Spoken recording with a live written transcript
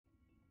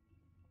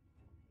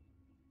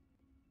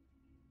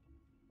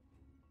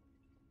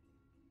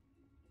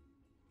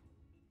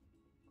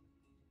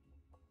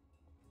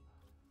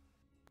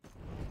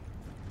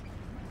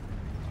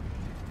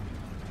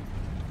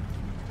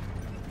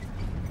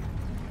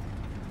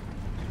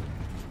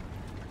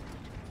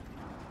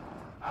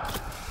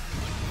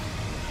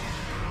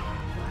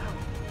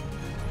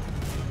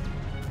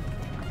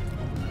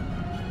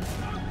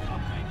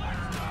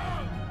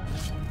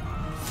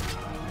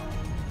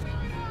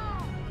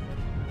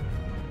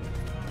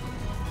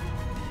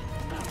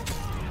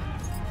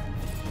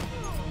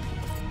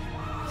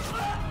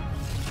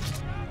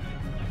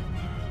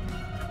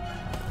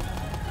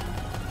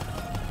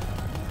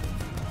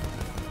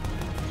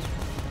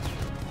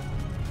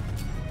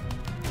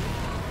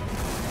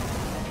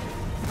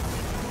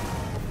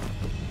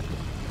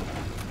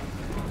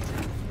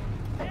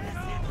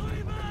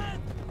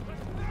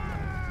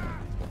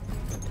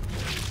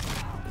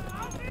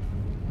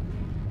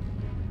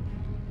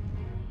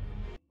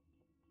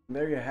And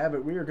there you have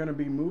it. We are going to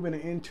be moving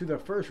into the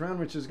first round,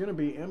 which is going to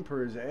be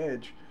Emperor's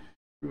Edge.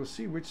 We will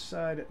see which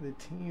side the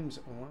teams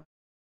want.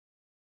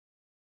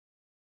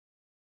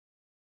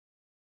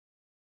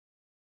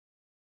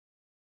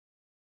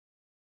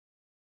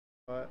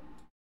 But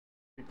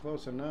be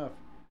close enough.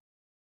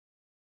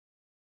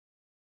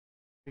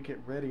 We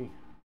get ready.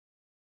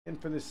 And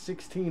for this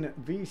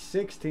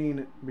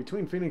 16v16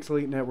 between Phoenix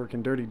Elite Network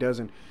and Dirty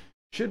Dozen,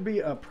 should be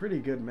a pretty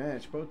good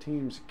match. Both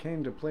teams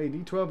came to play.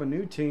 D12, a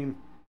new team.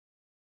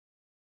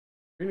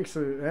 Phoenix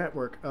Elite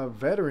Network, a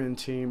veteran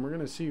team. We're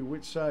going to see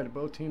which side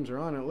both teams are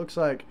on. It looks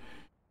like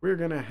we're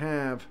going to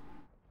have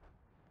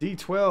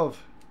D12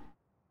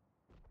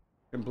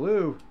 in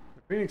blue,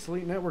 Phoenix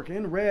Elite Network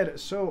in red.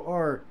 So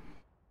our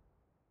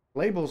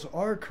labels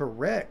are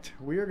correct.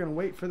 We are going to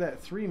wait for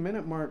that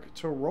 3-minute mark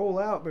to roll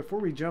out before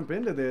we jump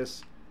into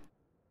this.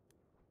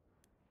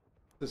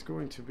 This is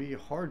going to be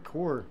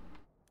hardcore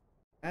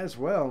as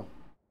well.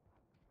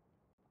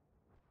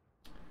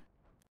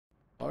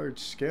 Large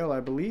scale. I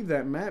believe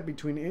that map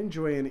between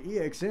Enjoy and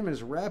EXM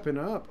is wrapping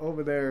up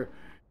over there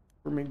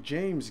for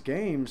McJames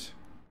Games.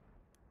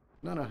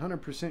 Not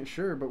 100%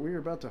 sure, but we're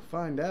about to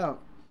find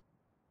out.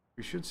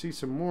 We should see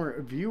some more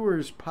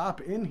viewers pop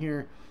in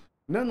here.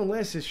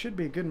 Nonetheless, it should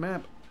be a good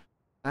map.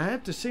 I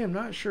have to say, I'm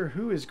not sure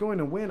who is going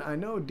to win. I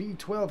know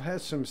D12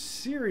 has some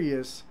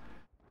serious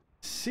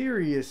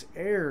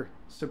air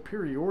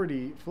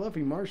superiority.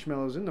 Fluffy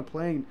Marshmallows in the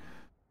plane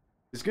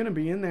is going to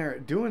be in there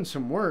doing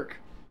some work.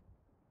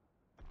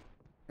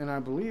 And I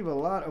believe a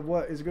lot of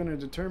what is going to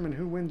determine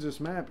who wins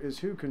this map is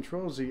who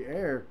controls the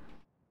air.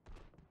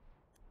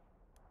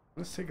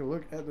 Let's take a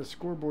look at the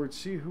scoreboard,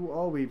 see who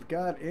all we've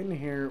got in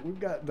here. We've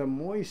got the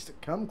Moist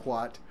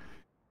Kumquat,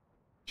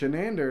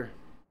 Chanander,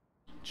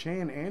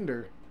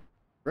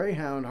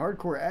 Greyhound,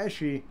 Hardcore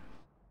Ashy,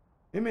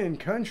 MN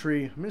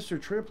Country,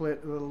 Mr.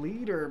 Triplet, the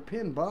Leader,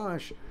 Pin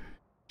Bosch,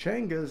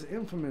 Changa's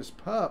Infamous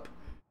Pup,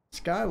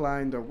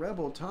 Skyline, the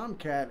Rebel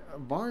Tomcat,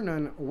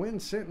 Varnon,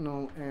 Wind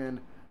Sentinel,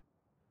 and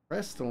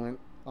Pestilent,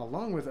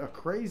 along with a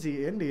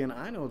Crazy Indian.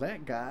 I know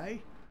that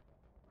guy.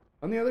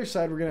 On the other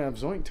side, we're going to have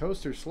Zoink,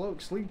 Toaster, Sloke,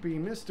 Sleepy,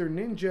 Mr.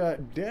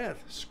 Ninja,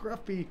 Death,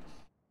 Scruffy,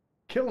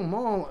 Kill 'em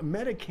All,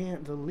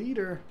 Medicant, the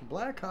Leader,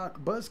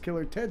 Blackhawk,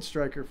 Buzzkiller, Ted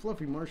Striker,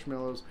 Fluffy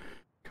Marshmallows,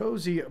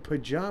 Cozy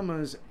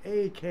Pajamas,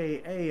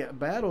 aka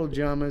Battle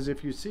Jamas,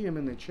 if you see him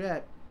in the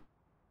chat,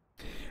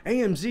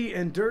 AMZ,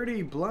 and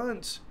Dirty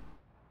Blunts.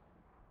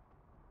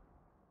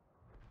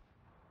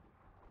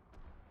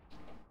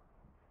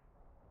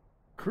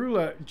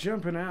 Krula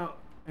jumping out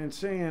and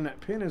saying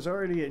Pin is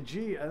already at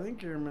G. I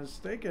think you're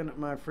mistaken,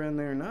 my friend.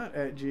 They're not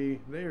at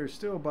G. They are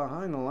still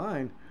behind the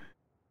line.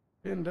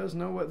 Pin does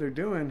know what they're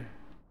doing,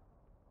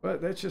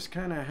 but that's just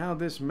kind of how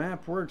this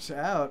map works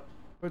out.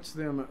 Puts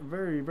them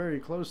very, very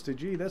close to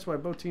G. That's why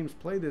both teams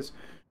play this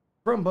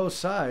from both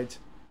sides.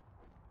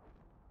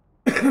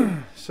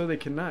 So they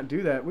cannot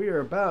do that. We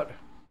are about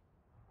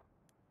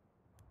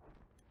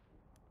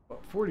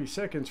 40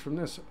 seconds from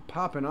this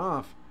popping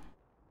off.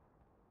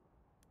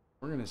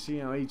 We're going to see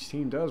how each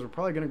team does. We're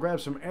probably going to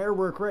grab some air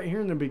work right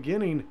here in the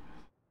beginning.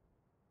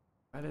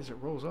 Right as it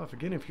rolls off.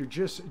 Again, if you're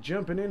just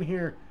jumping in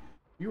here,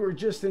 you are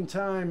just in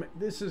time.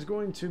 This is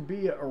going to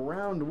be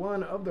round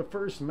one of the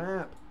first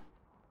map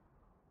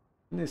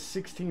in this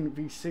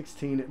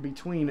 16v16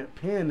 between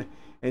Pin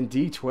and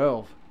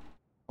D12.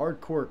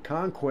 Hardcore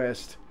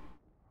Conquest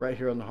right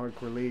here on the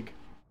Hardcore League.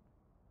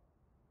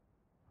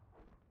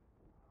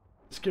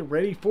 Let's get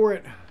ready for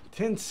it.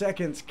 10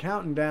 seconds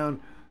counting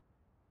down.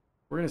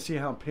 We're going to see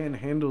how Pin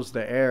handles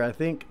the air. I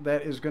think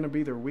that is going to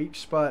be their weak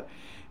spot.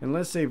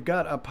 Unless they've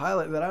got a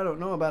pilot that I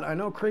don't know about. I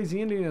know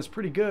Crazy Indian is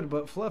pretty good,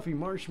 but Fluffy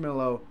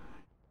Marshmallow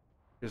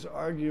is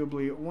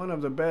arguably one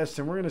of the best.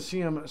 And we're going to see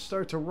him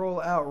start to roll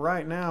out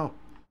right now.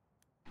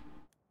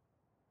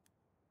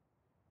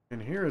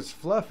 And here is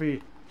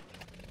Fluffy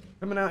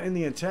coming out in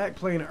the attack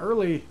plane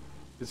early.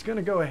 It's going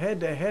to go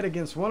head-to-head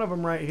against one of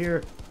them right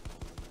here.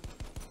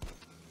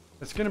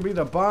 It's going to be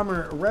the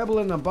Bomber, Rebel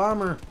and the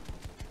Bomber.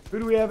 Who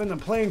do we have in the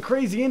plane?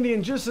 Crazy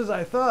Indian, just as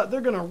I thought. They're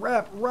going to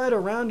wrap right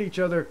around each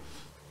other.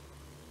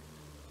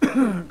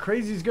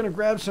 Crazy's going to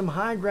grab some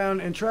high ground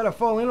and try to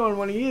fall in on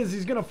one.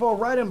 He's going to fall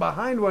right in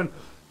behind one,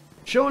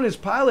 showing his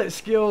pilot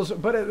skills.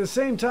 But at the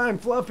same time,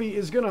 Fluffy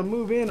is going to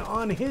move in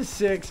on his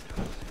 6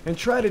 and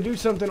try to do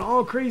something.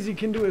 All Crazy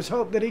can do is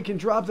hope that he can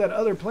drop that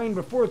other plane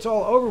before it's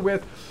all over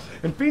with.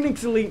 And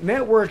Phoenix Elite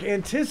Network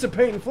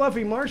anticipating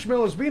Fluffy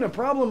Marshmallows being a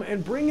problem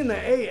and bringing the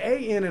AA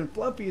in. And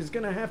Fluffy is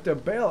going to have to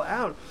bail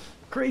out.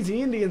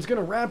 Crazy Indian's going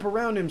to wrap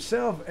around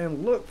himself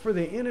and look for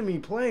the enemy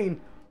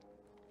plane.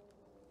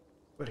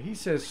 But he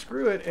says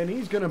screw it, and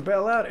he's going to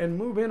bail out and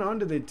move in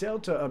onto the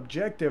Delta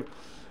objective.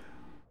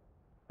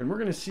 And we're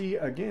going to see,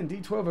 again,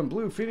 D12 in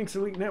blue, Phoenix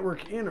Elite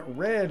Network in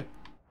red.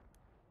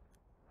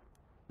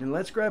 And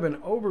let's grab an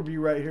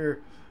overview right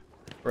here.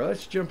 Or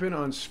let's jump in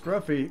on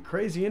Scruffy.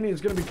 Crazy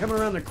Indian's going to be coming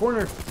around the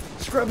corner.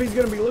 Scruffy's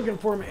going to be looking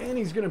for him, and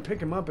he's going to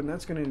pick him up, and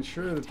that's going to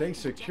ensure that they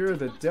secure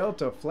the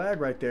Delta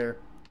flag right there.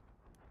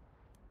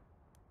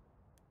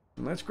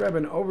 And let's grab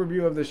an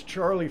overview of this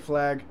Charlie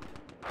flag.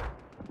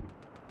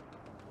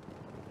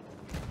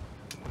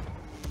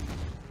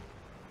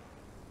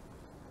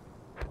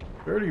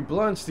 Dirty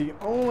Blunt's the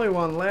only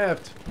one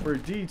left for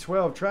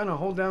D12, trying to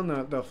hold down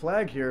the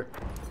flag here.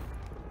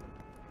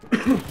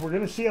 We're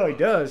going to see how he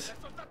does.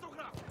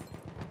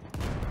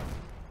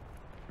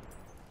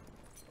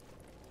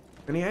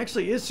 And he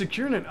actually is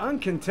securing it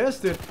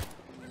uncontested.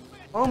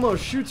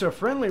 Almost shoots a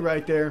friendly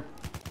right there.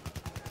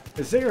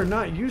 As they are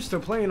not used to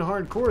playing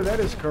hardcore, that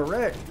is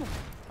correct.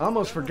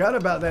 Almost forgot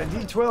about that.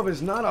 D12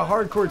 is not a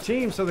hardcore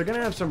team, so they're going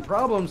to have some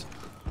problems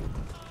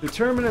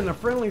determining the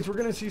friendlies. We're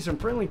going to see some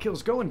friendly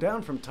kills going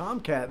down from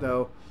Tomcat,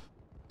 though.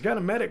 Got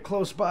a medic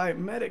close by.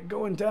 Medic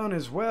going down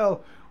as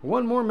well.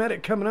 One more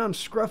medic coming up,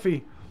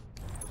 Scruffy.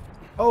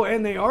 Oh,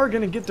 and they are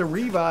going to get the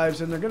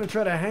revives, and they're going to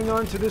try to hang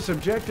on to this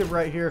objective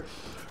right here.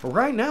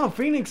 Right now,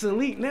 Phoenix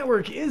Elite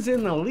Network is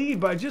in the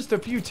lead by just a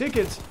few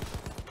tickets.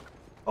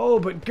 Oh,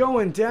 but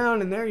going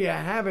down, and there you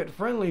have it.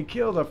 Friendly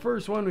kill, the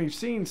first one we've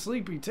seen.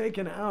 Sleepy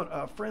taking out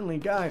a friendly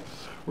guy.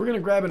 We're going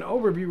to grab an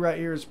overview right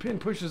here as Pin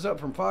pushes up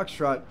from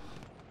Foxtrot.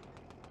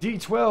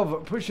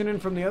 D12 pushing in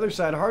from the other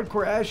side.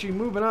 Hardcore Ashy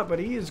moving up, but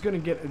he is going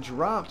to get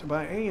dropped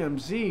by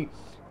AMZ.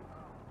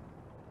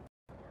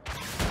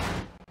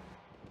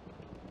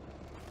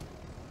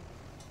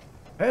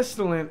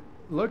 Pestilent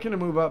looking to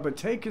move up, but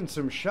taking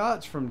some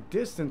shots from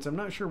distance. I'm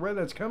not sure where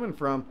that's coming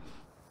from.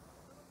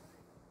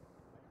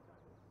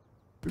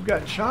 We've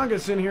got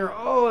Chagas in here.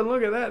 Oh, and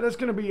look at that. That's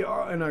going to be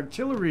an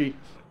artillery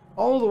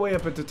all the way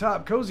up at the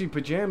top. Cozy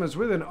Pajamas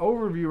with an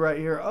overview right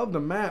here of the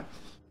map.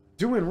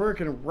 Doing work,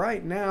 and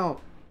right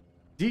now,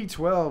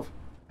 D12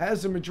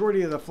 has the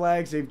majority of the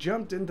flags. They've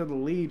jumped into the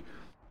lead.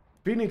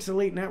 Phoenix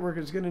Elite Network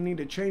is going to need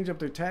to change up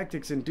their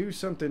tactics and do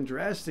something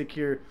drastic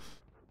here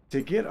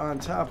to get on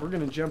top. We're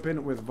going to jump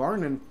in with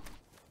Varnon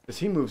as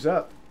he moves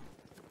up.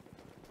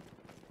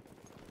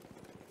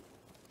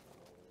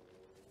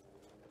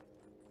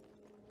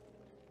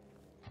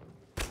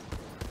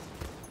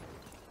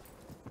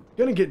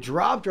 Gonna get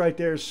dropped right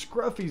there.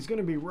 Scruffy's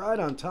gonna be right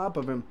on top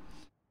of him.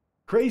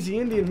 Crazy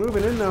Indian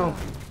moving in though.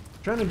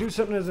 Trying to do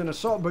something as an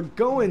assault, but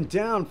going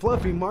down.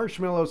 Fluffy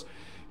Marshmallows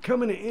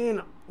coming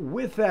in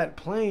with that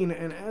plane.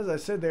 And as I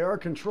said, they are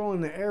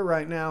controlling the air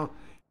right now.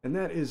 And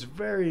that is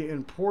very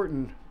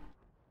important.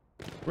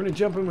 We're gonna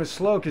jump in with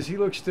Slow because he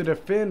looks to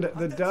defend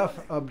the Duff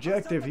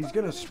objective. He's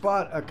gonna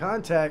spot a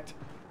contact.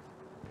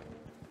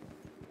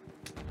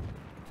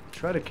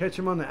 Try to catch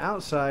him on the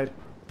outside.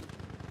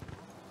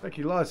 Like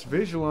he lost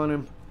visual on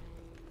him.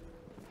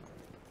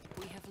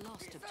 We have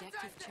lost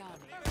objective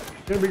Charlie.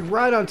 Gonna be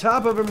right on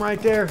top of him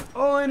right there.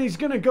 Oh, and he's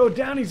gonna go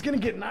down. He's gonna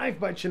get knifed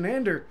by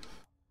Chenander.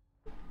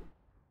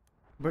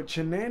 But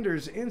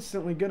Chenander's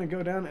instantly gonna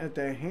go down at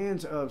the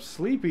hands of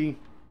Sleepy.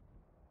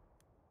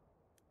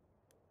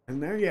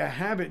 And there you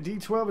have it.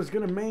 D12 is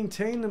gonna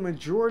maintain the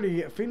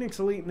majority. Phoenix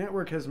Elite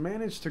Network has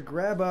managed to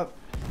grab up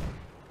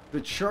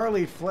the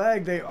Charlie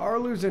flag. They are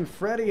losing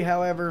Freddy,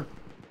 however.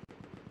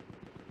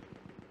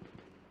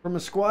 From a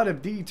squad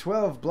of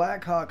D12,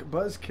 Blackhawk,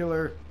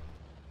 Buzzkiller,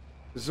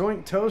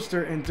 Zoink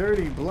Toaster, and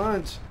Dirty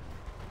Blunt.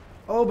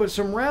 Oh, but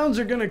some rounds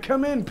are going to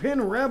come in.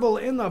 Pin Rebel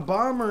in the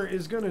bomber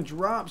is going to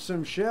drop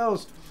some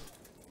shells.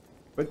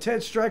 But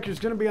Ted Striker's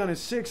going to be on his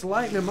 6,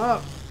 lighting him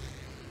up.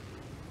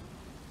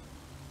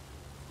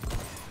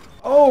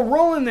 Oh,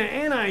 rolling the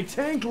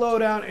anti-tank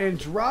loadout and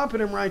dropping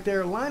him right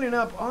there. Lining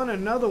up on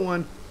another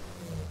one.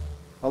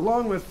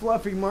 Along with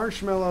Fluffy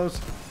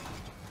Marshmallows.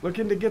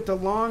 Looking to get the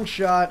long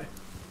shot.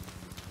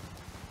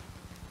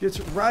 Gets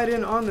right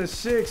in on the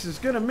 6. Is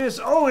going to miss.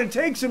 Oh, and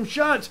takes some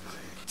shots.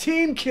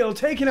 Team kill.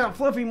 Taking out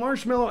Fluffy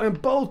Marshmallow. And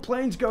both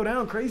planes go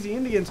down. Crazy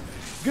Indian's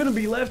going to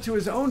be left to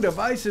his own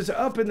devices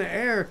up in the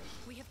air.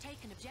 We have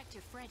taken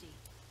objective Freddy.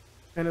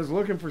 And is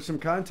looking for some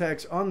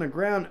contacts on the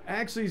ground.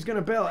 Actually, he's going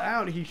to bail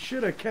out. He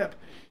should have kept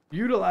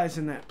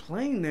utilizing that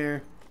plane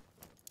there.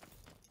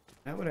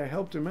 That would have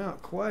helped him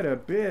out quite a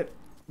bit.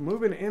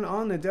 Moving in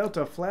on the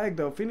Delta flag,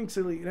 though. Phoenix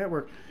Elite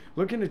Network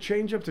looking to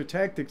change up their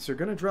tactics. They're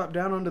going to drop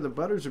down onto the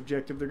Butters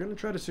objective. They're going to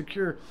try to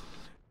secure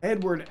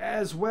Edward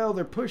as well.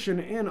 They're pushing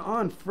in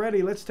on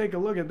Freddy. Let's take a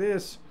look at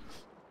this.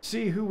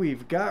 See who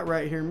we've got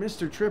right here.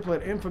 Mr.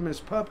 Triplet, Infamous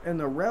Pup, and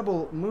the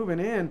Rebel moving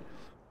in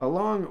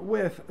along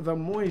with the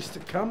Moist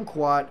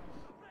Kumquat.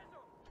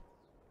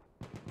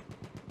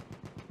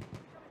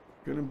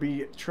 Going to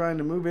be trying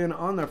to move in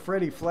on the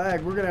Freddy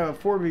flag. We're going to have a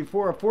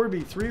 4v4, a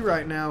 4v3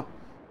 right now.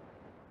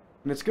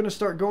 And it's going to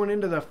start going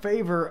into the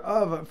favor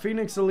of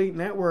Phoenix Elite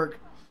Network.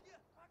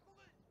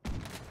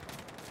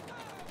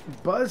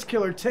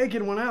 Buzzkiller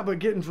taking one out, but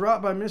getting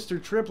dropped by Mr.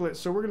 Triplet.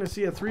 So we're going to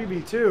see a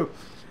 3v2.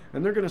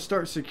 And they're going to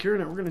start securing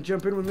it. We're going to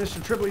jump in with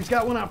Mr. Triplet. He's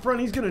got one out front.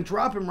 He's going to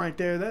drop him right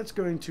there. That's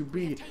going to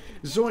be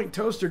Zoink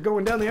Toaster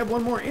going down. They have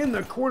one more in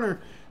the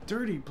corner.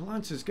 Dirty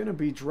Blunts is going to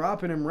be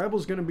dropping him.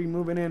 Rebel's going to be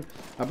moving in.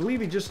 I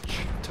believe he just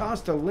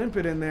tossed a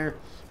limpet in there.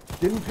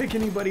 Didn't pick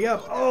anybody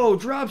up. Oh,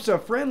 drops a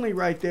friendly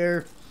right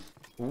there.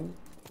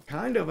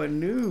 Kind of a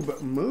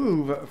noob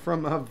move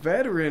from a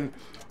veteran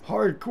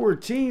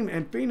hardcore team,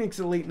 and Phoenix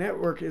Elite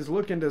Network is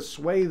looking to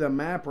sway the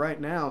map right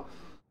now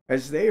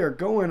as they are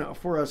going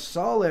for a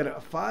solid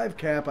 5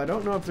 cap. I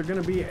don't know if they're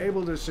going to be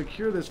able to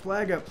secure this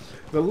flag up.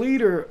 The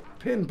leader,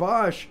 Pin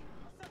Bosch,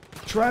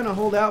 trying to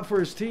hold out for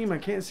his team. I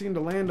can't seem to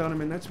land on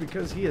him, and that's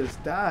because he has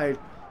died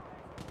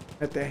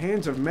at the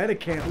hands of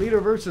Medicant.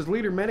 Leader versus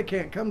leader.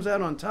 Medicant comes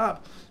out on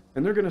top,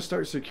 and they're going to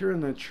start securing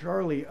the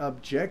Charlie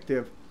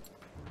objective.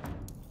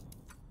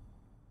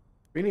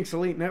 Phoenix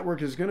Elite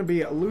Network is going to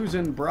be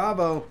losing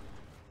Bravo.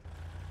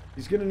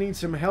 He's going to need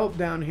some help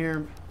down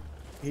here.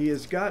 He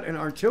has got an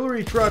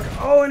artillery truck.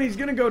 Oh, and he's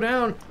going to go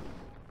down.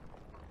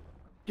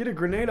 Get a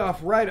grenade off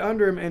right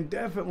under him and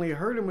definitely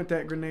hurt him with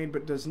that grenade,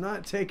 but does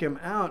not take him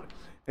out.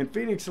 And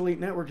Phoenix Elite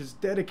Network has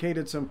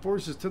dedicated some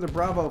forces to the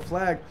Bravo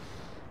flag.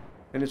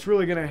 And it's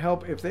really going to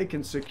help if they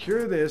can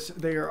secure this.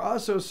 They are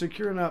also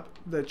securing up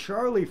the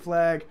Charlie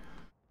flag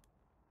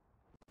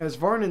as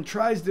Varnon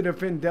tries to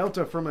defend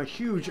Delta from a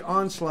huge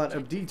onslaught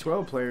of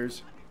D12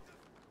 players.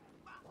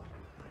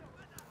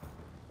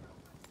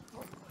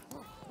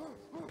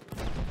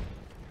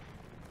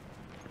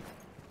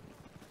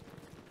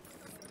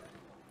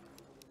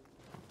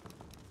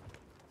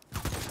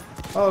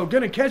 Oh,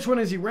 gonna catch one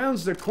as he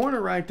rounds the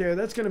corner right there.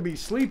 That's gonna be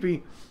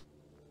Sleepy.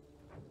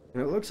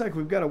 And it looks like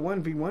we've got a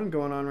 1v1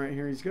 going on right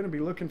here. He's gonna be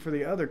looking for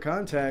the other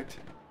contact.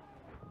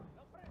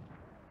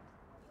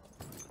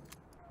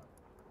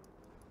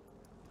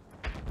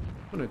 I'm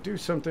gonna do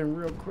something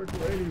real quick,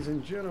 ladies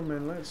and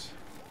gentlemen. Let's...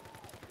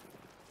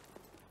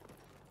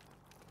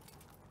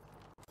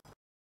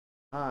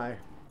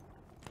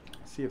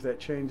 see if that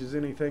changes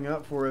anything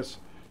up for us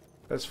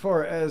as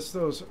far as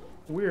those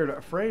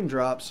weird frame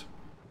drops.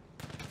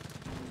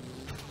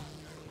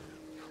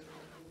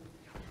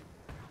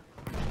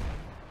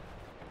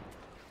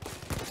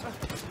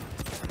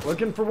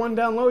 Looking for one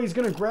down low. He's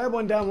going to grab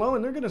one down low,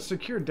 and they're going to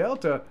secure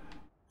Delta.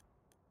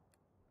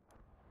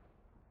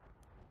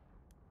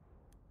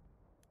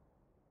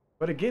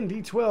 But again,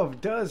 D12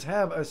 does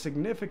have a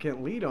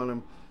significant lead on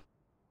him.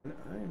 And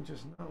I am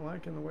just not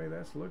liking the way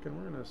that's looking.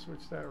 We're going to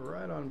switch that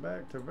right on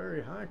back to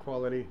very high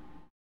quality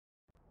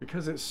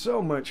because it's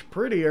so much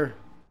prettier.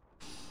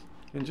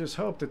 And just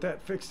hope that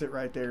that fixed it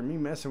right there. Me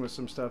messing with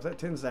some stuff. That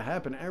tends to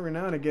happen every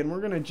now and again. We're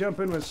going to jump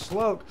in with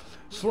Sloke.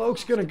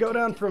 Sloke's going to go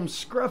down from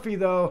Scruffy,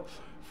 though.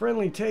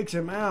 Friendly takes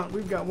him out.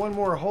 We've got one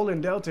more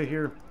holding Delta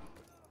here.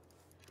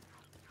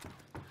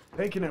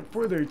 Taking it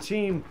for their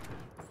team.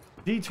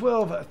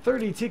 D12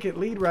 30 ticket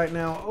lead right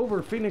now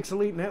over Phoenix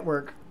Elite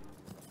Network.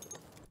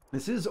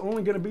 This is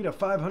only going to be to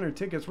 500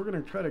 tickets. We're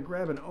going to try to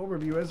grab an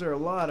overview as there are a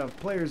lot of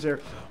players there.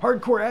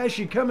 Hardcore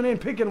Ashy coming in,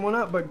 picking one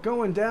up, but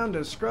going down to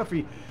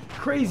Scruffy.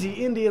 Crazy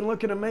Indian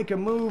looking to make a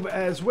move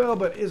as well,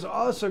 but is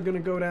also going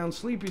to go down.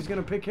 Sleepy's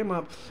going to pick him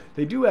up.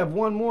 They do have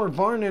one more.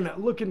 Varnon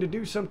looking to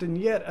do something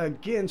yet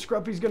again.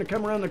 Scruffy's going to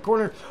come around the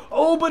corner.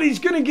 Oh, but he's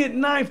going to get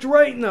knifed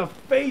right in the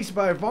face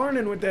by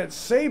Varnon with that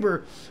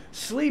saber.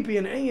 Sleepy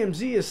and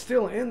AMZ is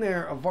still in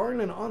there.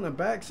 Varnon on the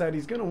backside.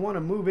 He's going to want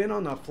to move in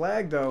on the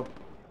flag, though.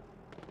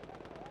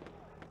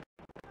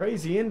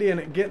 Crazy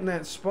Indian getting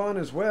that spawn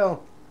as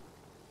well.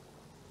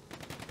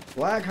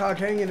 Blackhawk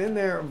hanging in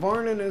there.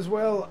 Varnon as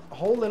well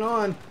holding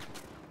on.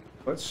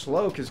 But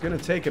Sloke is going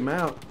to take him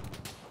out.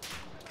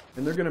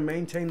 And they're going to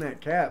maintain that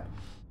cap.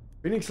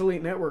 Phoenix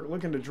Elite Network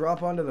looking to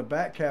drop onto the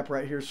back cap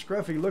right here.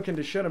 Scruffy looking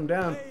to shut him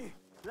down.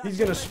 He's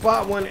going to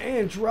spot one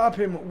and drop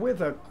him with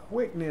a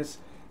quickness.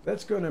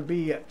 That's going to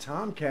be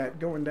Tomcat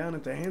going down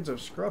at the hands of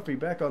Scruffy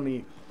back on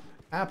the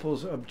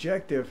Apple's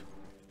objective.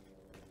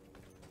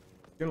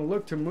 Gonna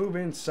look to move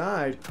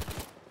inside.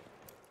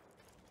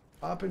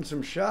 Popping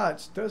some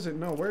shots. Doesn't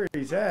know where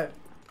he's at.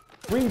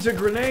 Swings a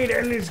grenade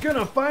and he's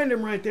gonna find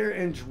him right there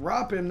and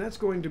drop him. That's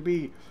going to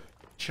be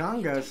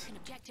Changas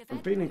from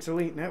Phoenix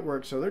Elite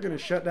Network. So they're gonna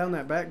shut down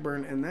that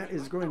backburn, and that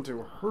is going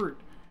to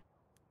hurt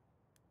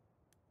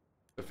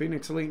the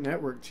Phoenix Elite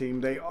Network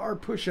team. They are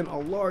pushing a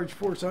large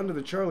force onto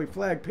the Charlie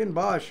flag. Pin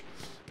Bosch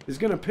is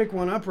gonna pick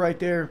one up right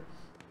there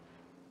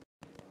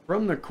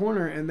from the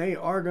corner, and they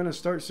are gonna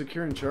start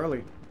securing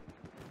Charlie.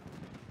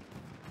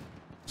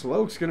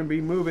 Sloke's going to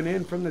be moving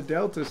in from the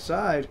Delta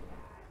side.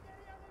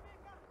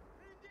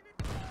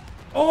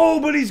 Oh,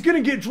 but he's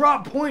going to get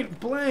dropped point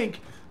blank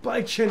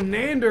by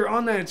Chenander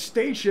on that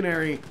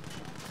stationary.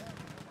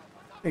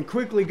 And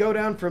quickly go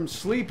down from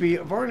Sleepy.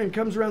 Varnon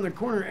comes around the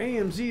corner.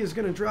 AMZ is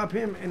going to drop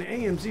him, and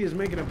AMZ is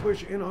making a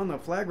push in on the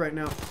flag right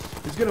now.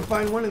 He's going to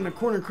find one in the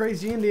corner.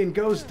 Crazy Indian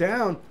goes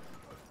down.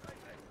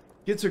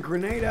 Gets a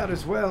grenade out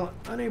as well.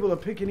 Unable to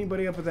pick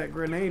anybody up with that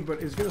grenade,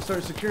 but is going to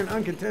start securing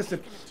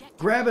uncontested.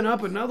 Grabbing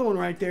up another one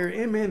right there.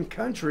 MN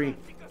Country.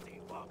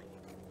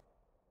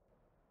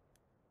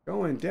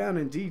 Going down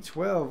in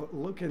D12.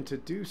 Looking to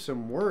do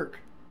some work.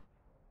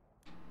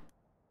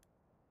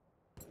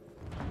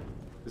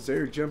 As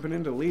they're jumping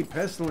into lead.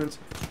 Pestilence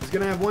is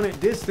going to have one at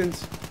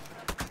distance.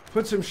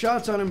 Put some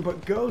shots on him,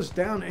 but goes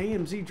down.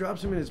 AMZ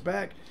drops him in his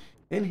back.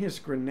 And his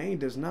grenade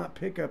does not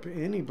pick up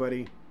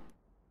anybody.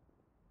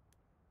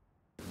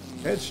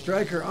 Head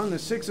Striker on the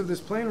 6 of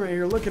this plane right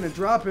here, looking to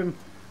drop him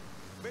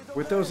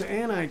with those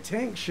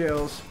anti-tank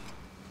shells.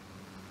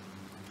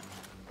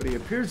 But he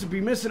appears to be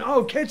missing.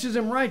 Oh, catches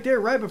him right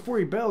there, right before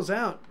he bails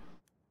out.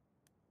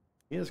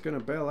 He is going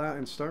to bail out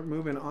and start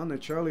moving on the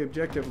Charlie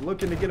objective,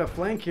 looking to get a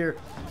flank here,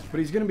 but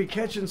he's going to be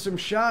catching some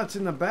shots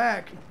in the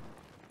back.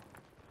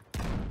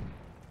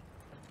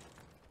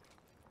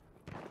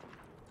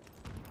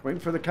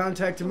 Waiting for the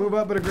contact to move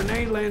up, but a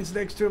grenade lands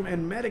next to him,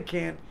 and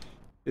Medicant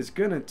is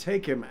going to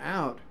take him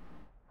out.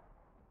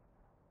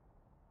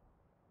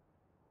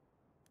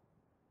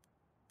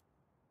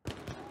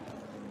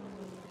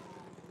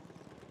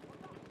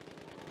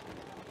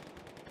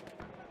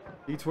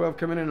 D12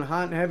 coming in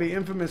hot and heavy.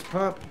 Infamous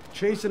Pup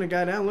chasing a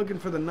guy down, looking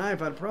for the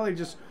knife. I'd probably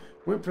just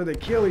went for the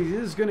kill. He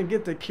is going to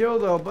get the kill,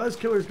 though.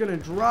 Buzzkiller's going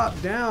to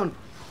drop down,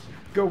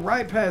 go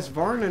right past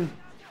Varnon,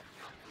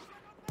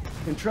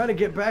 and try to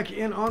get back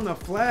in on the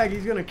flag.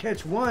 He's going to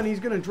catch one. He's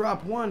going to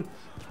drop one.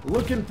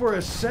 Looking for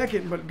a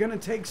second, but going to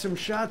take some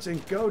shots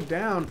and go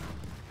down.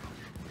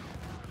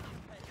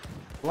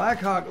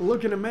 Blackhawk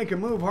looking to make a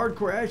move.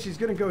 Hardcore Ashley's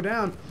going to go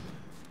down.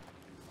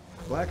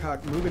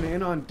 Blackhawk moving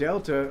in on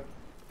Delta.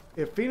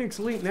 If Phoenix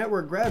Elite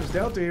Network grabs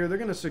Delta here, they're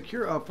going to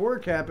secure a 4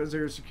 cap as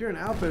they're securing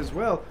Alpha as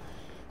well.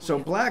 So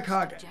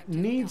Blackhawk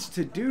needs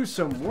to do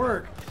some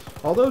work.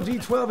 Although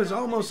D12 is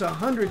almost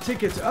 100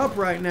 tickets up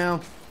right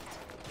now,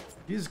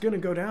 he's going to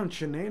go down.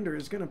 Chenander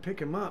is going to pick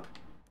him up.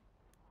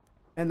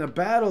 And the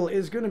battle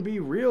is going to be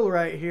real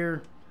right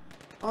here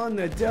on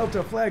the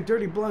Delta flag.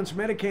 Dirty Blunts,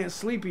 Medicant,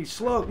 Sleepy,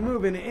 Sloke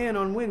moving in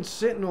on Wind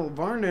Sentinel,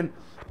 Varnon,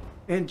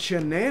 and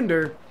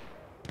Chenander.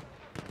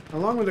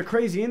 Along with a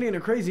Crazy Indian.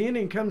 A Crazy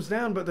Indian comes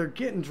down, but they're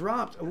getting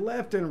dropped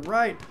left and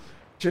right.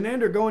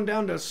 Chenander going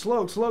down to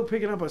Sloke. Sloke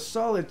picking up a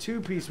solid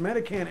 2-piece.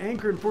 Medicant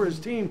anchored for his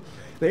team.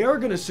 They are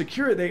going to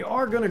secure it. They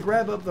are going to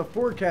grab up the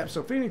 4 cap.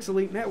 So Phoenix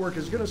Elite Network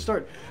is going to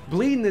start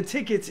bleeding the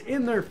tickets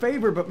in their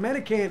favor. But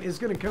Medicant is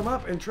going to come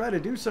up and try to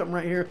do something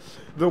right here.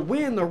 The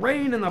wind, the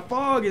rain, and the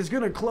fog is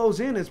going to close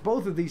in as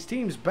both of these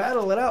teams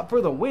battle it out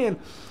for the win.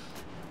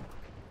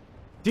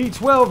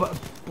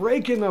 D12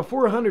 breaking the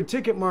 400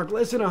 ticket mark.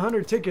 Less than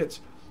 100 tickets.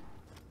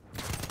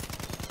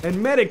 And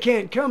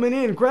Medicant coming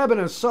in, grabbing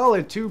a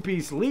solid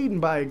 2-piece, leading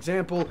by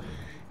example,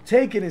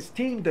 taking his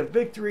team to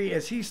victory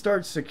as he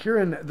starts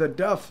securing the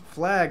Duff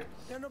flag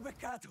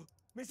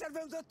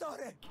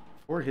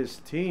for his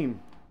team.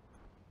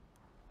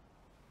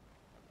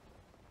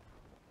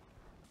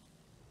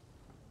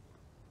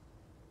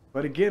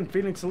 But again,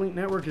 Phoenix Elite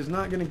Network is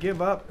not going to give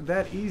up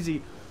that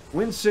easy.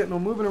 Wind Sentinel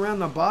moving around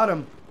the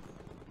bottom,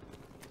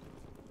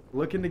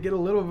 looking to get a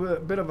little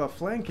bit of a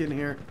flank in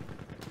here.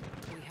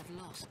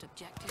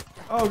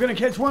 Oh, going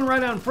to catch one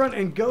right out in front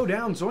and go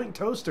down. Zoink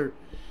Toaster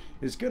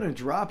is going to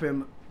drop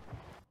him.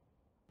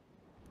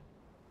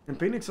 And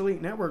Phoenix Elite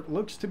Network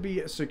looks to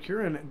be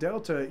securing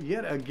Delta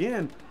yet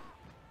again.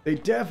 They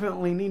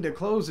definitely need to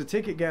close the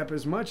ticket gap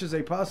as much as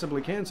they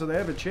possibly can so they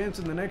have a chance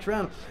in the next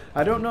round.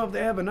 I don't know if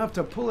they have enough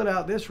to pull it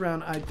out this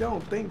round. I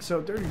don't think so.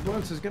 Dirty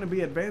Blunts is going to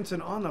be advancing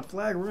on the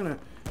flag. We're going to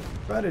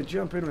try to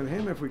jump in with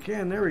him if we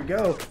can. There we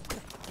go.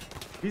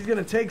 He's going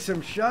to take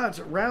some shots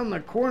around the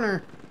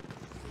corner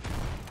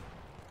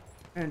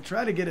and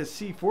try to get a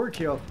C4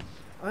 kill.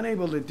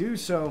 Unable to do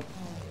so.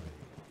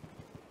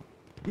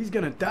 He's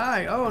going to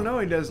die. Oh, no,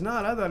 he does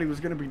not. I thought he was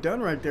going to be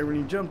done right there when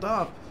he jumped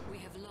off. We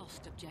have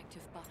lost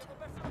objective butter.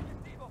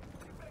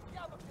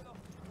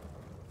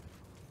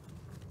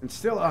 And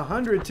still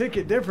 100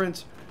 ticket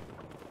difference.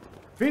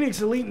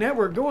 Phoenix Elite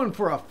Network going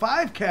for a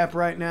 5 cap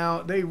right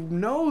now. They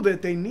know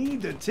that they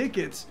need the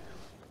tickets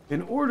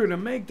in order to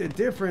make the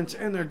difference,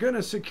 and they're going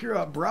to secure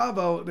up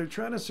Bravo. They're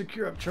trying to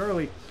secure up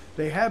Charlie.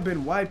 They have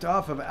been wiped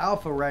off of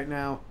Alpha right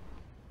now.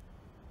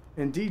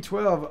 And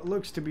D12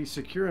 looks to be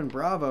securing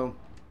Bravo.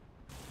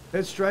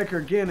 Head Striker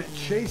again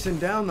chasing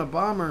down the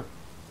bomber.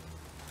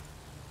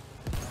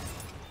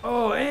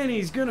 Oh, and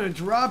he's going to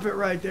drop it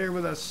right there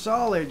with a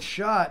solid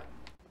shot.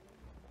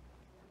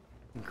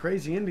 And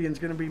Crazy Indian's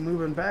going to be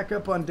moving back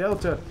up on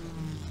Delta.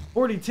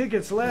 40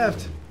 tickets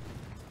left.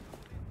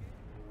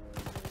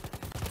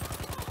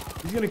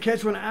 He's going to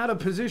catch one out of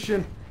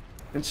position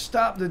and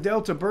stop the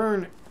Delta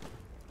burn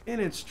in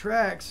its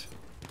tracks.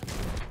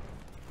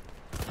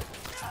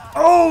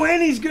 Oh,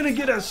 and he's going to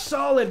get a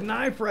solid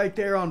knife right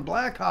there on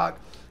Blackhawk.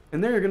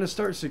 And they're going to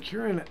start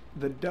securing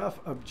the Duff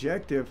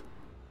objective.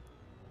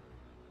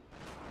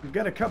 We've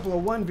got a couple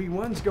of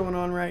 1v1s going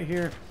on right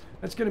here.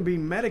 That's going to be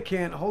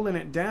Medicant holding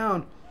it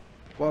down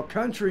while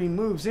Country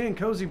moves in.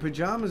 Cozy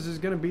Pajamas is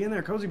going to be in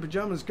there. Cozy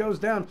Pajamas goes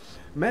down.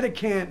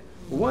 Medicant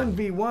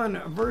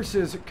 1v1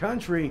 versus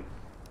Country.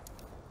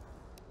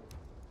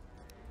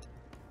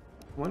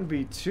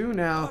 1v2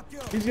 now.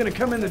 He's going to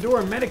come in the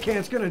door.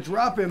 Medicant's going to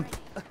drop him.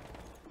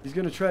 He's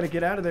going to try to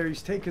get out of there.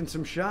 He's taking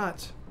some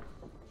shots.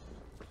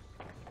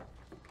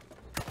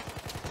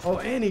 Oh,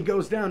 and he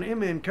goes down.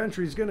 M-Man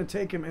Country's going to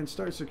take him and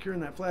start securing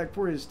that flag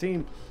for his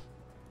team.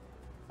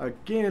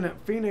 Again,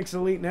 Phoenix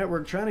Elite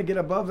Network trying to get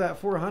above that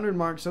 400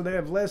 mark, so they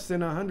have less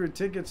than 100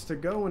 tickets to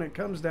go when it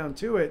comes down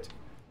to it.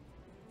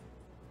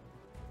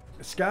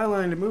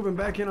 Skyline moving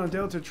back in on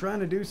Delta, trying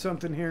to do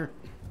something here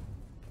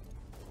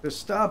to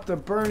stop the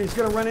burn. He's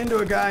going to run into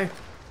a guy.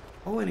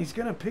 Oh, and he's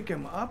going to pick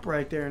him up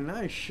right there.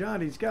 Nice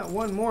shot. He's got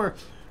one more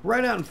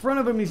right out in front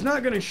of him. He's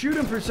not going to shoot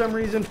him for some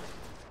reason.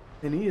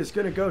 And he is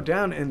going to go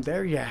down, and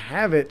there you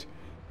have it.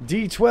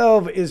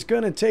 D12 is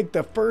going to take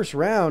the first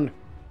round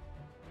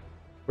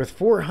with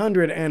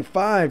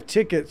 405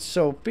 tickets.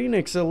 So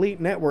Phoenix Elite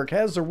Network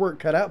has their work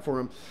cut out for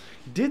them.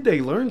 Did they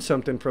learn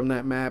something from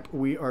that map?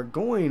 We are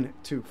going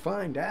to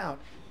find out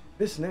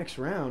this next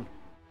round.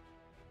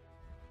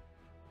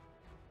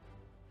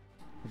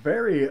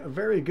 Very,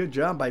 very good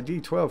job by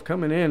D12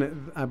 coming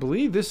in. I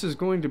believe this is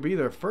going to be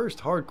their first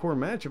hardcore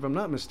match, if I'm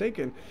not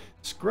mistaken.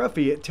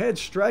 Scruffy, Ted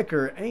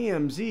Stryker,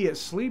 AMZ,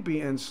 Sleepy,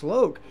 and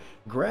Sloke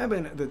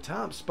grabbing the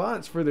top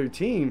spots for their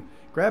team,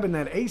 grabbing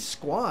that ace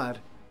squad.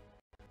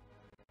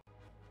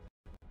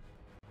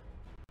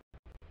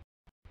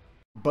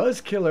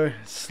 Buzzkiller,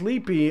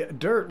 Sleepy,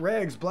 Dirt,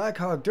 Regs,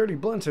 Blackhawk, Dirty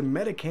Blunts, and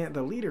Medicant,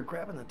 the leader,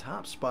 grabbing the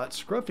top spot.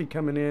 Scruffy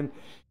coming in,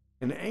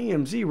 and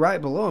AMZ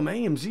right below him.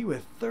 AMZ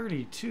with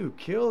 32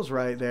 kills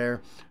right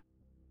there.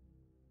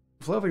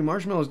 Fluffy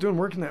Marshmallow is doing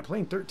work in that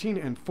plane, 13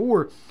 and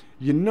 4.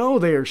 You know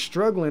they are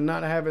struggling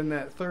not having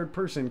that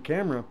third-person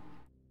camera.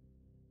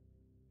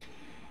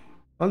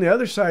 On the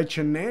other side,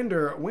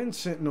 Chenander, Wind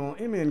Sentinel,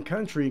 MN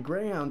Country,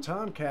 Greyhound,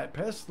 Tomcat,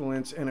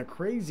 Pestilence, and a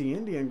Crazy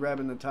Indian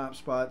grabbing the top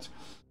spots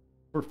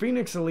for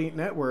Phoenix Elite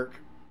Network.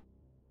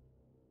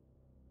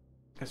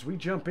 As we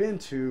jump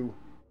into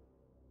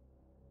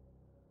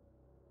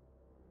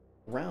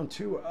round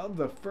 2 of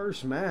the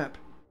first map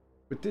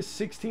with this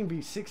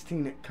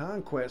 16v16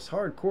 Conquest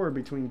Hardcore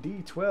between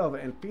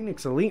D12 and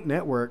Phoenix Elite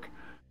Network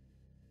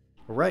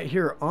right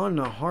here on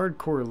the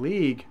Hardcore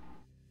League.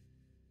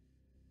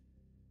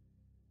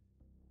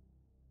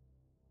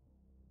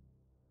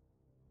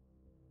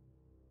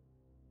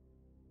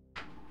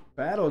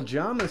 Battle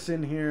Jamas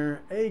in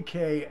here,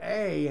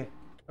 aka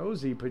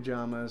Cozy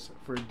Pajamas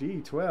for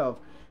D12.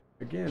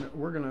 Again,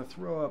 we're going to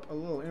throw up a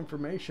little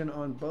information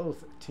on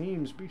both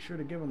teams. Be sure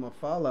to give them a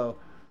follow.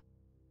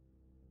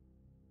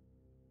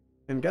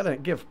 And got to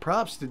give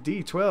props to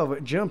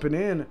D12 jumping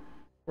in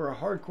for a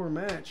hardcore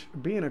match,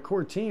 being a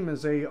core team,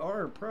 as they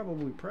are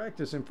probably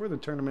practicing for the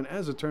tournament,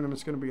 as the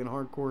tournament's going to be in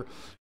hardcore,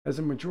 as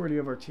a majority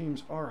of our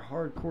teams are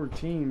hardcore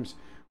teams.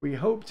 We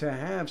hope to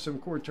have some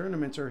core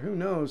tournaments, or who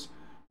knows,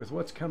 with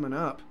what's coming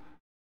up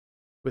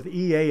with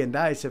EA and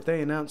DICE, if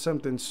they announce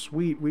something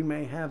sweet, we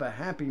may have a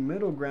happy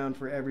middle ground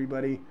for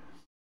everybody.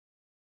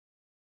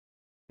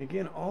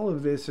 Again, all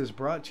of this is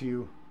brought to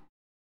you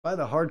by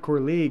the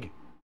Hardcore League,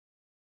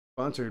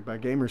 sponsored by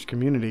Gamers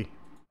Community.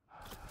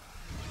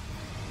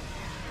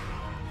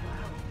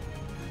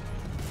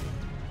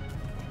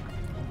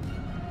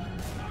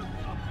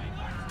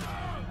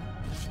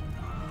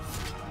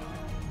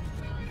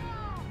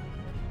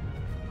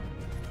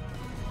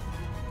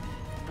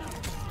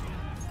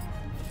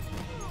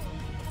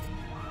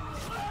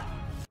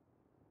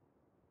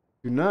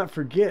 Do not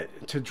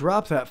forget to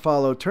drop that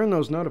follow, turn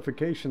those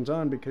notifications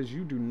on, because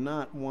you do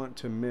not want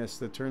to miss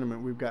the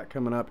tournament we've got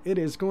coming up. It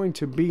is going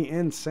to be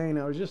insane.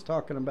 I was just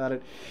talking about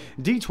it.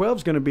 D12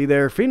 is going to be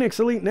there.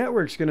 Phoenix Elite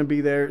Network's going to be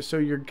there. So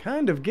you're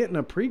kind of getting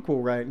a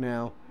prequel right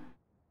now.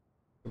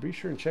 So be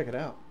sure and check it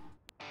out.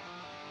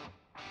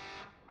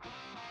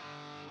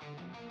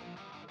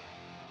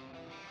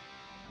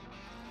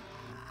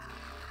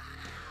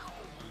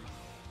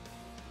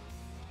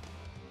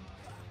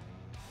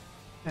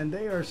 And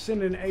they are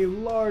sending a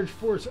large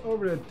force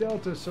over to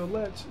Delta, so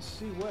let's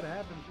see what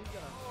happens.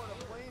 Oh,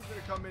 the plane's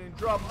gonna come in and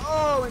drop.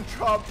 Oh, and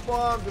drop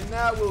bombs, and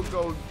that will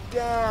go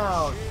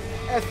down.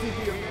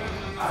 SCP.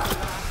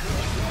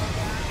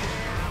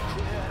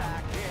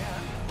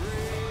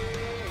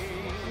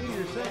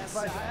 Senior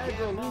sacrifice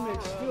aggro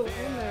remix still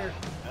in there.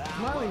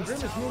 Smiling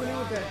Grimace moving in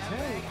with that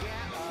tank.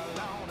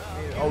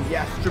 Oh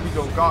yes, Trippy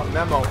don't got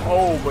memo.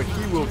 Oh, but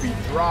he will be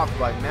dropped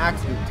by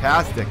Max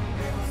Fantastic.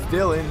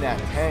 Still in that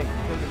tank.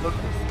 Doesn't look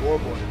at the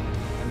scoreboard,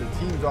 and the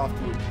team's off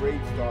to a great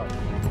start.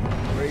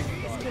 Great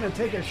start. He's gonna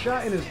take a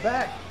shot in his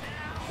back,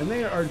 and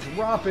they are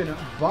dropping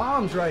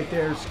bombs right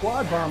there.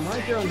 Squad bomb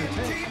right there on the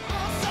tank.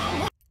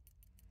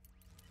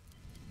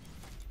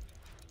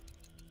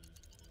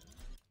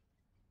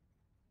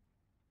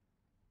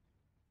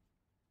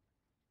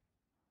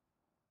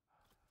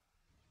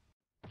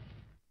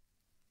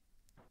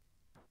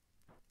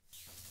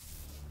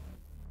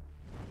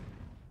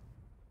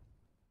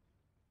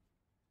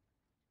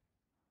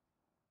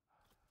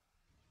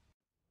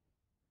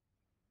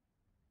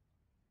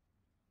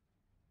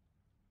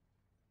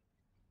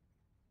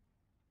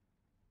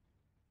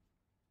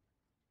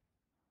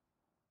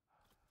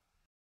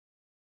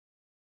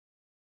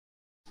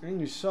 And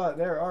you saw it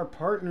there, our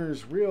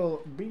partners,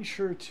 Real. Be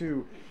sure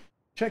to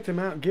check them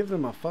out, give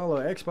them a follow.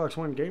 Xbox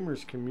One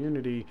Gamers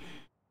Community,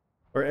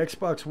 or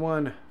Xbox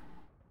One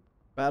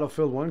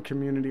Battlefield 1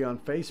 community on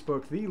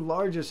Facebook, the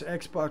largest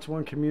Xbox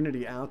One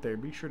community out there.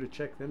 Be sure to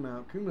check them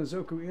out.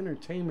 Kumazoku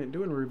Entertainment,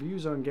 doing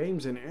reviews on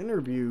games and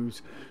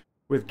interviews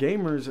with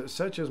gamers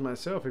such as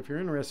myself. If you're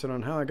interested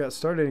on how I got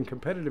started in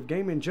competitive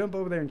gaming, jump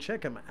over there and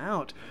check them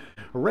out.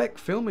 Rec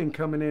Filming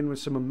coming in with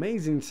some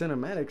amazing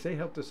cinematics. They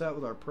helped us out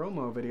with our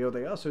promo video.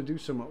 They also do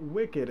some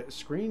wicked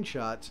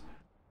screenshots.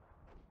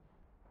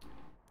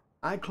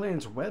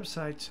 iClan's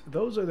websites,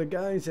 those are the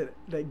guys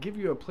that give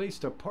you a place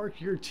to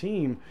park your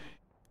team.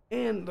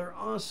 And they're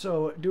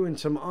also doing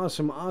some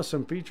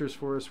awesome features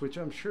for us, which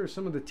I'm sure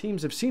some of the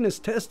teams have seen us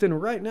testing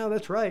right now.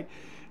 That's right.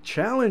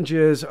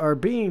 Challenges are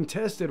being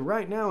tested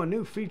right now. A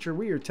new feature.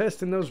 We are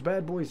testing those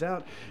bad boys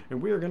out,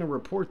 and we are going to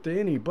report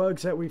any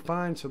bugs that we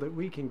find so that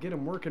we can get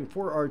them working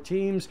for our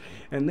teams,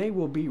 and they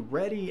will be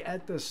ready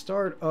at the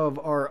start of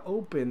our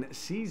open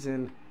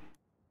season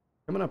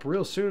coming up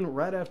real soon,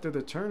 right after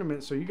the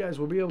tournament, so you guys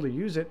will be able to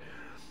use it.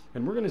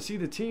 And we're going to see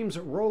the teams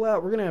roll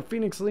out. We're going to have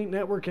Phoenix Elite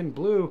Network in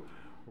blue.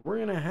 We're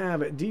going to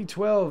have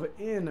D12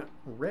 in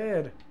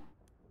red.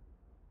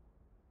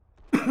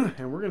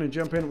 And we're going to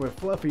jump in with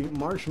Fluffy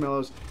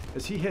Marshmallows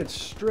as he heads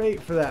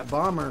straight for that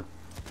bomber.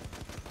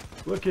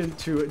 Looking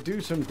to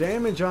do some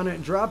damage on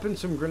it, dropping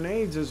some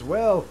grenades as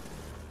well.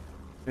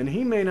 And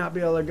he may not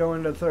be able to go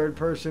into third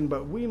person,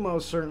 but we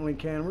most certainly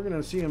can. We're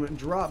going to see him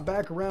drop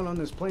back around on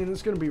this plane. This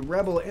is going to be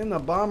Rebel in the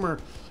bomber,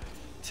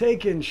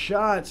 taking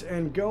shots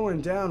and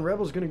going down.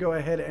 Rebel's going to go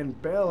ahead and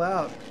bail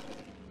out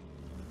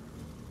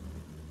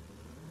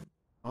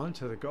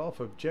onto the Gulf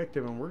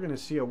objective, and we're going to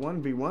see a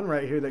 1v1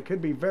 right here that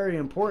could be very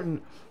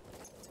important.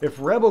 If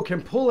Rebel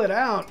can pull it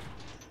out,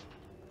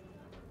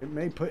 it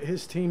may put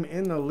his team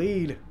in the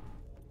lead.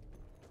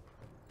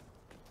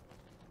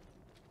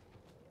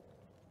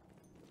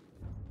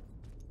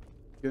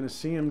 Going to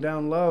see him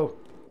down low.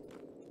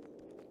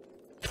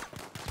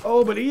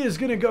 Oh, but he is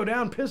going to go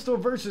down. Pistol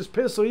versus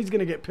pistol. He's going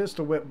to get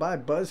pistol whipped by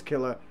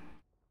Buzzkiller.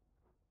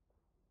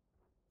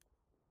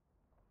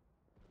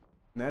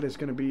 And that is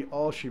going to be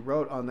all she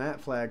wrote on that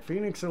flag.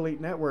 Phoenix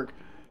Elite Network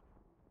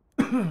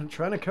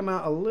trying to come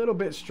out a little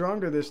bit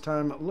stronger this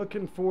time.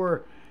 Looking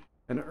for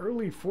an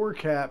early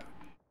 4-cap.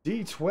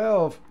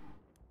 D12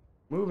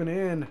 moving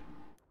in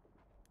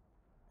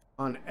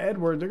on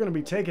Edward. They're going to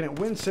be taking it.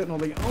 Wind Sentinel,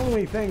 the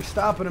only thing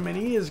stopping him. And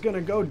he is going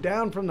to go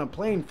down from the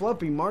plane.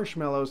 Fluffy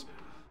Marshmallows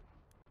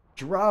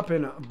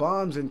dropping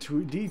bombs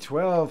into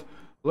D12.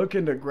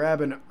 Looking to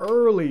grab an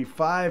early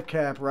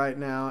 5-cap right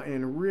now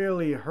and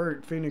really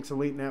hurt Phoenix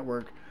Elite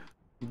Network.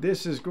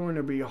 This is going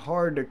to be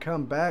hard to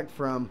come back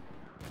from.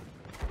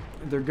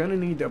 They're going to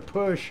need to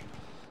push.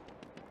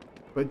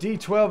 But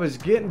D12 is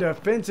getting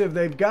defensive.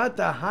 They've got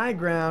the high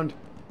ground.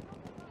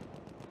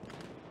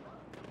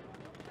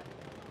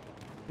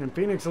 And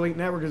Phoenix Elite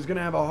Network is going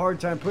to have a hard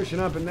time pushing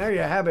up. And there you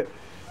have it.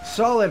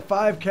 Solid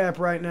 5-cap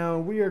right now.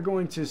 And we are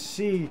going to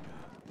see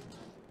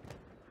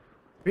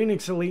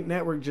Phoenix Elite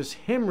Network just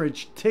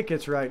hemorrhage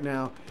tickets right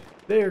now.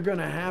 They are going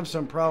to have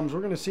some problems. We're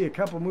going to see a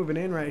couple moving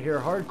in right here.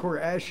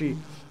 Hardcore Ashy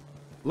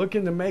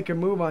looking to make a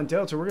move on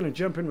Delta. We're going to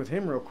jump in with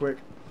him real quick.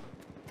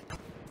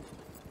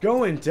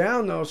 Going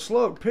down though.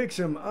 Slope picks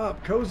him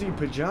up. Cozy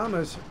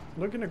Pajamas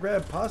looking to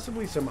grab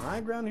possibly some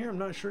high ground here. I'm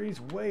not sure.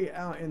 He's way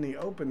out in the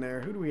open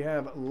there. Who do we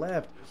have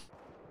left?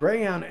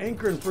 Greyhound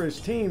anchoring for his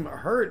team.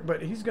 Hurt,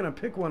 but he's going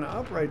to pick one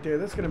up right there.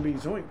 That's going to be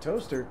Zoink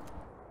Toaster.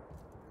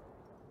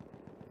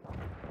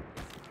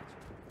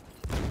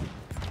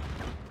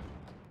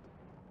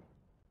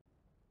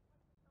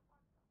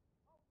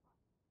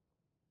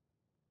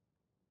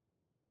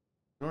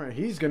 Alright,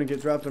 he's going to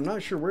get dropped. I'm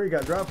not sure where he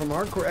got dropped from.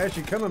 Hardcore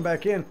Ashley coming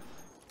back in.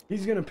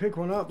 He's going to pick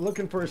one up,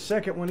 looking for a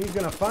second one. He's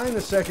going to find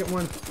the second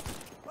one.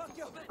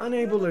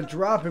 Unable to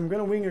drop him.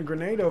 Going to wing a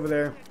grenade over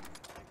there.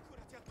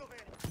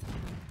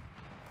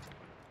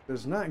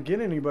 Does not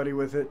get anybody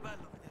with it.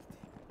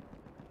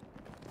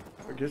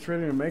 But gets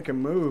ready to make a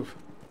move.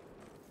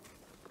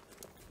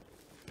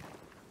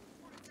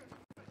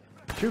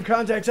 2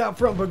 contacts out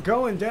front, but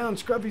going down.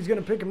 Scruffy's going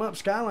to pick him up.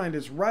 Skyline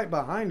is right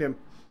behind him.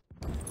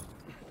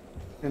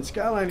 And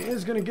Skyline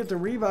is going to get the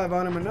revive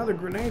on him. Another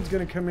grenade's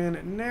going to come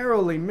in,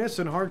 narrowly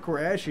missing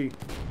Hardcore Ashy.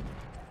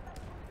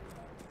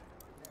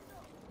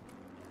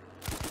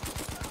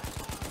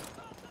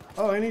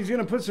 Oh, and he's going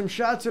to put some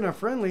shots in a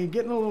friendly,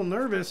 getting a little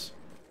nervous.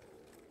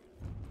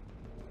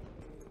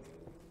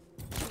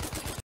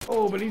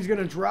 Oh, but he's going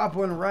to drop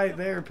one right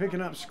there,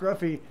 picking up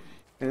Scruffy,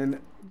 and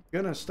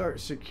going to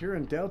start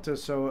securing Delta.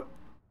 So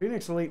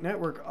Phoenix Elite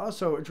Network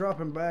also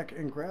dropping back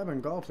and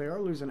grabbing Golf. They are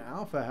losing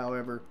Alpha,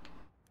 however.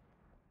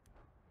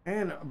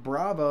 And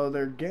Bravo,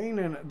 they're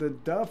gaining the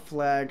Duff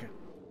flag.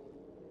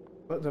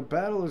 But the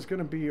battle is going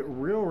to be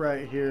real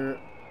right here.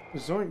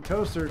 Zoink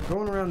Toaster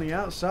going around the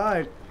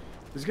outside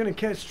is going to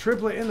catch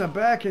Triplet in the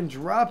back and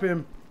drop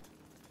him.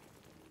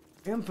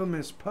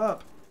 Infamous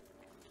Pup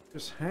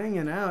just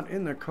hanging out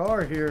in the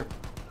car here.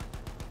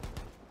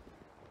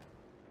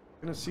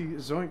 Going to see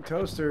Zoink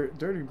Toaster,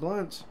 Dirty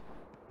Blunts,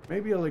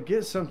 maybe able to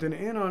get something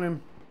in on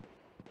him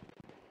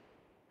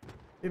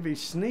if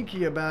he's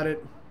sneaky about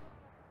it.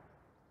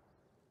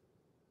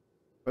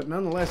 But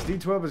nonetheless,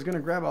 D12 is going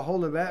to grab a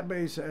hold of that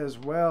base as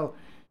well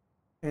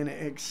and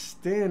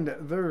extend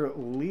their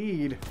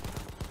lead.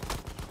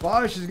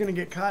 Bosch is going to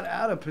get caught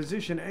out of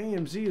position.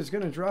 AMZ is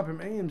going to drop him.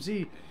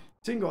 AMZ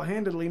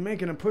single-handedly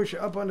making a push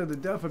up onto the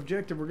Duff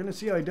objective. We're going to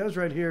see how he does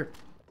right here.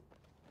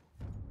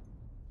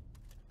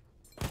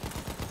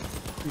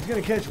 He's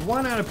going to catch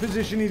one out of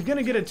position. He's going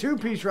to get a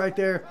 2-piece right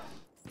there.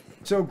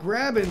 So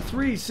grabbing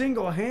 3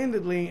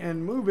 single-handedly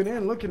and moving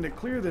in, looking to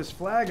clear this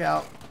flag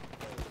out.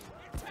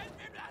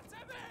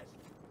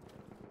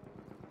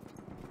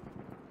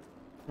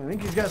 I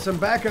think he's got some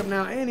backup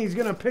now, and he's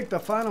going to pick the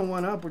final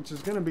one up, which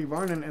is going to be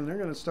Varnon, and they're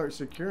going to start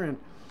securing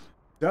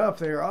Duff.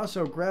 They are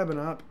also grabbing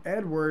up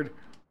Edward,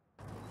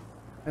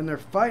 and they're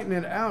fighting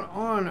it out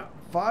on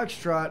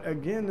Foxtrot.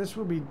 Again, this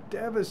will be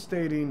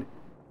devastating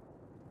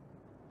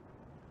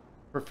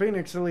for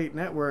Phoenix Elite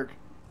Network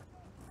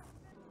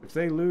if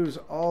they lose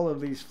all of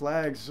these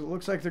flags. It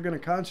looks like they're going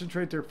to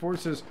concentrate their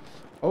forces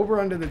over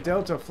under the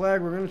Delta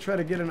flag. We're going to try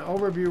to get an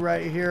overview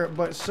right here,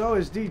 but so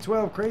is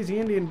D12. Crazy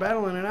Indian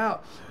battling it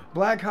out.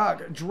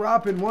 Blackhawk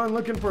dropping one,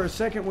 looking for a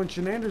second when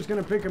Shenander's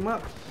going to pick him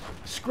up.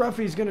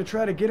 Scruffy's going to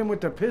try to get him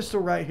with the pistol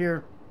right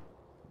here.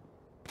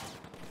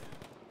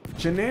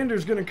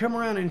 Shenander's going to come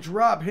around and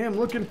drop him,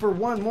 looking for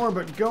one more,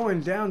 but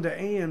going down to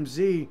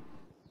AMZ.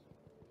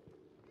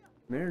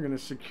 They're going to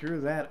secure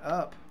that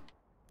up.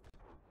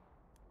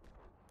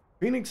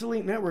 Phoenix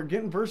Elite Network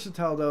getting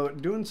versatile, though,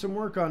 doing some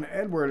work on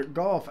Edward,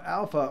 Golf,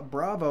 Alpha,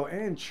 Bravo,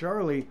 and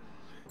Charlie.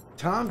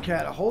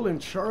 Tomcat holding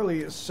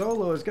Charlie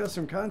solo, has got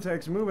some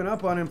contacts moving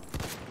up on him.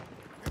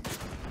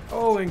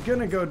 Oh, and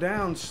gonna go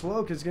down.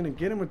 Sloke is gonna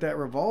get him with that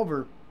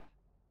revolver.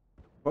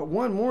 But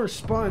one more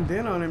spawned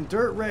in on him.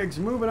 Dirt Regs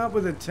moving up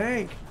with a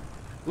tank,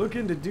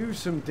 looking to do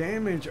some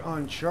damage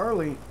on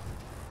Charlie.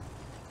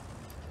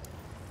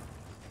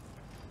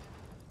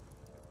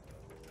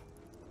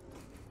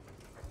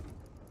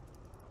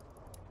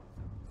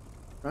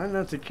 Trying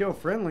not to kill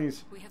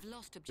friendlies. We have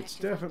lost It's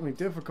objective. definitely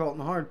difficult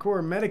and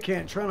hardcore.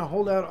 Medicant trying to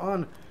hold out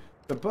on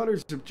the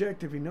Butters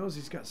objective. He knows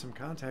he's got some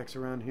contacts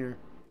around here.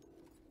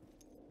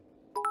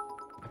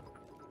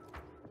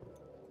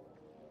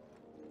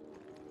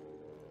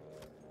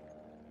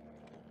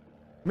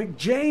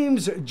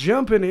 McJames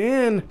jumping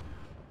in.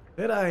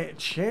 Deadeye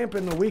champ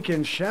in the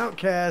weekend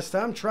shoutcast.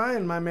 I'm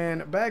trying, my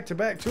man. Back to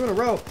back, 2 in a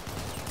row.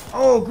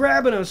 Oh,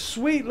 grabbing a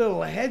sweet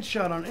little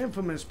headshot on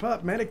Infamous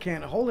Pup.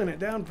 Medicant holding it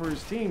down for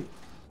his team.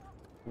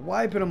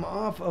 Wiping him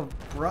off of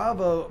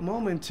Bravo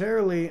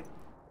momentarily.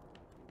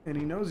 And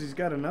he knows he's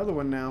got another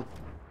one now.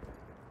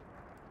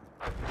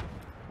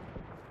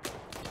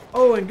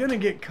 Oh, and gonna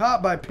get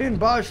caught by Pin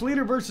Bosch.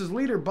 Leader versus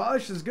leader.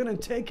 Bosch is gonna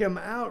take him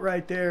out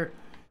right there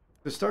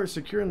to start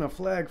securing the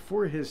flag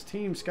for his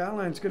team.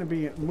 Skyline's gonna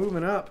be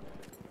moving up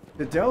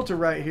the Delta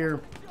right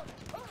here.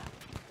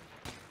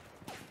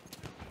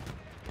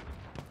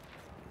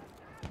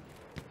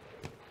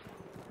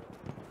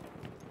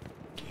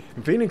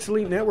 And Phoenix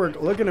Elite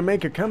Network looking to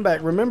make a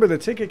comeback. Remember, the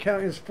ticket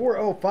count is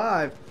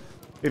 405.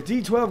 If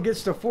D12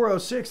 gets to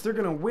 406, they're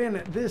going to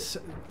win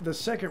the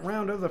second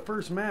round of the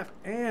first map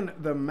and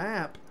the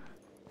map.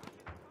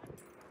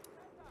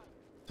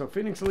 So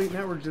Phoenix Elite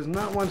Network does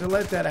not want to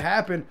let that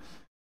happen.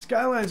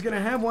 Skyline's going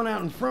to have one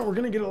out in front. We're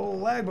going to get a little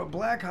lag, but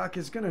Blackhawk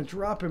is going to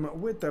drop him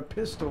with the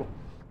pistol.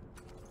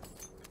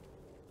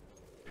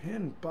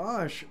 Pin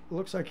Bosch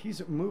looks like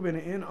he's moving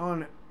in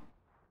on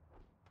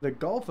the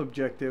golf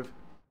objective.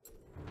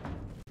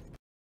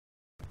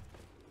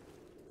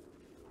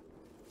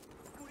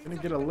 Gonna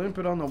get a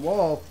limpet on the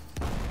wall.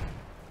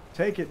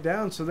 Take it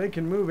down so they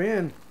can move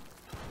in.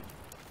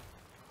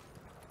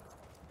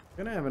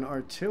 Gonna have an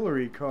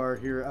artillery car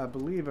here, I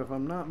believe, if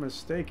I'm not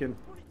mistaken.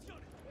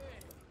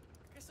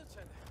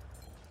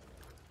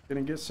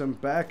 Gonna get some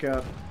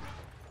backup.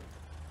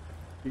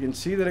 You can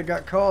see that it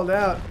got called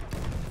out.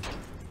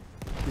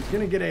 He's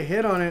gonna get a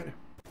hit on it.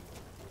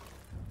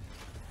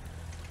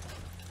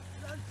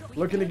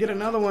 Looking to get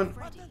another one.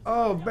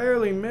 Oh,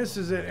 barely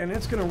misses it, and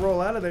it's going to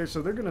roll out of there,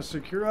 so they're going to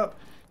secure up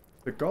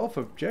the golf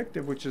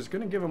objective, which is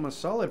going to give them a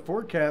solid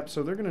 4 cap,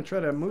 so they're going to try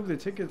to move the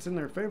tickets in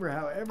their favor.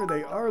 However,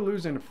 they are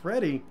losing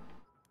Freddy.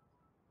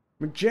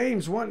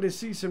 McJames wanting to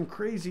see some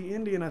crazy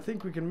Indian. I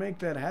think we can make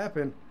that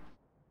happen.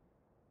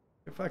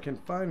 If I can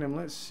find him,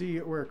 let's see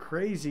where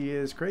Crazy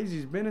is.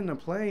 Crazy's been in the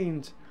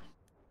plains,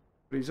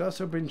 but he's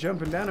also been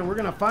jumping down, and we're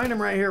going to find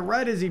him right here,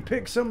 right as he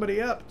picks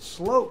somebody up.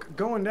 Sloke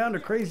going down to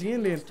Crazy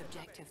Indian.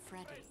 Objective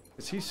Freddy.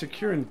 As he's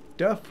securing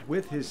Duff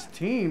with his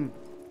team.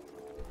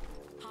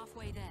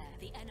 Halfway there,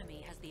 the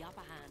enemy has the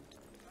upper hand.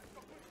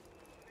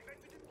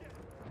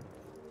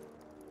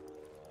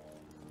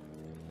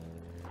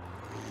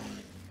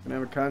 Gonna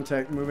have a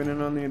contact moving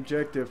in on the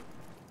objective.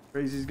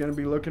 Crazy's gonna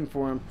be looking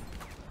for him.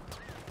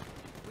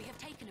 We have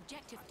taken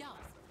objective Duff.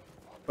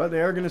 But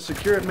they are gonna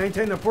secure it,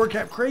 maintain the 4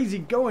 cap. Crazy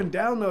going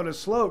down though to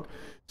Sloke.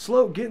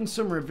 Sloke getting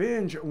some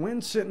revenge.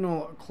 Wind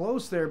Sentinel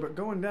close there, but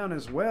going down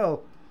as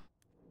well.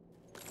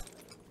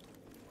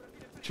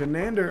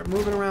 Shenander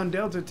moving around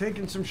Delta,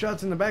 taking some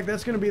shots in the back.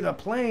 That's going to be the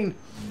plane.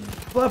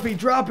 Fluffy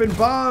dropping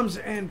bombs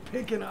and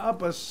picking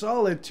up a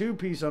solid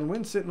 2-piece on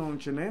Wind Sentinel and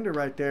Shenander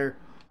right there.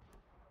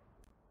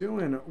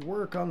 Doing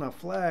work on the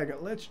flag.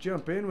 Let's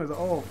jump in with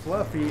old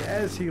Fluffy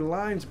as he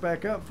lines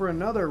back up for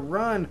another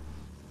run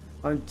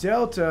on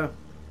Delta.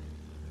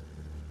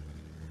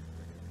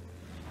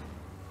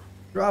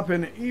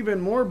 Dropping even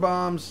more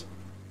bombs.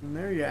 And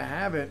there you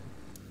have it.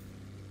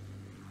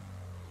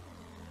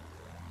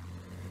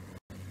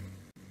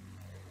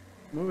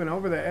 moving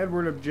over the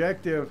Edward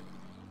objective.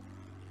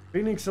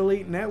 Phoenix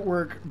Elite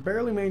Network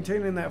barely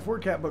maintaining that 4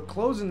 cap, but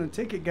closing the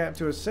ticket gap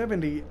to a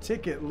 70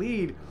 ticket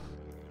lead.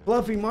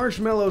 Fluffy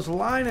Marshmallows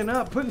lining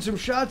up, putting some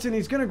shots in.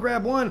 He's going to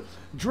grab one,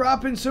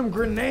 dropping some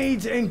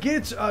grenades, and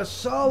gets a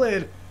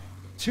solid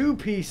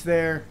 2-piece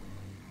there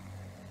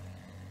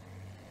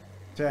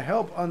to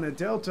help on the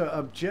Delta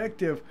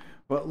objective.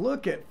 But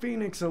look at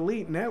Phoenix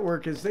Elite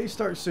Network as they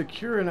start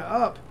securing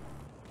up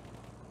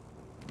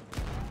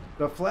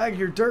the flag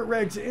here. Dirt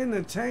Regs in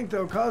the tank,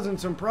 though, causing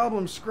some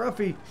problems.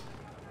 Scruffy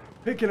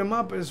picking him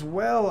up as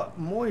well.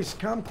 Moist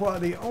Kumquat,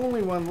 the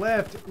only one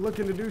left,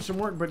 looking to do some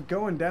work, but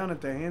going down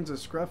at the hands of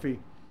Scruffy.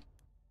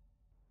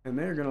 And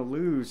they're going to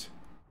lose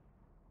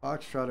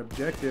Foxtrot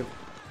objective.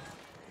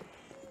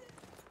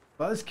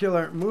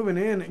 Buzzkiller moving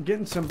in,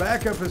 getting some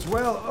backup as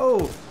well.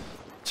 Oh,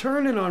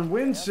 turning on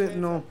Wind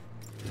Sentinel.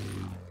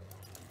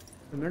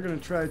 And they're going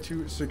to try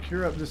to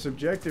secure up this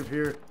objective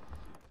here.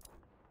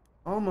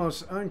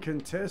 Almost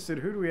uncontested.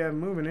 Who do we have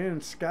moving in?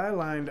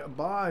 Skyline,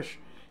 Bosch,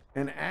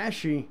 and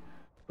Ashy.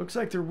 Looks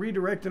like they're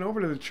redirecting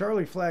over to the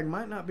Charlie flag.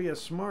 Might not be a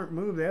smart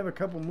move. They have a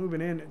couple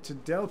moving in to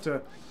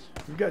Delta.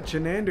 We've got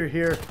Chenander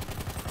here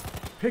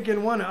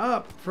picking one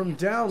up from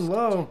down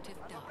low.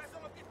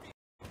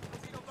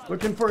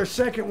 Looking for a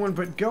second one,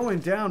 but going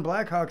down.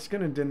 Blackhawk's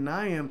going to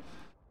deny him.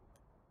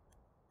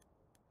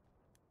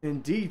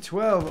 And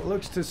D12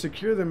 looks to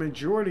secure the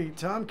majority.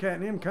 Tomcat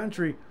and M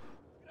Country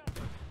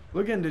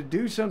looking to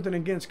do something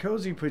against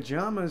Cozy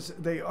Pajamas.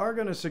 They are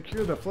going to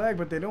secure the flag,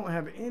 but they don't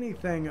have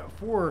anything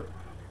for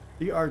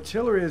the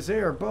artillery as they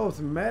are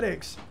both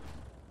medics.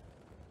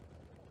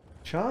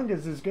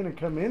 Chongas is going to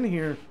come in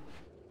here,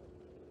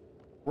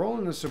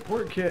 rolling the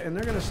support kit, and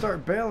they're going to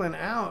start bailing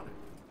out.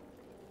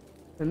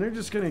 And they're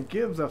just going to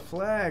give the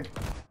flag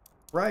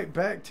right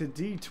back to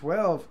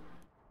D12.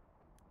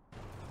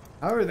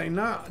 However,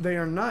 they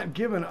are not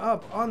giving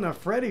up on the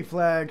Freddy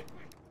flag.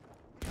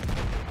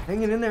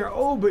 Hanging in there.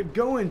 Oh, but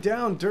going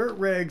down. Dirt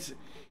Regs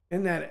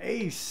in that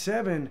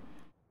A7,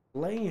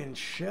 laying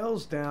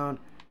shells down.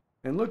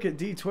 And look at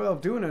D12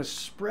 doing a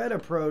spread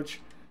approach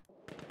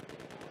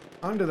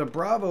onto the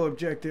Bravo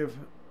objective.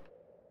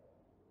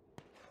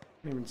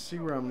 Can't even see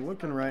where I'm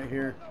looking right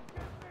here.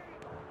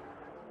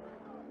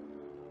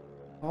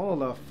 Oh,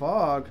 the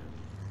fog.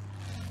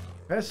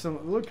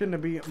 Pestilent looking to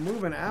be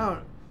moving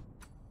out.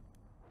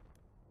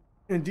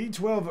 And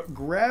D12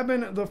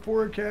 grabbing the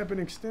 4 cap and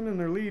extending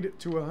their lead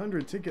to a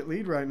 100 ticket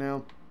lead right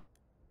now.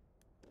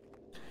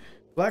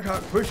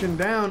 Blackhawk pushing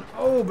down.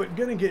 Oh, but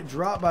gonna get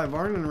dropped by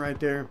Varnon right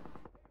there.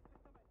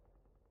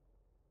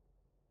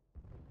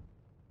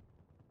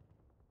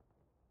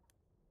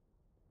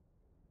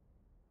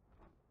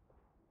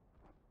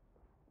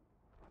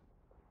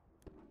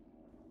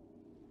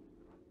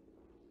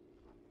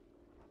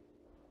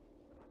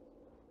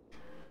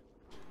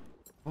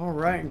 All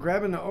right, and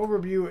grabbing the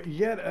overview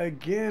yet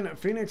again.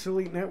 Phoenix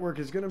Elite Network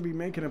is going to be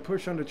making a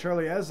push onto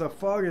Charlie as the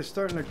fog is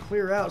starting to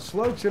clear out.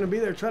 Sloke's going to be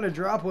there trying to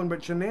drop one,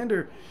 but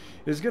Chenander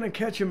is going to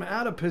catch him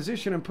out of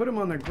position and put him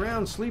on the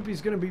ground.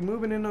 Sleepy's going to be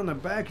moving in on the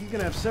back. He's going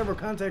to have several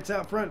contacts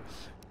out front.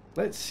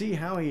 Let's see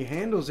how he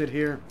handles it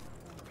here.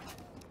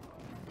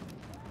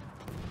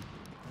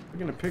 We're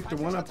going to pick the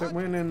one up that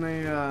went in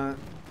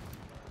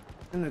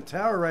the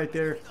tower right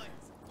there.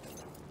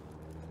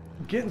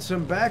 Getting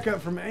some backup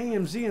from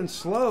AMZ and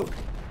Sloke.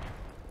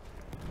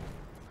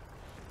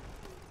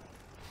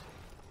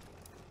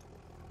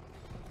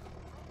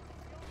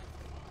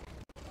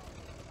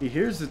 He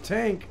hears the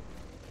tank,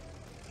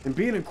 and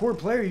being a core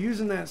player,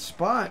 using that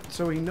spot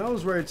so he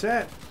knows where it's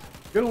at.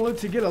 Gonna look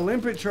to get a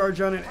limpet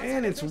charge on it,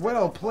 and it's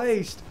well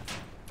placed.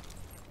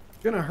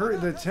 Gonna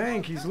hurt the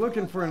tank. He's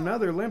looking for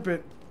another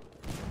limpet.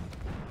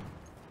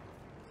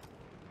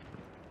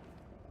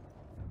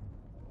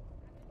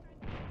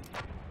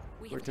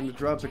 Looking to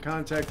drop the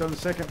contact on the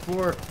second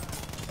floor.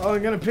 Oh,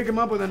 I'm going to pick him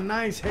up with a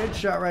nice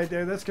headshot right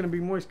there. That's going to be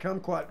Moist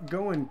Kumquat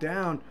going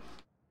down.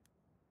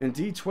 And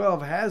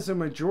D12 has a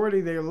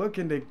majority. They're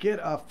looking to get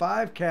a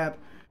 5 cap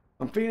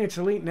on Phoenix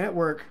Elite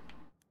Network.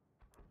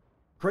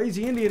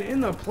 Crazy Indian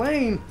in the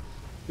plane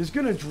is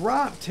going to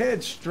drop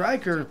Ted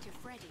Stryker.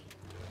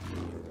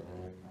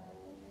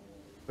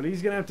 But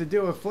he's going to have to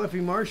deal with Fluffy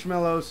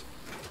Marshmallows.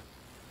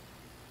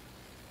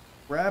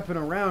 Wrapping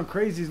around.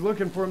 Crazy's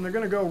looking for him. They're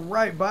going to go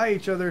right by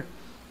each other.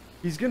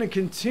 He's going to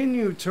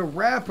continue to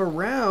wrap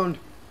around.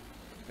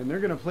 And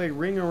they're going to play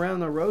Ring Around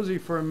the Rosie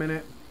for a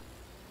minute.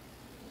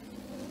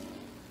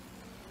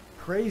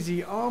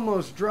 Crazy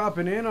almost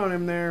dropping in on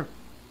him there.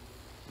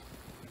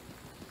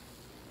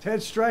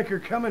 Ted Stryker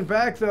coming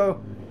back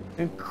though.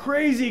 And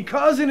Crazy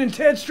causing and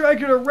Ted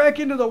Stryker to wreck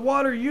into the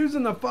water,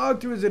 using the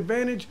fog to his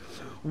advantage.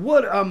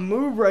 What a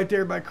move right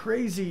there by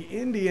Crazy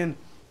Indian.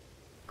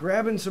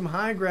 Grabbing some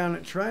high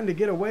ground, trying to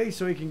get away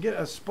so he can get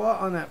a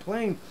spot on that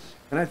plane.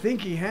 And I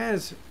think he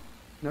has.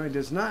 No, he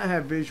does not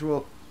have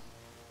visual.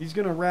 He's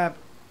going to wrap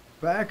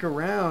back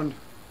around.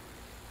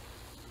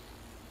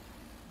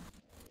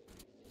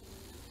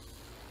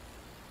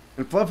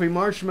 And Fluffy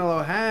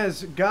Marshmallow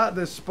has got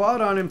the spot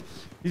on him.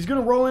 He's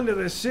going to roll into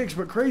the 6,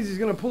 but Crazy's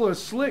going to pull a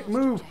slick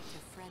move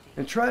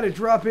and try to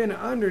drop in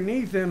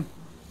underneath him.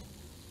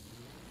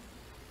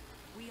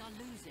 We are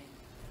losing.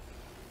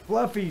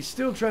 Fluffy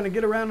still trying to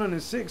get around on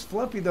his 6.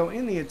 Fluffy, though,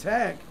 in the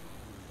attack.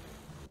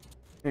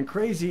 And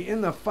Crazy in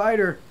the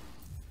fighter.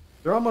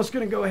 They're almost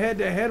going to go head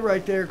to head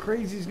right there.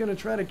 Crazy's going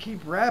to try to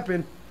keep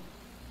rapping,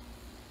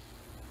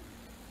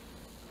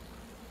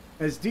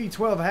 as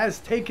D12 has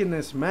taken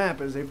this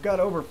map, as they've got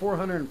over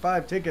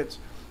 405 tickets.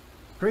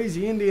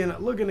 Crazy Indian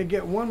looking to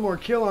get one more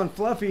kill on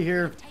Fluffy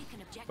here,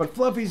 but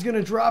Fluffy's going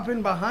to drop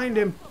in behind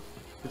him.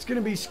 It's going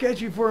to be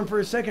sketchy for him for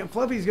a second.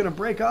 Fluffy's going to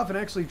break off and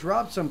actually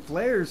drop some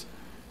flares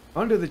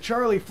under the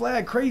Charlie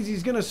flag.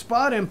 Crazy's going to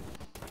spot him.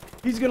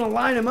 He's going to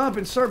line him up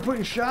and start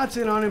putting shots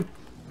in on him.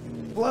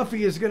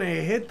 Fluffy is going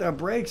to hit the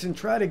brakes and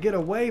try to get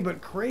away, but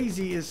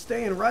Crazy is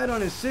staying right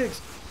on his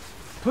 6,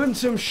 putting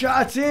some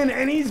shots in,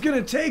 and he's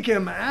going to take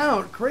him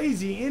out.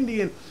 Crazy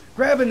Indian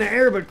grabbing the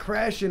air but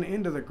crashing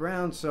into the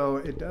ground, so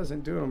it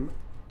doesn't do him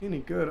any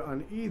good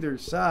on either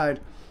side.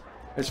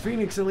 As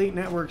Phoenix Elite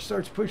Network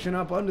starts pushing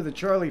up under the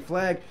Charlie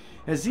flag,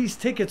 as these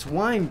tickets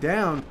wind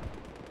down.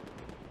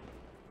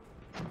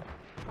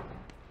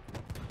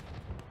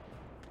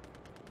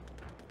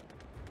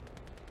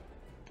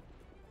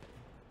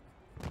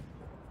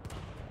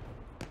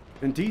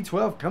 And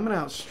D12 coming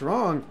out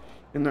strong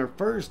in their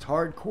first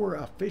hardcore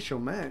official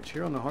match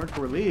here on the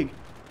Hardcore League.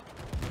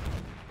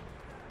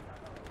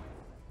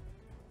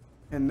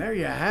 And there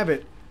you have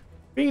it.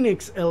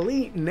 Phoenix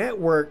Elite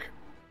Network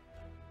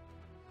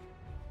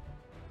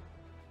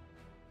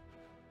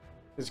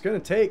is going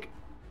to take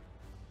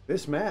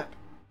this map.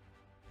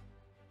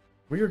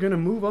 We are going to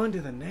move on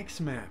to the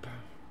next map.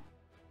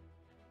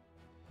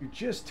 You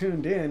just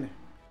tuned in.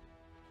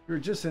 You're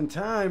just in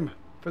time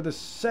for the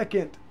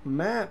second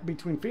map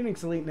between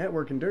Phoenix Elite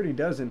Network and Dirty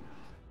Dozen,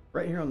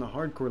 right here on the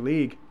Hardcore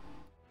League.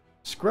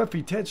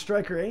 Scruffy, Ted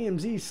Striker,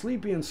 AMZ,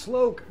 Sleepy, and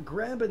Sloke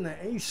grabbing the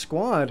Ace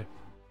squad.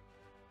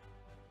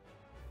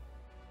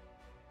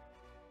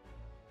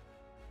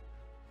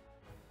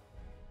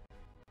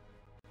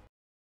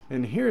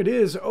 And here it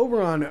is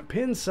over on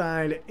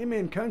Pinside,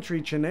 MN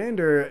Country,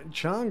 Chenander,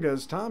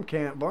 Changas,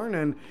 Tomcat,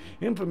 Varnan,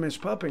 Infamous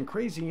Pup, and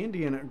Crazy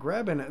Indian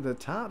grabbing the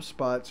top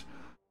spots.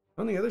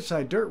 On the other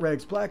side, Dirt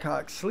Rags,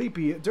 Blackhawk,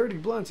 Sleepy, Dirty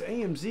Blunts,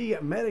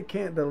 AMZ,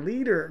 Medicant, the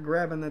leader,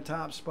 grabbing the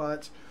top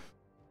spots.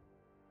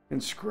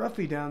 And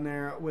Scruffy down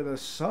there with a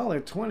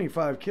solid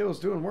 25 kills,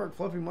 doing work.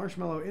 Fluffy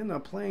Marshmallow in the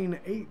plane,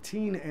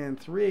 18 and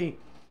 3.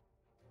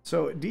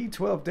 So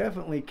D12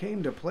 definitely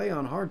came to play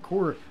on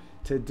hardcore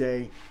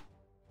today.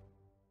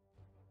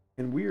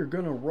 And we are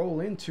going to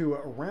roll into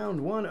round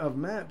 1 of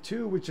map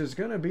 2, which is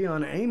going to be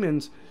on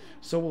Amons.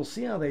 So we'll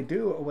see how they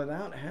do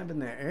without having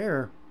the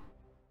air.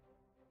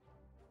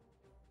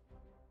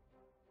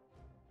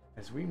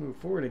 As we move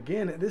forward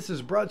again, this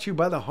is brought to you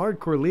by the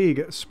Hardcore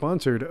League,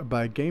 sponsored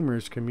by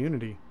Gamers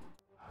Community.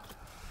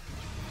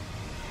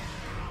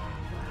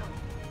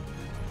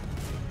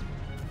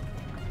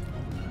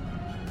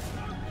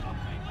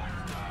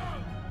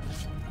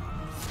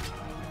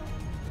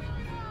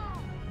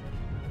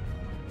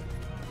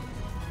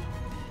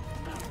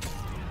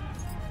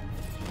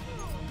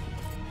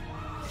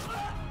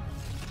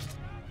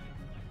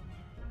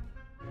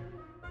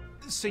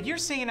 So you're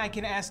saying I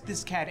can ask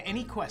this cat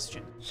any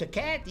question? The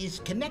cat is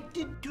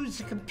connected to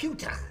the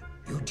computer.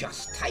 You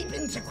just type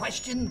in the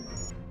question,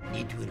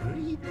 it will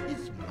read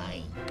his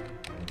mind.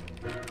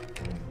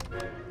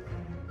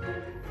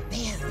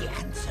 There the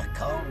answer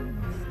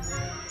comes.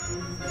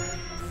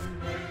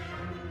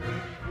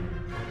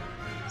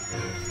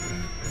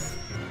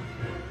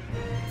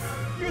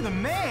 You're the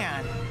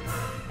man!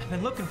 I've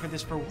been looking for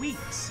this for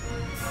weeks.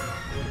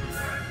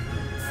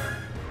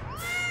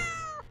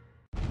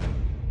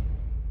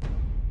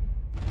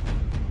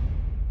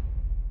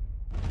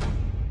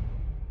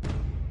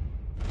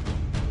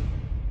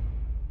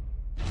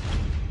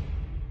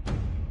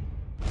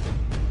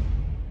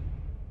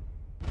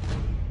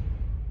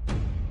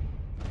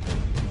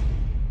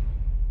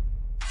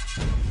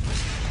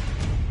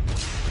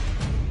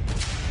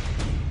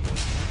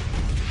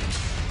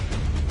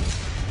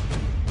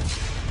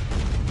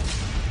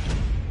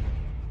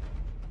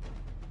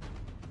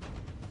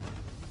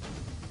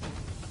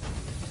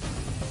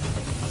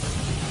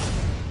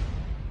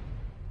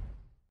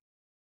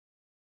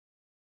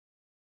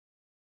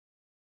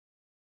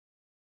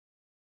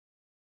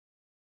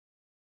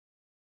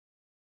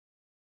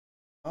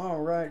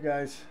 All right,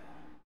 guys.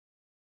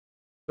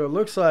 So it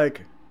looks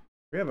like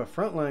we have a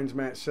Frontlines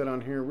match set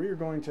on here. We are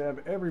going to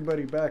have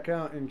everybody back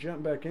out and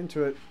jump back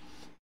into it,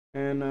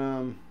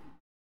 and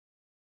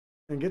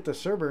get the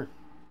server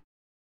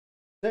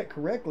set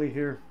correctly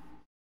here.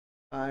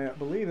 I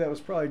believe that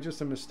was probably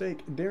just a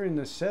mistake during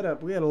the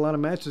setup. We had a lot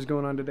of matches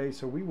going on today,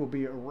 so we will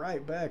be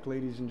right back,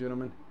 ladies and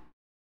gentlemen.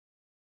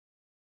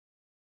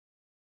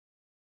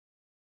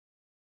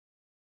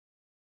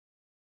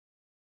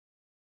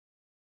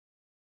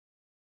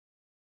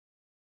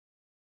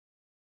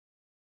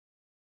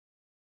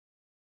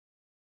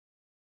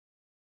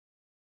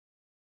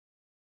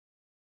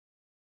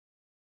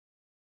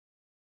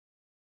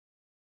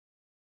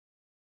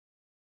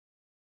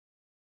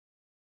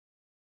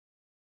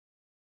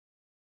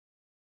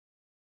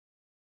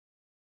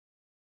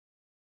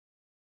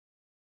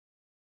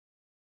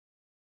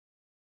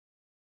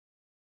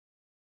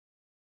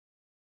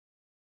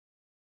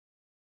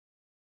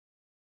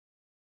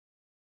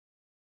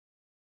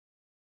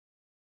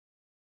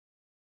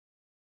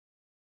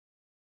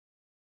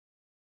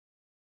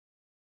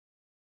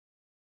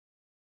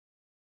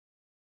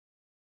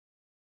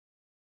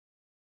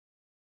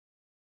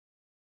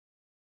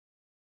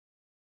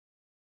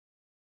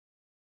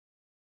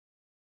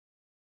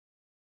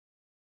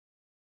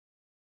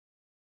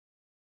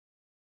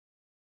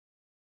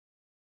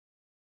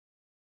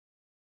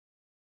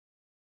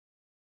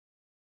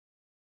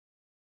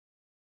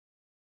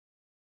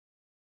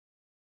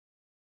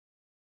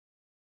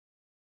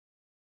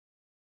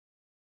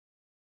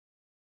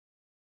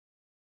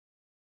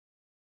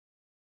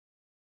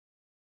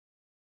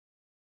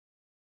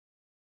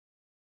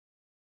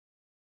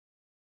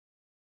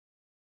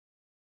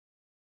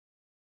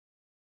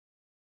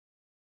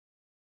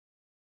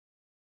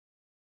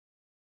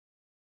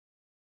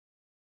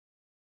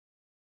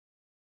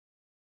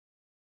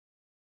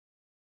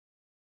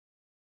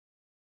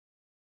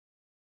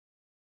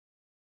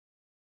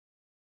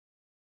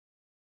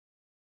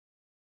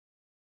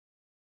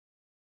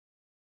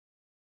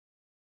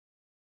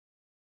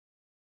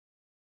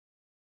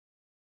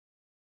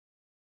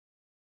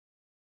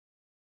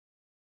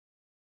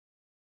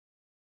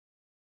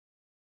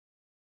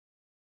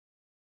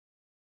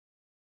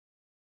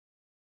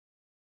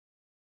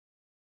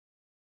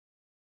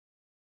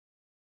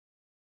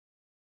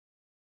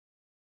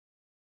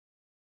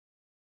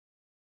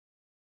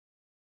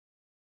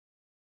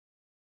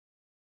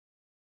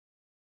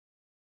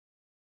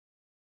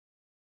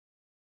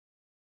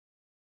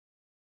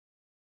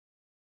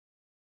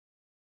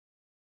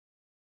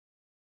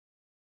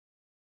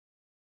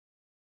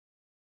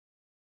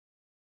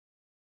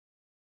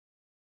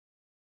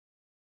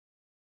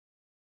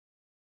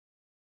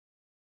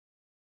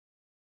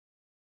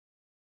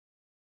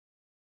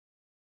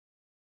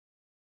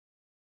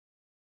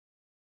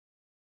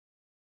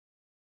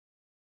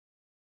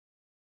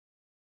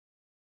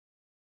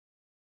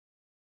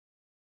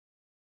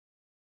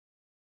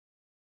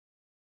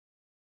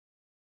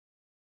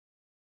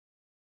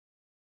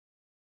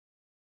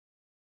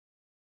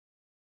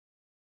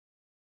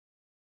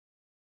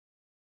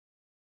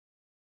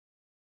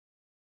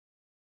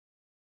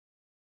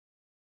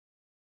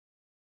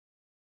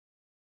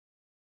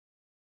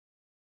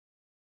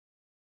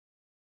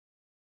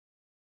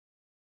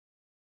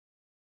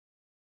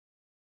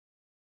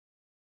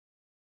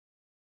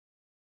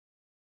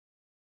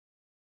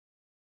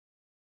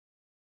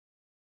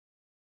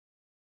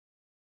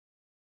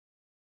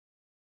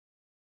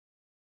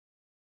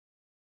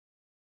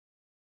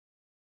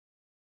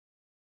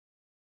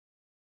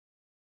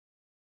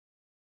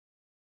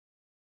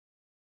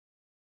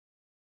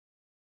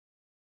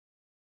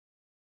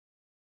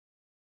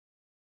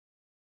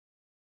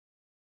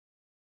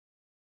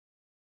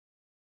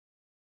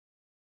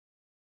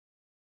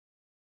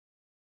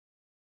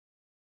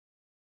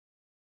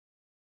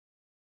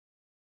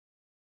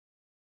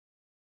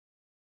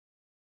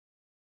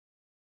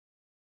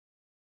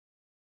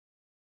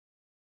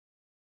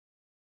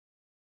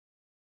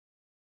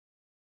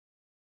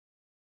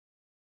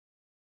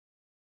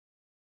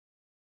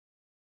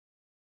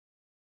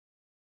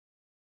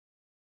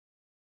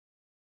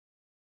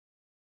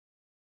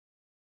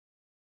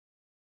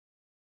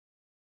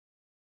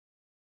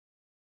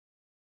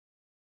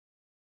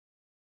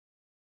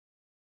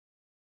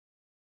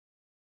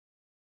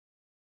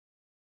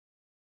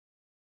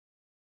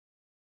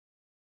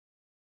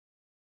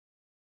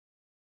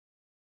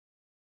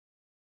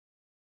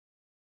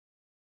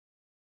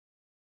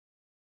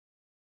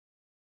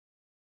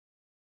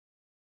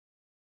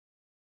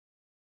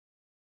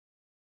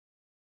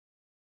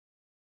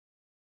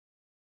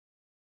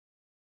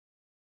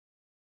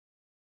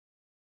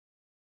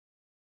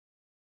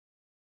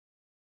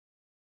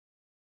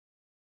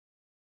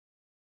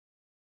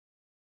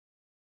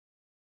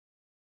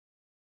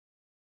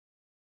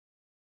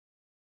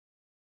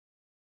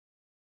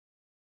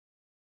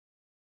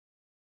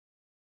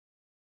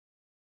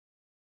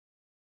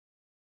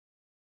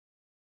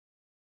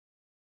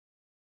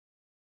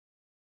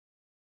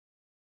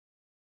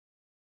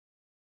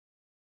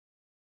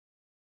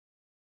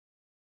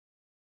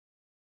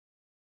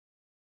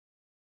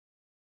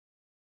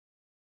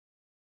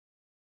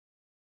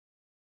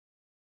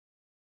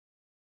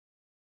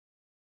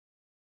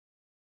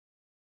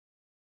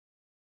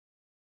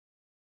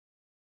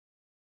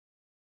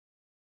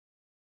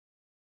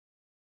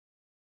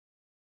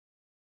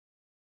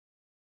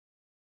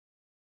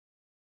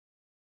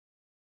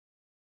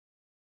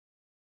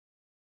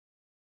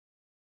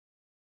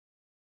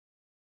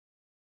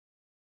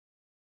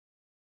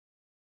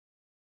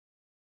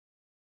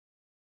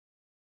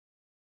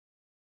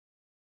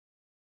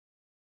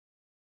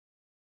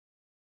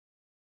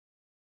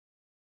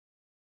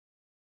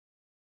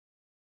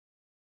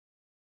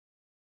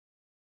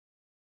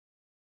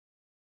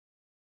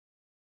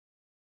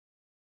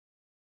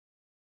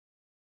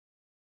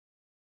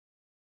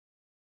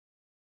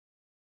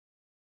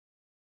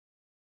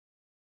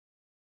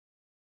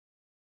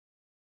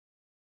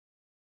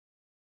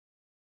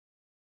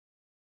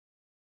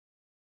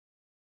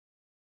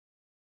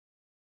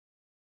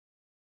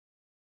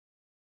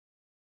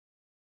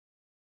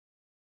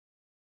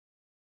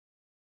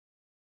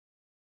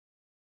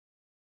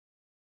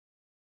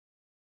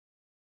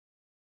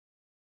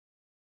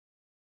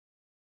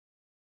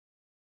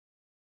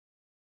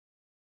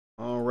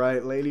 All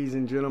right, ladies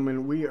and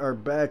gentlemen, we are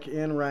back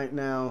in right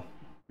now.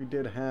 We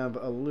did have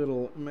a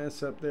little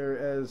mess up there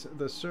as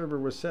the server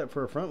was set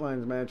for a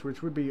Frontlines match,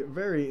 which would be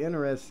very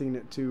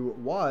interesting to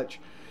watch.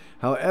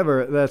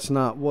 However, that's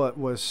not what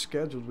was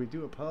scheduled. We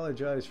do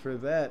apologize for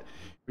that.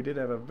 We did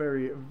have a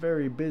very,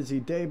 very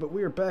busy day, but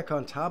we are back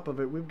on top of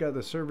it. We've got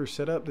the server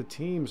set up. The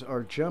teams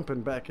are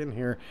jumping back in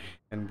here,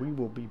 and we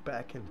will be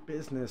back in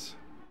business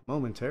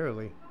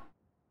momentarily.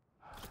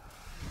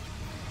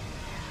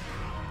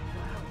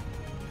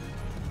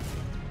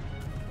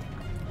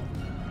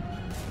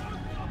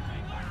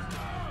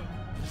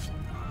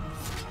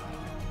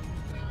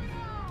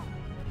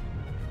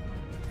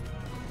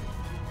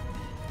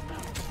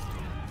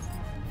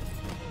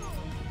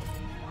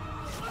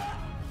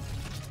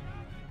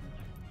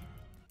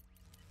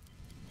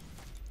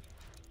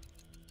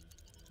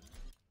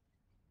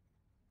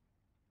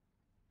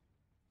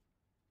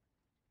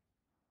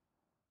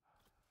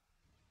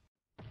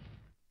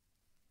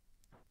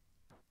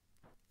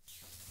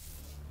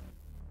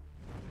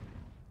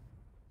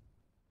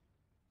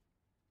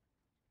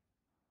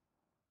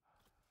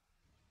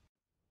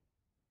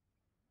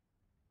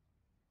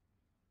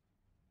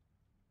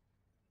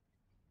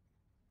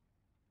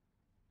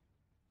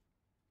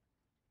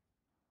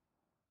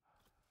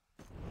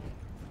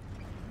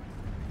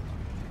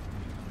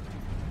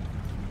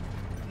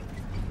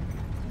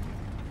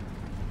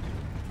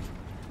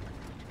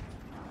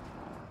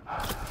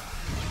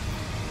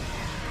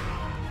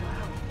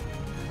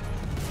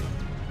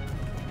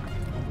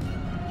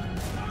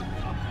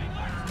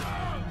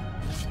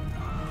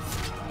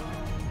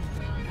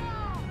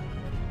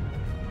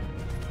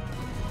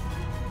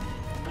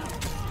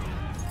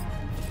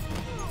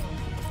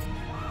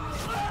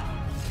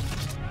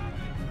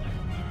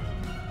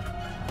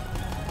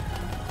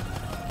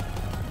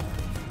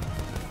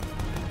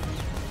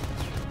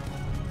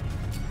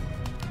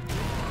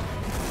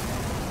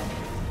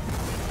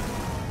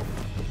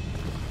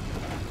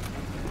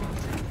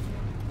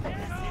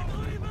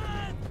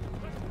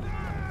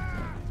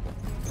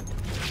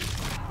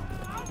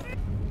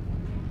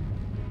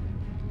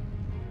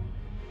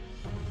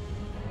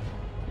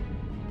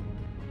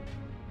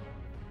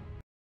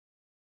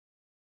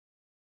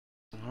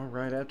 All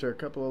right, after a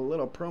couple of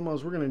little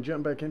promos, we're going to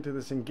jump back into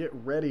this and get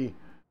ready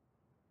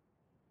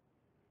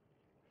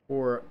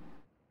for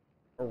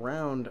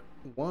round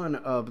one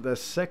of the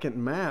second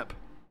map.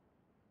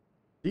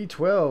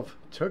 D12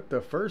 took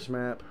the first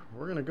map.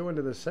 We're going to go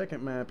into the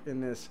second map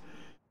in this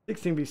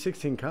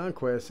 16v16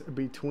 conquest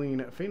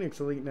between Phoenix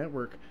Elite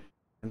Network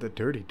and the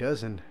Dirty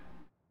Dozen.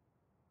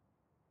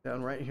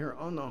 Down right here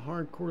on the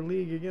Hardcore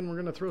League. Again, we're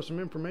going to throw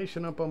some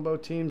information up on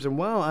both teams. And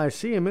while I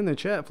see him in the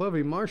chat,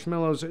 Fluffy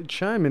Marshmallows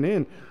chiming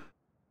in,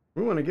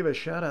 we want to give a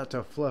shout out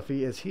to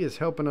Fluffy as he is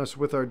helping us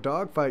with our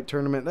dogfight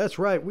tournament. That's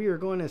right, we are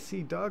going to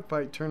see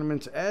dogfight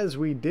tournaments as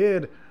we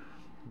did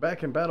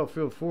back in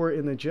Battlefield 4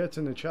 in the Jets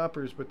and the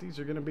Choppers. But these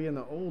are going to be in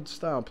the old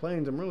style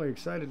planes. I'm really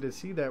excited to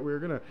see that. We're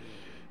going to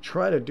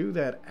try to do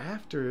that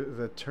after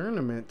the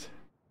tournament.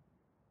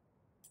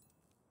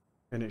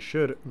 And it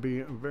should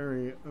be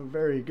very,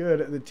 very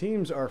good. The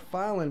teams are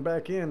filing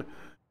back in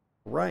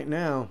right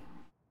now.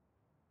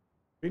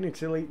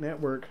 Phoenix Elite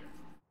Network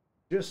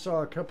just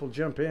saw a couple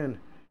jump in.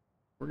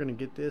 We're going to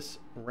get this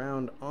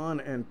round on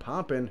and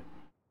popping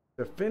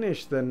to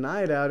finish the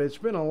night out. It's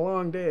been a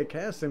long day of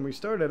casting. We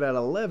started at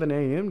 11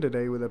 a.m.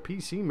 today with a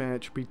PC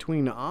match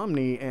between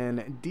Omni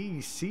and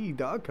DC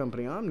Dog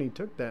Company. Omni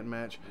took that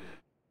match,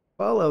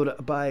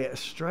 followed by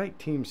Strike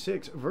Team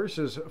 6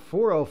 versus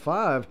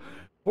 405.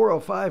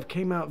 405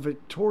 came out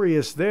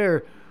victorious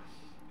there.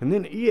 And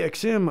then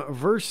EXM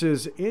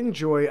versus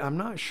Enjoy. I'm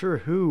not sure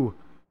who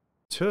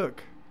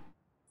took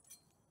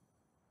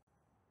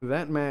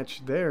that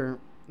match there.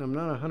 I'm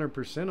not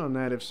 100% on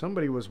that. If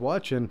somebody was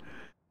watching,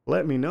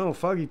 let me know.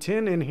 Foggy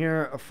 10 in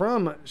here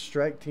from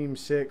Strike Team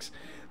 6.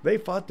 They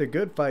fought the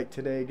good fight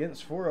today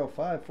against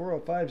 405.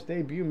 405's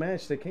debut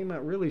match. They came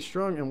out really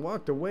strong and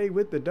walked away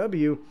with the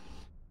W.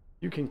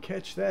 You can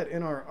catch that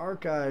in our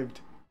archived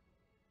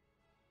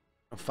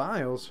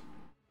files.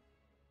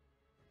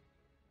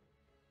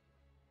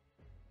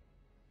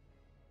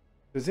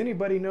 Does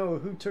anybody know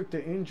who took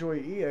the Enjoy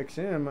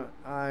EXM?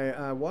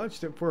 I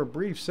watched it for a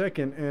brief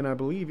second, and I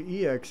believe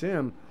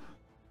EXM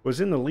was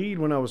in the lead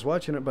when I was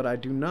watching it, but I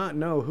do not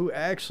know who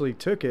actually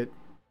took it.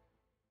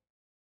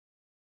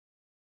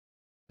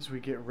 As we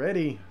get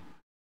ready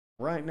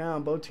right now,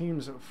 both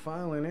teams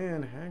filing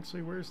in.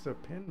 Actually, where's the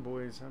pin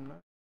boys? I'm not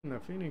in the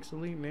Phoenix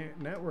Elite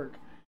Network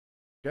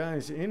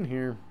guys in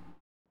here.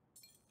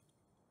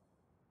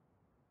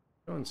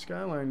 Showing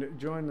Skyline to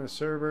join the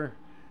server.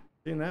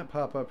 Seeing that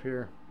pop up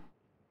here.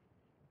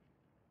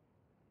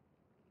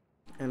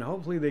 And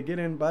hopefully they get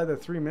in by the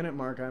 3-minute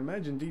mark. I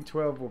imagine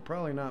D12 will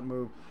probably not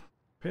move.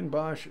 Pin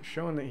Bosch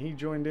showing that he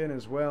joined in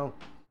as well.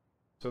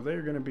 So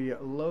they're going to be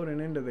loading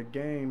into the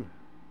game.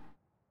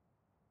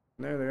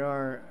 And there they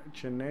are.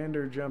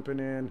 Chenander jumping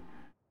in.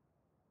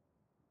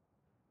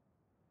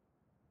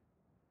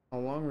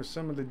 Along with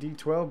some of the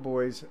D12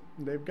 boys.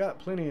 They've got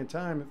plenty of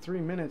time. At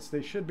 3 minutes,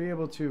 they should be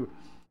able to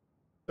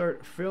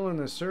start filling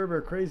the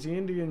server. Crazy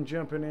Indian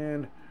jumping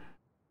in.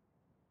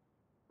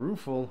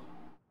 Roofle,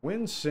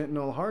 Wind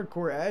Sentinel,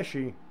 Hardcore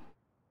Ashy.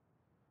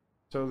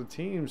 So the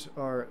teams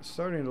are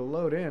starting to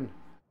load in.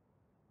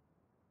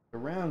 The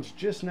round's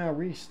just now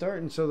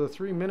restarting, so the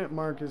 3-minute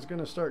mark is going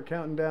to start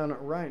counting down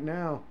right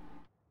now.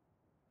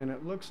 And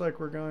it looks like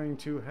we're going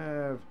to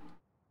have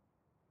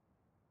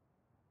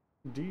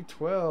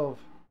D12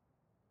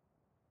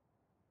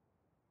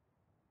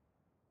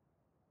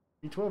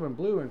 in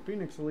blue and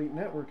Phoenix Elite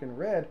Network in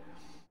red.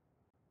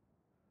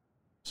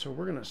 So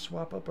we're going to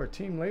swap up our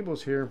team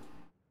labels here.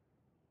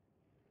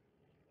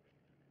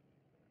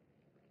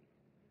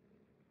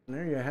 And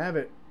there you have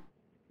it.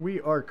 We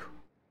are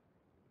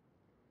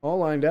all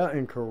lined out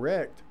and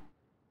correct.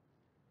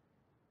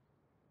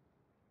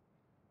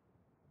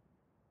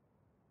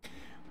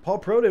 Paul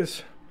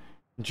Protus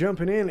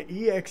jumping in.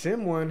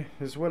 EXM1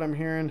 is what I'm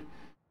hearing.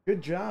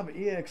 Good job,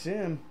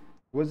 EXM.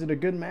 Was it a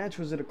good match?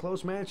 Was it a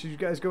close match? Did you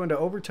guys go into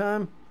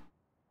overtime?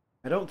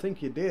 I don't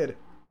think you did.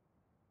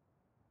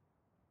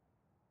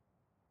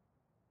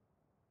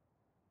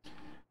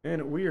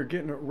 And we are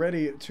getting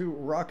ready to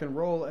rock and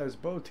roll as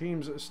both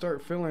teams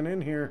start filling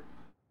in here.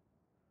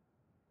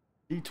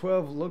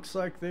 D12 looks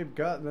like they've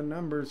got the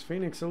numbers.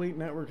 Phoenix Elite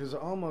Network is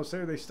almost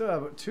there. They still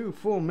have 2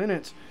 full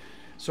minutes.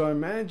 So I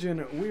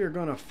imagine we are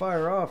going to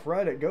fire off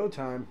right at go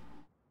time.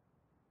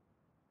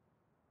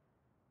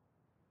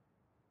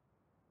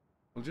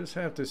 We'll just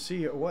have to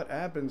see what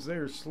happens.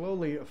 They're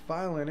slowly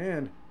filing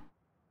in.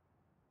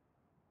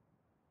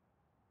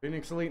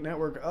 Phoenix Elite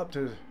Network up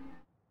to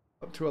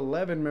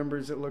 11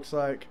 members, it looks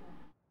like.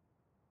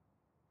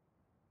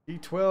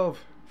 D12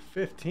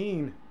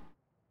 15.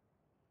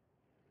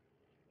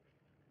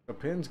 The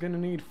pin's gonna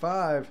need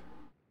 5.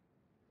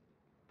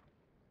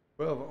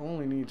 12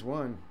 only needs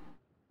 1.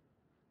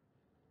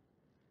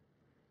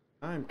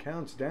 Time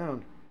counts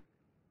down.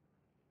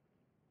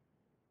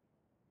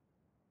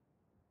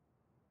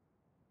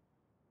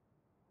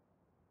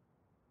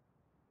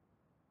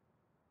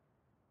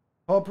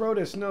 Paul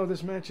Protus, no,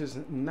 this match is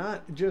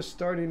not just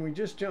starting. We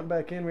just jumped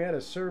back in. We had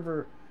a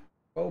server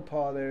faux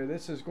pas there.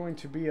 This is going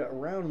to be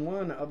round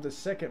 1 of the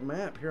second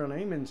map here on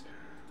Amon's.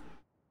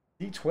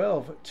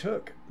 D12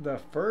 took the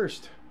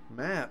first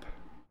map.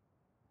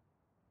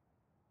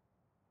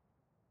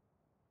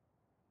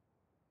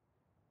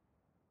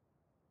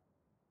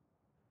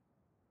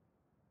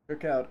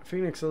 Took out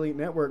Phoenix Elite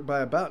Network by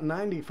about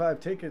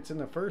 95 tickets in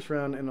the first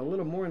round and a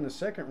little more in the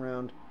second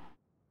round.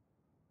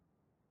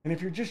 And if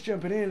you're just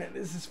jumping in,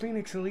 this is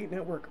Phoenix Elite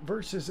Network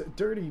versus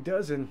Dirty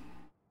Dozen.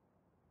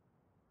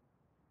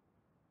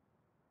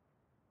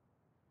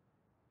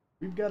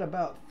 We've got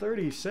about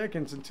 30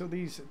 seconds until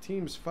these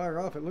teams fire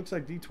off. It looks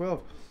like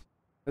D12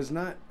 has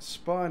not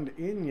spawned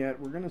in yet.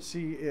 We're going to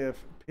see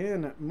if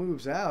Pin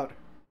moves out.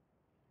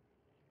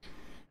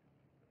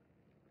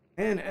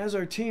 And as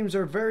our teams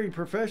are very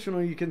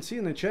professional, you can see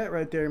in the chat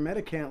right there,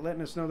 Metacant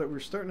letting us know that we're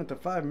starting at the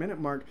 5-minute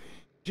mark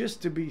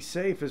just to be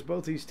safe, as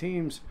both these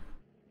teams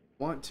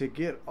want to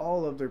get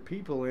all of their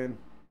people in.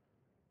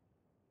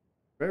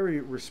 Very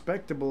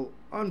respectable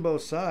on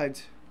both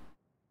sides.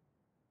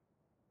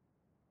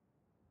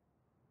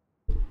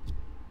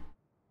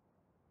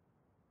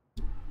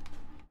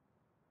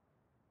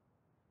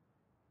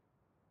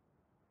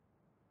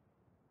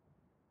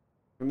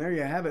 And there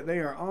you have it. They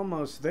are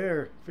almost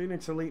there.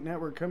 Phoenix Elite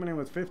Network coming in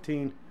with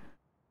 15.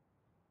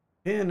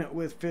 Pin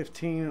with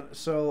 15.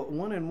 So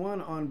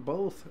 1-1 on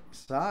both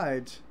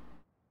sides.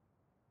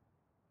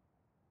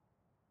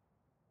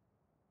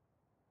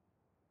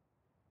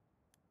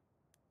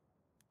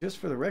 Just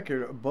for the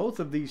record, both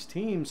of these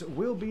teams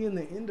will be in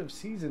the end of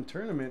season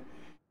tournament.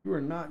 You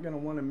are not going to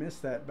want to miss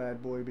that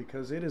bad boy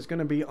because it is going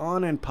to be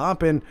on and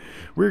popping.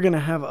 We're going to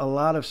have a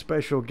lot of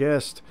special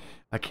guests.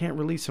 I can't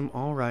release them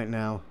all right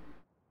now,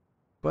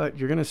 but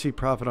you're going to see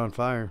Prophet on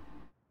Fire.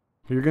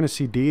 You're going to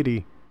see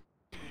Deity.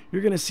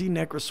 You're going to see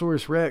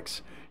Necrosaurus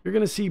Rex. You're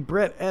going to see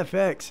Brett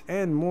FX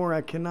and more.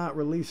 I cannot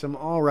release them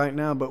all right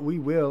now, but we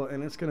will.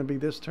 And it's going to be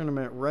this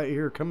tournament right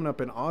here coming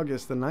up in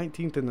August, the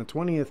 19th and the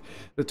 20th,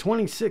 the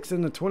 26th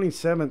and the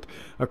 27th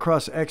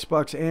across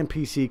Xbox and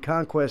PC,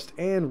 Conquest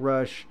and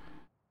Rush,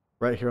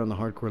 right here on the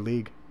Hardcore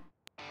League.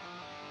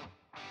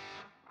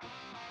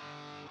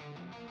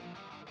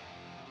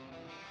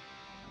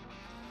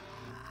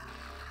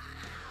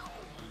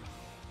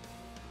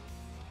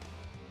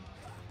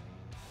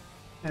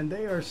 And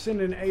they are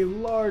sending a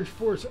large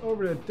force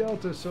over to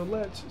Delta, so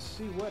let's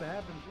see what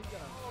happens.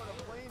 Oh,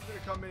 the plane's gonna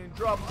come in and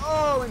drop.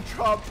 Oh, and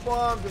drop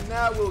bombs, and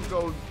that will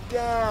go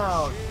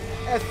down.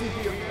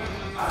 SCP.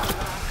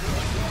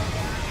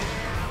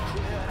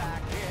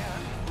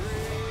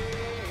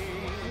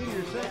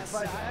 Meteor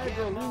Sacrifice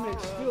Aggro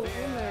Remix still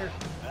in there.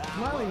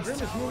 Smiling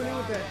Grimace moving in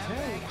with that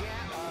tank.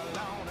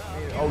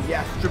 Oh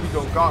yes,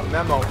 Tribute got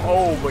memo.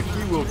 Oh, but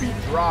he will be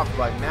dropped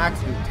by Max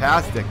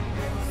Nutastic.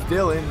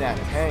 Still in that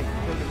tank.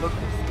 Take a look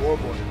at the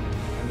scoreboard.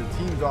 And the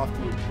team's off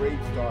to a great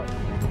start.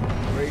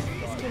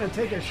 He's going to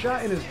take a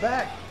shot in his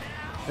back.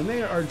 And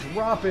they are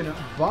dropping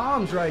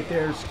bombs right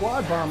there.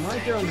 Squad bomb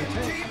right there on the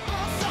tank.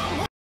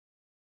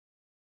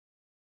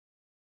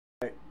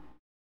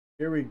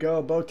 Here we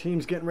go. Both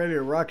teams getting ready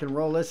to rock and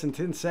roll. Less than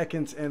 10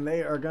 seconds, and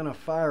they are going to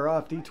fire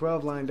off.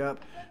 D12 lined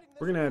up.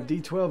 We're going to have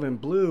D12 in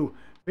blue,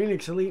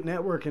 Phoenix Elite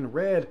Network in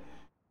red.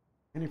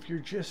 And if you're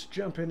just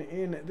jumping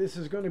in, this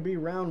is going to be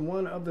round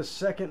 1 of the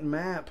second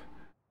map.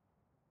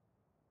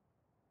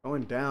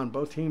 Going down.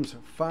 Both teams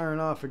firing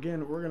off.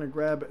 Again, we're going to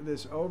grab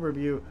this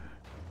overview.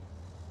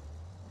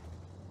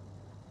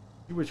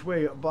 See which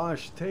way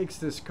Bosch takes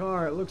this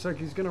car. It looks like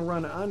he's going to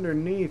run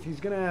underneath. He's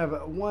going to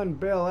have one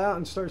bail out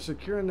and start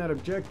securing that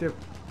objective.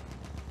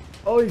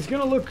 Oh, he's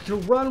going to look to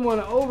run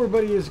one over,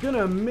 but he is going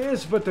to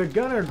miss. But the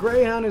gunner,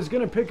 Greyhound, is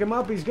going to pick him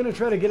up. He's going to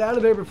try to get out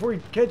of there before he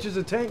catches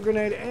a tank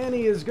grenade, and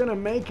he is going to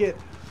make it.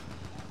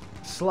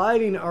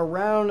 Sliding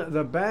around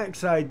the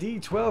backside.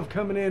 D12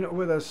 coming in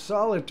with a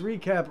solid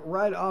 3-cap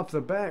right off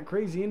the bat.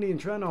 Crazy Indian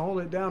trying to hold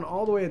it down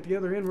all the way at the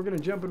other end. We're going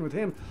to jump in with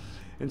him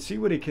and see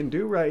what he can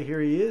do right here.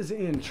 He is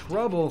in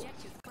trouble.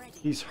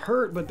 He's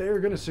hurt, but they are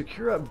going to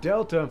secure up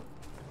Delta.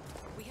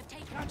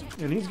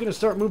 And he's going to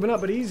start moving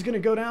up, but he's going to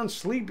go down.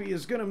 Sleepy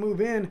is going to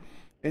move in,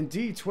 and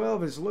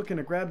D12 is looking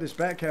to grab this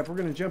back cap. We're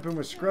going to jump in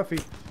with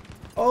Scruffy.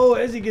 Oh,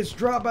 as he gets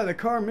dropped by the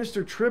car,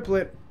 Mr.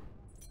 Triplet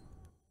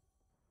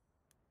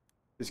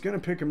is going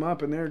to pick him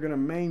up, and they're going to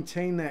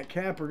maintain that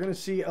cap. We're going to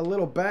see a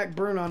little back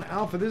burn on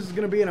Alpha. This is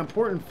going to be an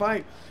important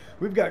fight.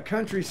 We've got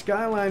Country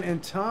Skyline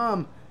and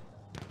Tom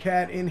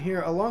Cat in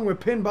here, along with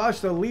Pin Bosch,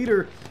 the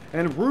leader,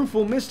 and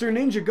Rufel, Mr.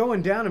 Ninja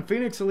going down, and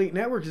Phoenix Elite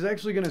Network is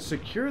actually going to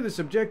secure this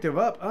objective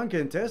up,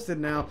 uncontested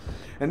now,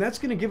 and that's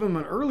going to give him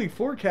an early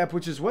 4-cap,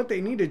 which is what they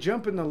need to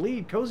jump in the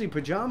lead. Cozy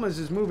Pajamas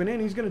is moving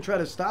in. He's going to try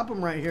to stop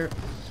him right here.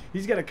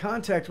 He's got a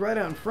contact right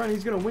out in front.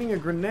 He's going to wing a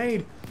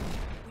grenade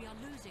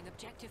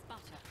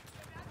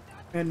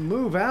and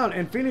move out,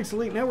 and Phoenix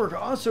Elite Network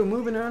also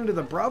moving onto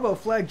the Bravo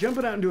flag,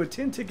 jumping out into a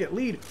 10-ticket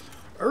lead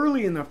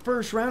early in the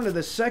first round of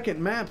the second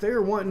map. They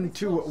are wanting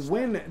to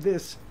win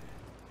this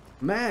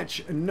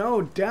match,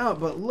 no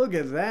doubt, but look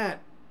at that.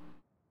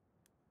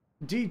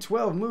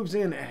 D12 moves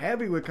in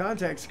heavy with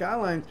contact.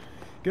 Skyline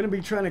going to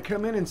be trying to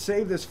come in and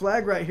save this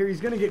flag right here.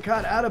 He's going to get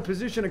caught out of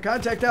position of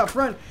contact out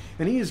front,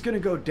 and he is going to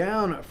go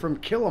down from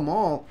Kill 'Em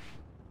All.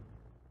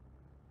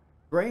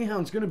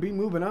 Greyhound's going to be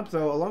moving up,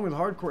 though, along with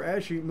Hardcore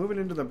Ashy, moving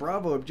into the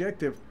Bravo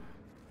objective.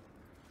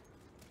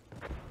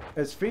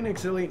 As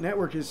Phoenix Elite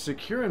Network is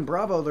securing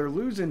Bravo, they're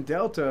losing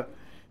Delta,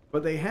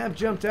 but they have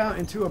jumped out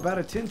into about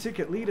a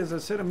 10-ticket lead, as I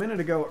said a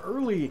minute ago,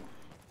 early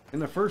in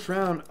the first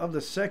round of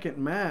the second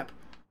map.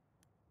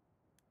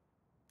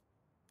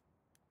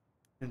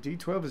 And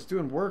D12 is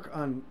doing work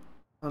on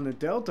the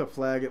Delta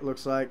flag, it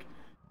looks like.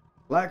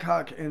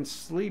 Blackhawk and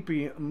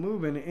Sleepy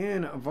moving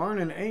in.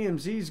 Varnon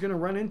AMZ is going to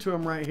run into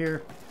him right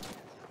here.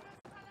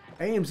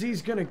 AMZ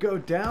is going to go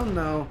down,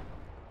 though,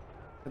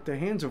 at the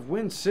hands of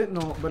Wind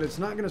Sentinel, but it's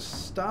not going to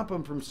stop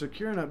him from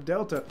securing up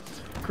Delta.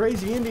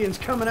 Crazy Indian's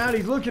coming out.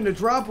 He's looking to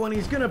drop one.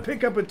 He's going to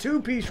pick up a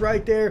 2-piece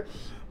right there,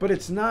 but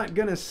it's not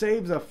going to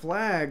save the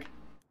flag.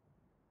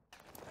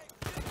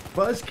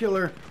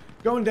 Buzzkiller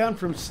going down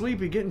from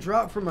Sleepy, getting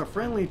dropped from a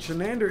friendly.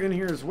 Chenander in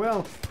here as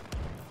well.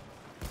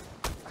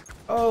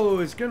 Oh,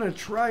 is going to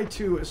try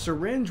to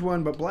syringe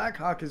one, but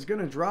Blackhawk is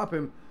going to drop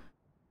him.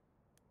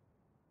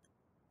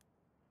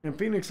 And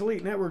Phoenix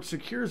Elite Network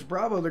secures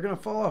Bravo. They're going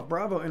to fall off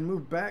Bravo and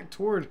move back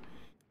toward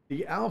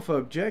the Alpha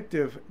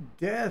objective.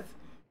 Death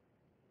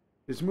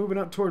is moving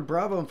up toward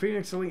Bravo, and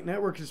Phoenix Elite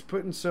Network is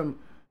putting some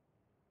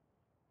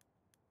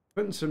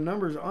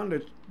numbers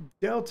onto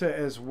Delta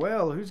as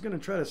well. Who's going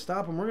to try to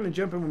stop him? We're going to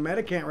jump in with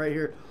Medicant right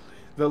here.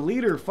 The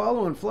leader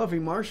following Fluffy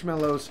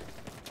Marshmallows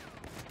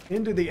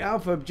into the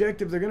Alpha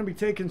objective. They're going to be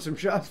taking some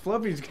shots.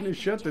 Fluffy's going to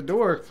shut the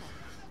door.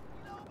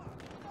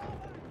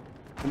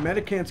 And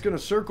Medicant's going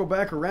to circle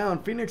back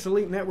around. Phoenix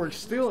Elite Network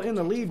still in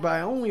the lead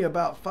by only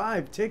about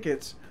 5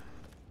 tickets.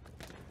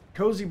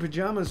 Cozy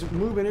Pajamas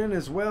moving in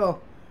as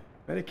well.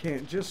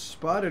 Medicant just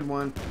spotted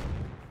one.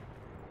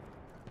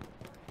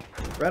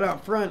 Right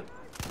out front.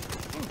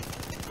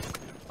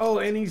 Oh,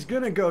 and he's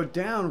going to go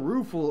down.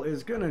 Rufel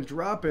is going to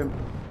drop him.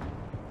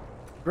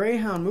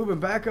 Greyhound moving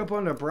back up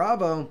onto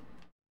Bravo.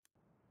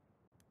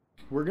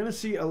 We're going to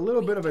see a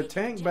little bit of a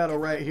tank battle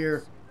right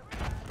here.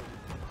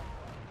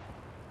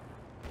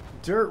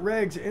 Dirt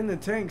Regs in the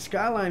tank.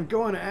 Skyline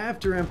going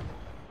after him.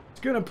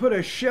 It's going to put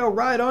a shell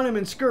right on him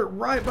and skirt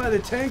right by the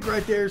tank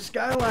right there.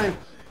 Skyline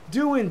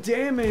doing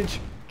damage.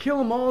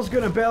 Kill 'Em All's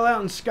going to bail out,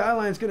 and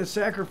Skyline's going to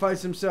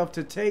sacrifice himself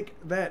to take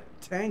that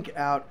tank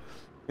out.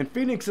 And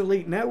Phoenix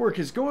Elite Network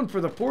is going for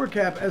the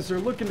 4-cap as they're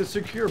looking to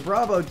secure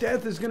Bravo.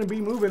 Death is going to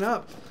be moving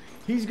up.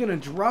 He's going to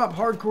drop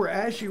Hardcore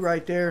Ashy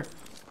right there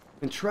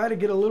and try to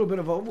get a little bit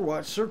of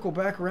Overwatch. Circle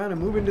back around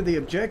and move into the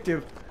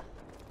objective.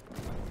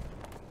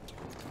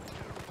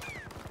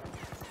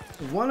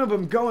 One of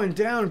them going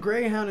down.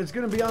 Greyhound is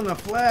going to be on the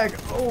flag.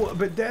 Oh,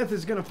 but Death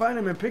is going to find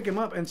him and pick him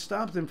up and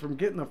stop them from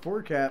getting the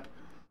 4-cap.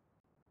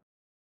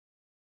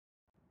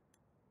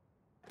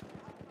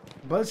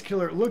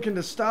 Buzzkiller looking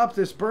to stop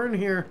this burn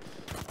here.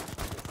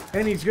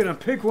 And he's going to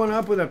pick one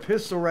up with a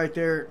pistol right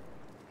there.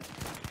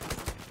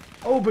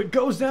 Oh, but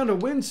goes down to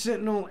Wind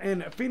Sentinel,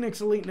 and Phoenix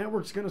Elite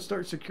Network's going to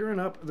start securing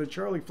up the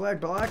Charlie flag.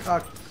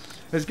 Blackhawk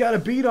has got a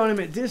beat on him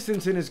at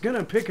distance and is going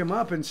to pick him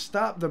up and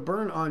stop the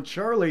burn on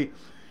Charlie.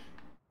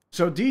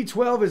 So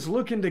D12 is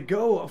looking to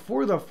go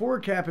for the 4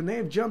 cap, and they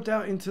have jumped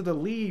out into the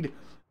lead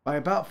by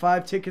about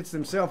 5 tickets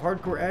themselves.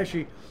 Hardcore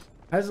Ashy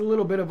has a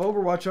little bit of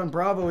Overwatch on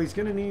Bravo. He's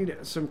going to need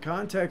some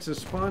contacts to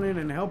spawn in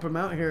and help him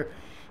out here.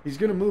 He's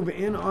going to move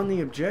in on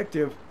the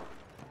objective.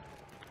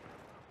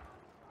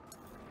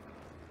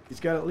 He's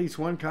got at least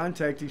one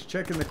contact. He's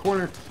checking the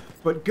corner,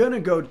 but going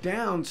to go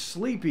down.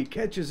 Sleepy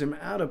catches him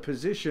out of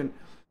position,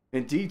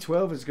 and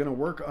D12 is going to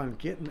work on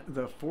getting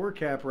the 4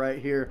 cap right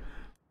here.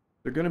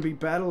 They're going to be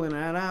battling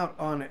that out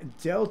on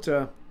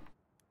Delta.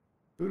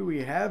 Who do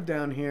we have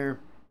down here?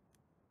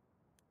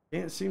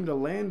 Can't seem to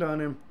land on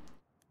him,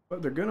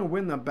 but they're going to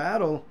win the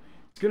battle.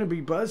 It's going to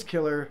be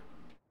Buzzkiller.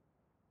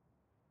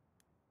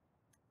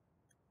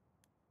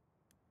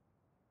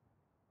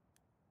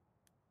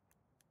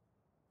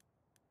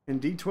 And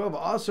D12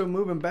 also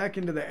moving back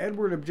into the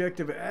Edward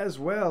objective as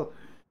well.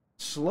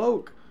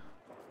 Sloke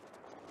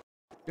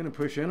going to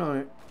push in on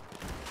it.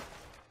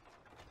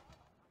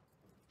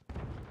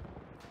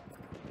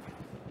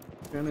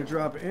 Going to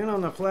drop in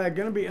on the flag.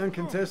 Going to be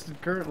uncontested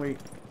currently.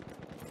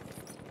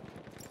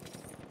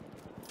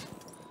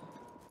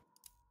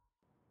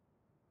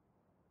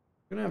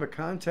 Going to have a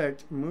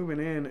contact moving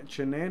in.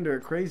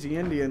 Chenander, Crazy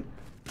Indian.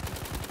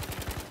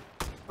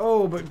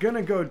 Oh, but going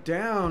to go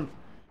down.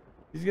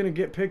 He's going to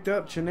get picked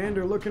up.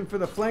 Chenander looking for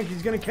the flank.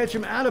 He's going to catch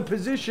him out of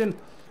position.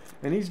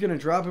 And he's going to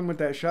drop him with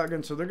that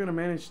shotgun. So they're going to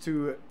manage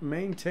to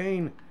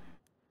maintain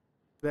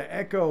the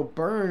Echo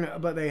burn.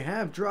 But they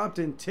have dropped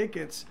in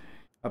tickets.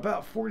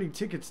 About 40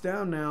 tickets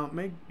down now.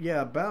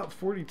 Yeah, about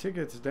 40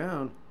 tickets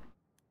down.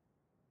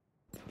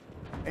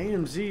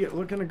 AMZ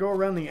looking to go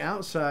around the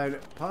outside.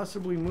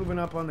 Possibly moving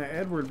up on the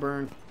Edward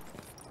burn.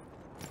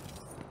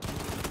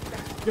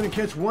 Going to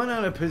catch one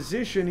out of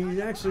position. He's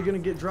actually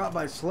going to get dropped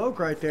by Sloke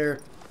right there.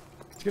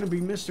 It's going to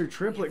be Mr.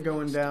 Triplet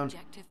going down.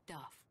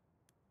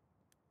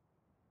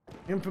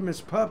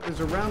 Infamous Pup is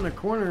around the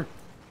corner.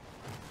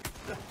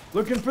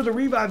 Looking for the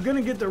revive. Going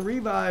to get the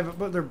revive,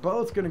 but they're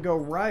both going to go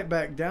right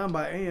back down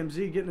by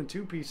AMZ, getting a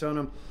 2-piece on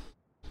them.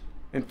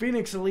 And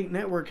Phoenix Elite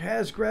Network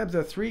has grabbed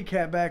the 3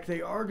 cap back.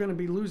 They are going to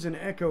be losing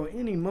Echo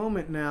any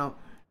moment now,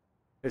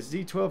 as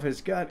D12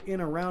 has got in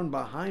around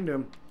behind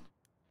him.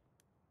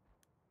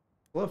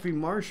 Fluffy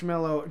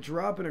Marshmallow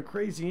dropping a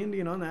Crazy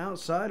Indian on the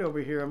outside over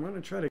here. I'm going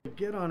to try to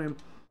get on him.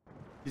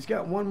 He's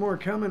got one more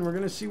coming. We're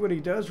going to see what he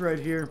does right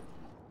here.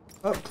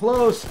 Up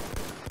close.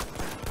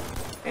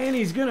 And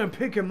he's going to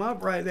pick him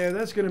up right there.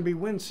 That's going to be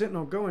Wind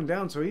Sentinel going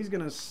down. So he's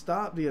going to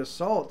stop the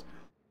assault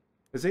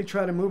as they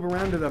try to move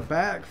around to the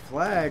back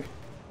flag.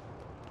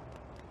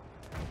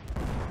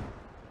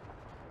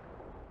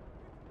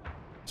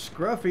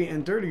 Scruffy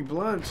and Dirty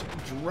Blunts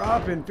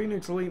dropping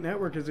Phoenix Elite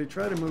Network as they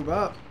try to move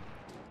up.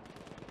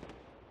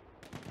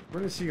 We're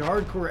going to see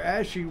Hardcore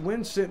Ashy,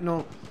 Wind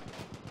Sentinel,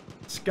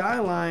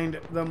 Skylined,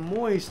 the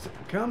Moist,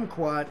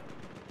 Kumquat,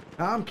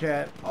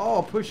 Tomcat,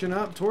 all pushing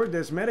up toward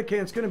this.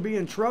 Metacant's going to be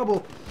in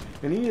trouble,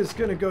 and he is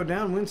going to go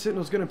down. Wind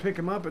Sentinel's going to pick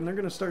him up, and they're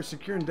going to start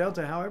securing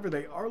Delta. However,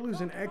 they are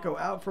losing Echo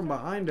out from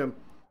behind him.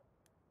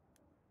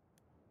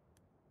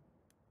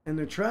 And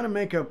they're trying to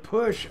make a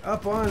push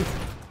up on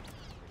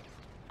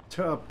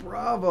to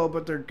Bravo,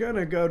 but they're going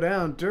to go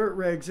down. Dirt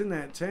Regs in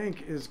that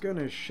tank is going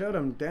to shut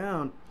them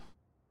down.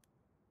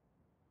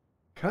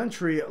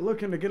 Country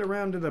looking to get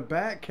around to the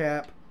back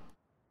cap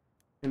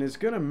and is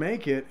going to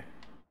make it.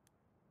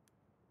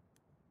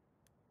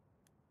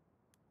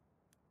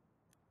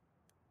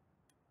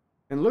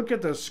 And look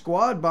at the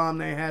squad bomb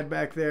they had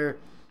back there.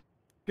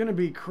 Going to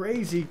be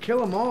crazy.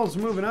 Kill 'em All's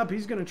moving up.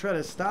 He's going to try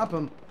to stop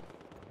him.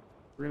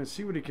 We're going to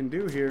see what he can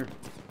do here.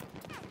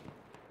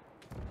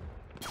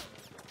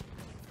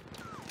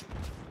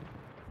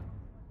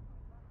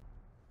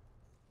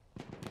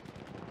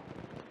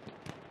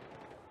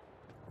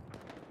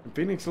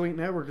 Phoenix Elite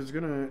Network is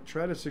going to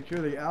try to secure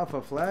the Alpha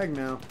flag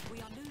now. We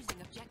are losing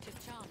objective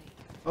Charlie.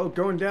 Oh,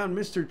 going down.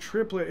 Mr.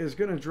 Triplet is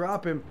going to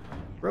drop him.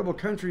 Rebel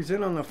Country's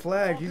in on the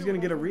flag. He's going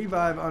to get a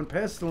revive on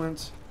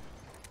Pestilence.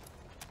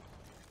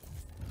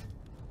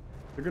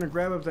 They're going to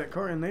grab up that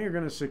car, and they are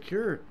going to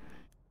secure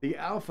the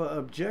Alpha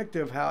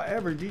objective.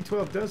 However,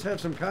 D12 does have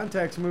some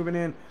contacts moving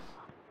in.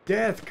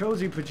 Death,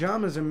 Cozy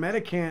Pajamas, and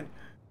Medicant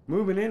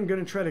moving in.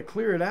 Going to try to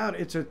clear it out.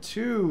 It's a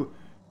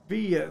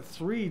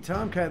 2v3.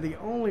 Tomcat, the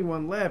only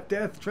one left.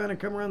 Death trying to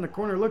come around the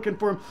corner looking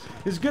for him.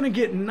 Is going to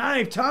get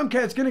knifed.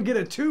 Tomcat's going to get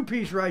a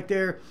 2-piece right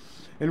there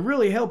and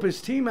really help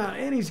his team out.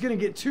 And he's going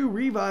to get 2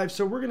 revives.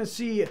 So we're going to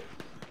see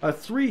a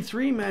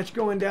 3-3 match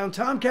going down.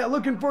 Tomcat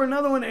looking for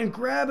another one and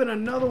grabbing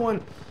another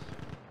one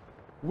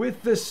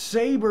with the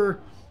Saber.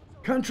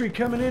 Country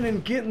coming in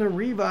and getting the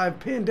revive.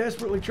 Pin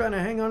desperately trying to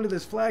hang on to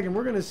this flag. And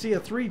we're going to see a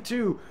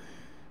 3-2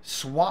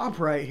 swap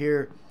right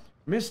here.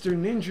 Mr.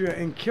 Ninja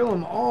and Kill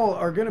 'em All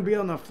are going to be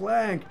on the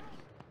flag.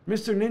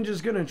 Mr.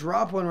 Ninja's going to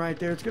drop one right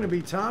there. It's going to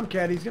be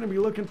Tomcat. He's going to be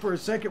looking for a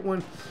second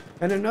one.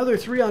 And another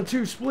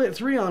 3-on-2 split.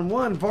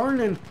 3-on-1.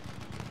 Varnon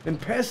And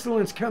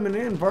Pestilence coming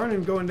in.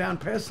 Varnon going down.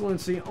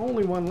 Pestilence the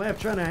only one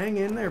left trying to hang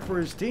in there for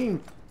his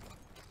team.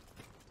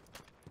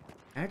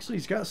 Actually,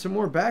 he's got some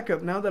more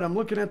backup now that I'm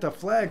looking at the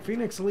flag.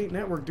 Phoenix Elite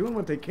Network doing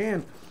what they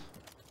can.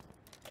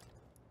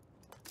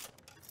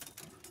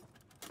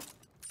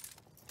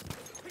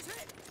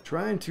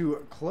 Trying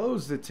to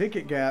close the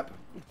ticket gap.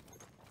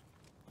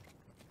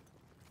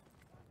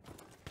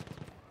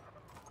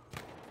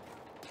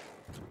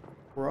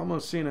 We're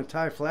almost seeing a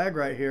tie flag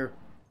right here.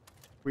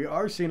 We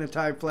are seeing a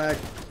tie flag.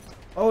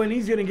 Oh, and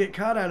he's going to get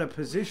caught out of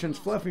positions.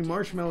 Fluffy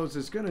Marshmallows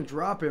is going to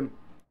drop him.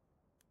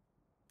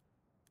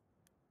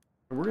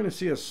 And we're going to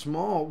see a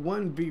small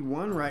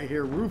 1v1 right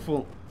here.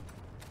 Roofle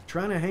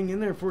trying to hang in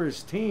there for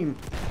his team.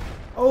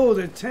 Oh,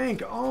 the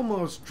tank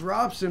almost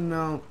drops him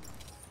now.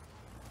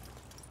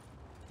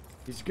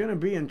 He's going to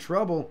be in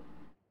trouble.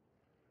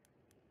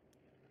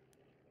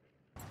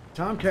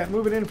 Tomcat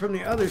moving in from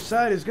the other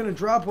side is going to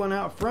drop one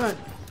out front.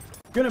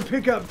 Going to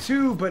pick up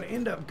two, but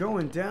end up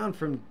going down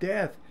from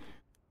death.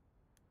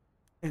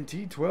 And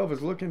D12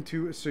 is looking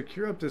to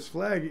secure up this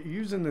flag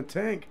using the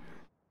tank.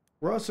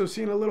 We're also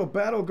seeing a little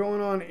battle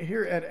going on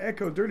here at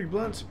Echo. Dirty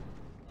Blunts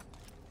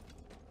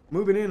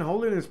moving in,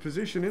 holding his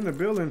position in the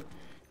building.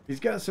 He's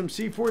got some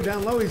C4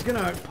 down low. He's going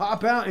to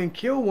pop out and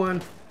kill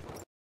one.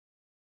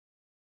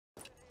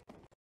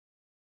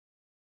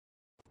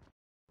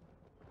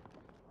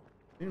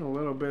 Seeing a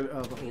little bit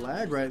of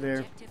lag right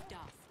there.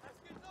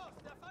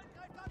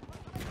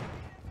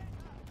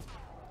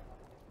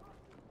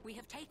 We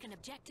have taken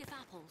objective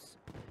apples.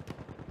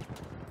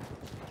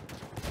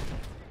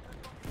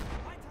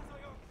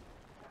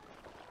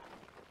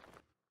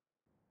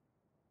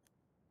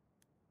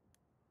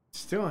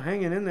 Still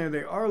hanging in there.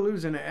 They are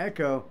losing to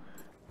Echo.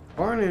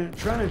 Varnon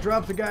trying to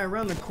drop the guy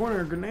around the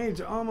corner. Grenade's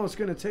almost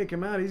going to take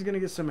him out. He's going to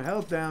get some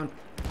health down.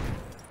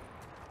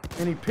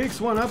 And he picks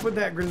one up with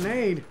that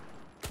grenade.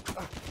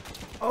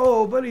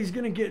 Oh, but he's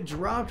going to get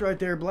dropped right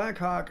there.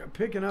 Blackhawk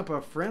picking up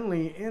a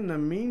friendly in the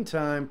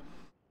meantime.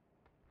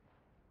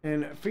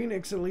 And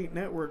Phoenix Elite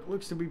Network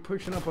looks to be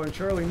pushing up on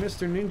Charlie.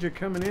 Mr. Ninja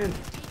coming in.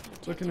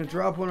 Looking to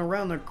drop one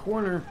around the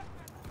corner.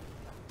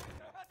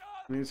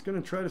 And he's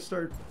going to try to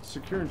start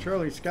securing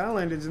Charlie.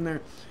 Skyland is in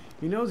there.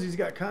 He knows he's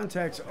got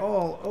contacts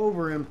all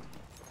over him.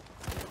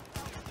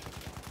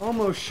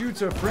 Almost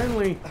shoots a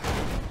friendly.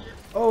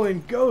 Oh,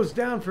 and goes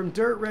down from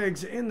Dirt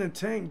Regs in the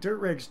tank.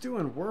 Dirt Regs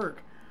doing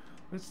work.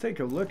 Let's take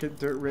a look at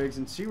Dirt Regs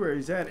and see where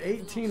he's at.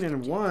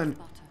 18-1.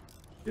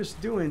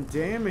 Just doing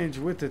damage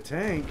with the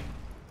tank.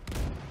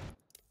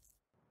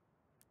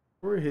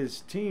 For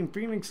his team,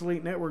 Phoenix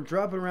Elite Network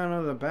dropping around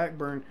out of the back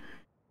burn.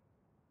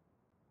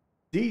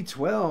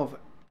 D12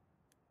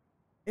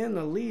 in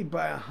the lead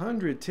by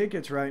 100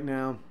 tickets right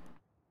now.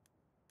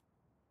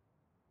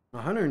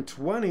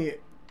 120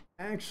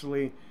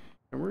 actually.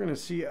 And we're going to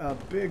see a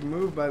big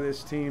move by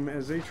this team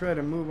as they try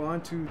to move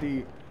on to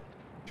the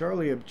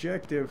Charlie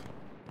objective.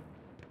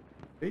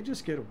 They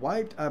just get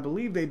wiped. I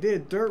believe they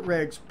did. Dirt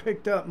Regs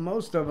picked up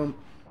most of them.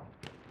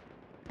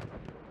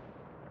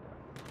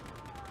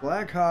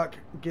 Blackhawk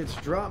gets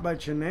dropped by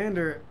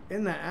Chenander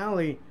in the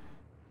alley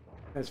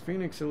as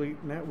Phoenix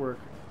Elite Network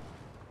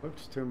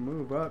looks to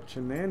move up.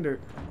 Chenander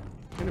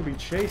going to be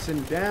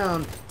chasing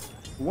down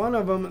one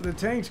of them. The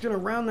tank's going to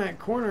round that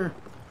corner.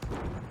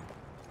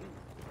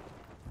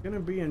 Going to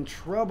be in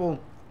trouble.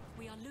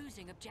 We are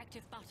losing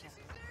objective butter.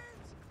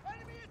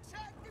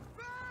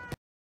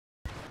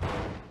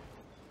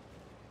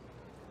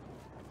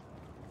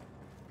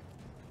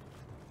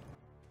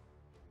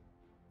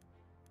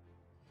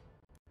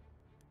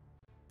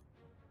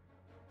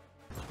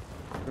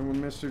 And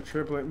with Mr.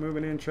 Triplet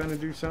moving in, trying to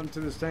do something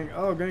to this tank.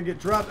 Oh, gonna get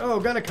dropped. Oh,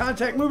 got a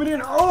contact moving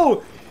in.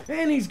 Oh,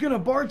 and he's gonna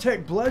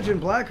Bartek bludgeon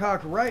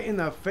Blackhawk right in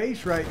the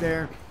face right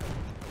there.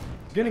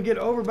 Gonna get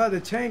over by the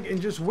tank and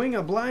just wing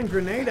a blind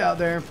grenade out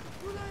there.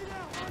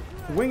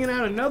 Winging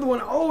out another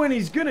one. Oh, and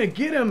he's gonna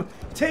get him.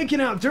 Taking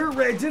out Dirt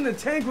Regs in the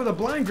tank with a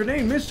blind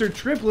grenade. Mr.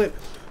 Triplet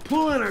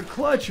pulling a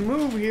clutch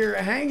move here,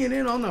 hanging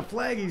in on the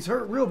flag. He's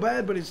hurt real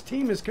bad, but his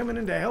team is coming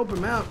in to help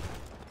him out.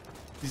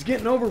 He's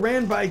getting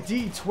overran by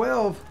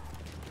D12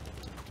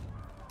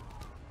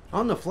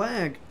 on the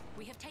flag.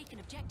 We have taken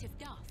objective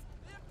Duff.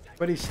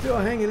 But he's still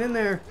hanging in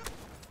there.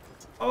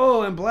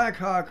 Oh, and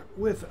Blackhawk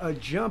with a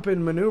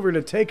jumping maneuver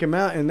to take him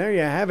out. And there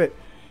you have it.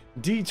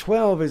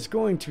 D12 is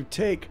going to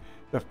take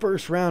the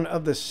first round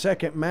of the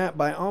second map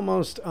by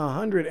almost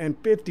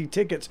 150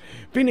 tickets.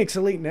 Phoenix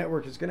Elite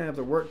Network is going to have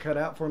the work cut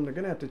out for them. They're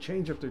going to have to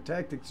change up their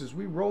tactics as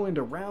we roll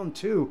into round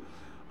 2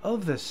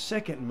 of the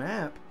second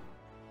map.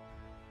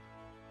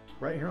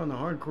 Right here on the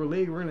Hardcore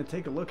League, we're going to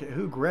take a look at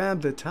who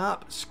grabbed the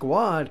top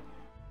squad.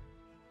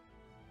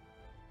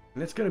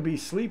 And it's going to be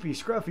Sleepy,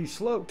 Scruffy,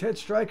 Slope, Ted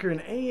Striker, and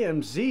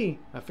AMZ.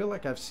 I feel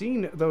like I've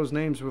seen those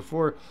names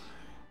before.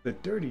 The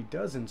Dirty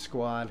Dozen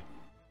squad.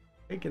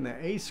 Taking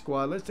the A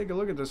squad. Let's take a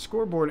look at the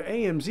scoreboard.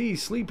 AMZ,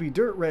 Sleepy,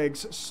 Dirt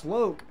Regs,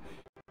 Sloke,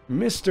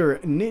 Mr.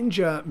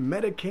 Ninja,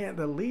 Medicant,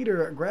 the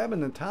leader,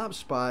 grabbing the top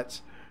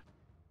spots.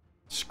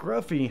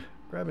 Scruffy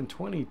grabbing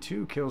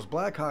 22 kills.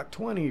 Blackhawk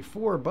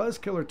 24.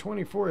 Buzzkiller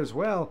 24 as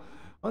well.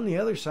 On the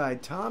other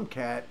side,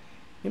 Tomcat,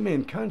 him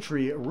in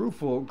Country,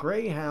 Roofle,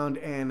 Greyhound,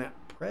 and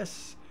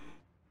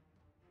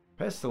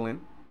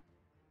Pestilent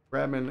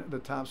grabbing the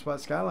top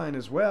spot. Skyline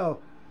as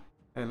well.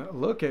 And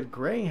look at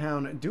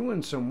Greyhound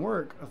doing some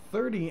work.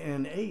 30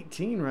 and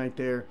 18 right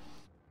there.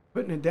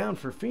 Putting it down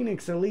for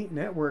Phoenix Elite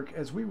Network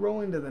as we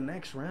roll into the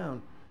next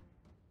round.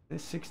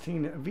 This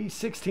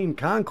V16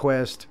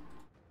 conquest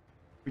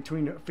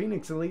between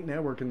Phoenix Elite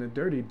Network and the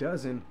Dirty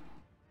Dozen.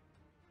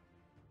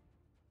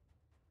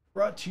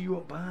 Brought to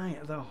you by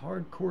the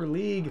Hardcore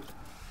League.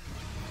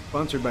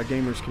 Sponsored by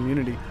Gamers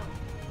Community.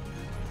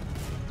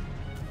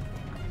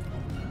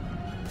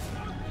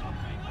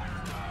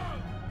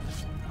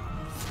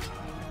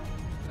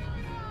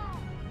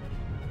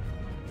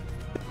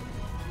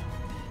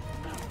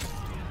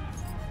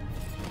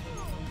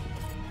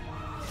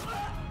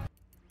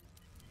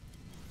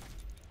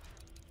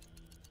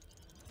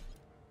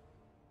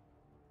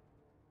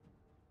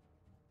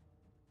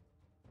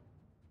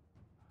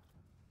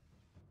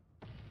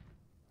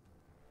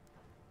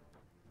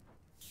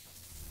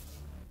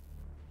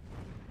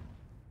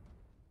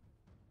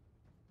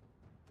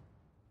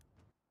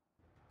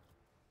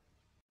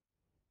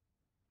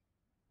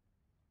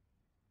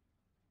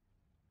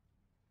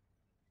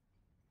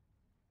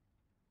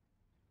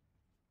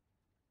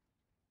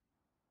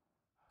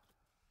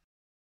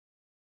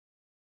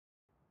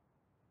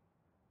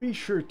 Be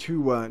sure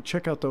to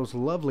check out those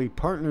lovely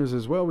partners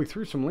as well. We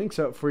threw some links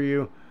up for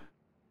you.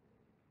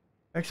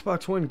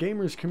 Xbox One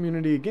Gamers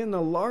Community. Again,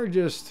 the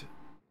largest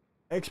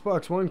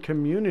Xbox One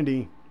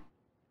community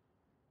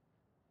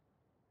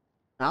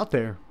out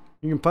there.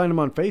 You can find them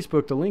on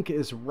Facebook. The link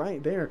is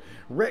right there.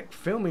 Rec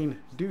Filming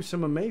do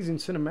some amazing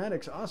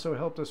cinematics. Also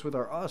helped us with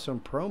our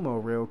awesome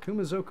promo reel.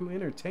 Kumazoku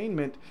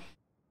Entertainment.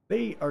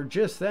 They are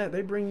just that.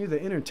 They bring you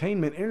the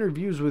entertainment,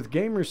 interviews with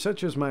gamers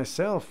such as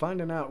myself,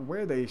 finding out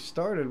where they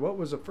started, what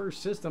was the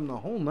first system, the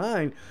whole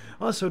nine.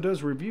 Also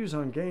does reviews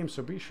on games,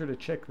 so be sure to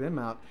check them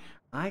out.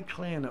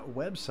 iClan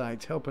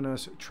websites helping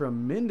us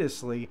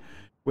tremendously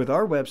with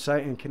our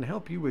website and can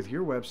help you with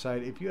your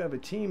website. If you have a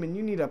team and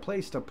you need a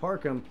place to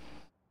park them,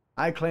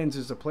 iClans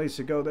is the place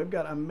to go. They've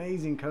got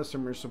amazing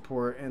customer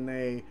support and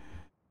they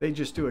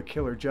just do a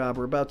killer job.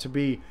 We're about to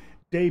be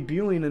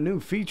debuting a new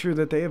feature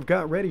that they have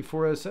got ready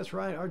for us. That's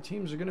right, our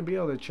teams are going to be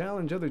able to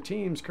challenge other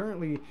teams.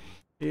 Currently,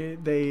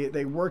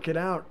 they work it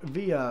out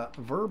via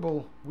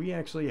verbal. We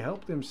actually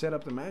help them set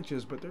up the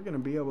matches, but they're going to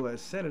be able to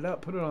set it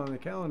up, put it on the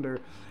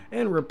calendar,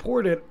 and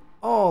report it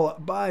all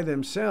by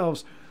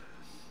themselves.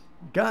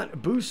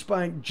 Got Boost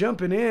Spike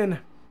jumping in.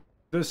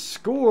 The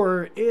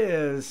score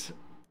is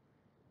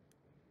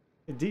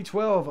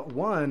D12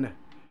 1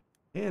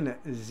 in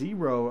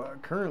 0.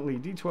 Currently,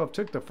 D12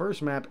 took the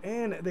first map,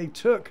 and they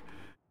took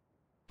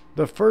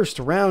the first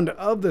round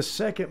of the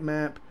second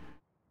map.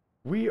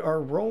 We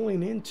are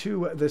rolling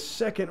into the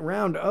second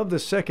round of the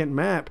second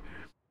map.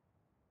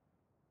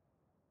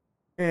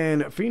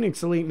 And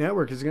Phoenix Elite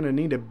Network is going to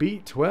need to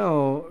beat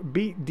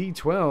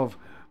D12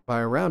 by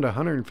around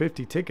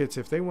 150 tickets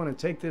if they want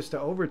to take this to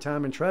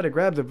overtime and try to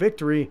grab the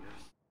victory.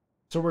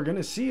 So we're going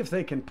to see if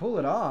they can pull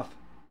it off.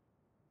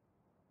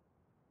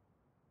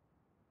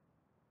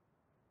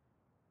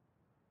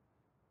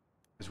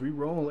 As we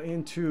roll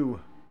into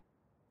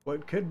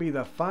what could be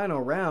the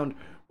final round,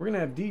 we're going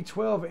to have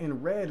D12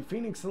 in red,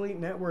 Phoenix Elite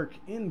Network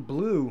in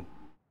blue.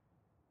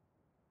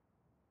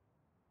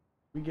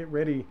 We get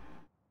ready,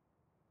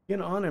 get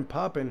on and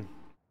popping.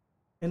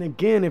 And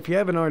again, if you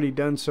haven't already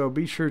done so,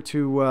 be sure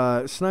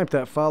to snipe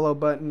that follow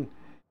button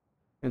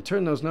and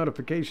turn those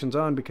notifications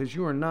on because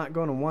you are not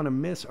going to want to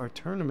miss our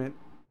tournament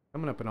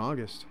coming up in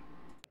August.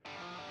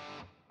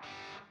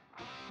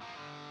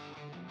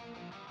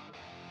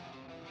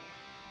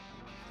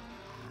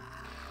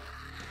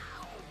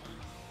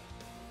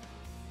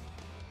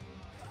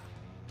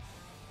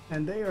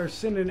 And they are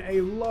sending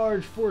a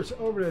large force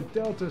over to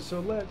Delta,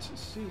 so let's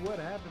see what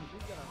happens. We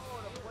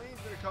got the plane's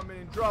gonna come in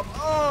and drop,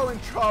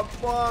 and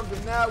drop bombs,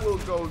 and that will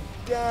go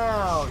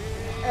down.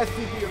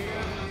 SCP.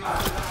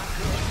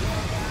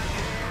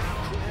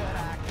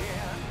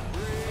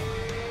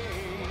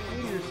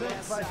 Senior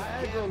Sacrifice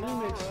Aggro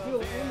Remix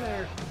still in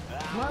there.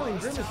 Smiling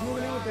Grimace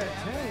moving in with that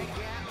tank.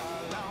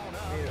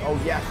 Oh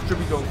yes,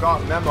 Trippy don't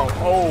got memo.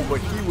 Oh,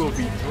 but he will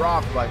be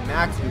dropped by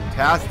Max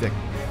Mutastic.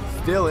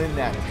 Still in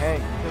that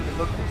tank.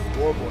 Look at the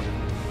scoreboard.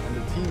 And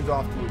the team's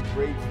off to a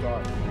great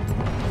start.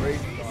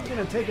 He's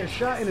going to take a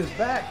shot in his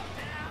back.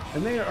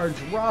 And they are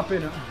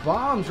dropping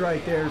bombs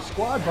right there.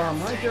 Squad bomb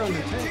right there on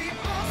the tank.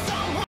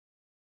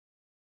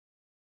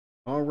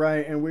 All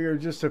right, and we are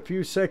just a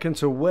few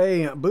seconds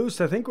away.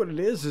 Boost, I think what it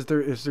is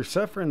they're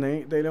suffering.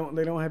 They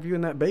don't have you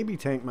in that baby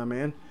tank, my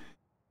man.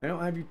 They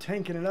don't have you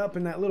tanking it up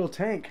in that little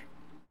tank.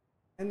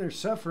 And they're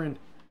suffering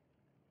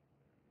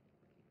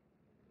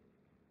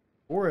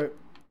for it.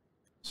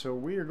 So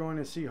we are going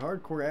to see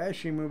Hardcore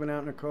Ashy moving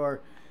out in a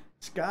car.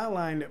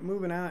 Skyline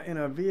moving out in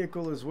a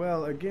vehicle as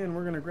well. Again,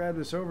 we're going to grab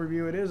this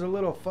overview. It is a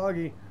little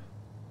foggy.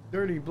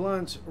 Dirty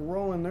Blunts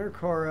rolling their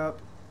car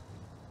up.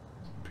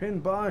 Pin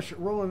Bosch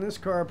rolling this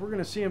car up. We're going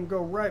to see them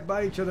go right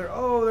by each other.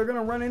 Oh, they're going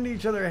to run into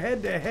each other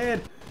head to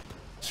head.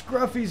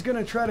 Scruffy's going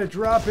to try to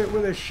drop it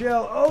with a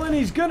shell. Oh, and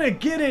he's going to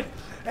get it.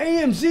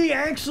 AMZ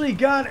actually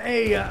got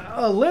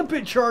a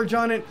limpet charge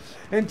on it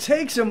and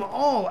takes them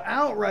all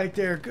out right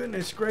there.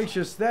 Goodness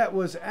gracious, that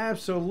was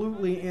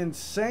absolutely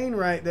insane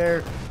right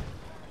there.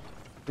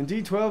 And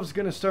D12 is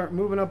going to start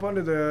moving up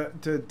under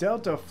the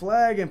Delta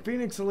flag, and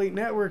Phoenix Elite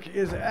Network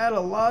is at a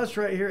loss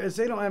right here as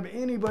they don't have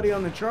anybody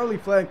on the Charlie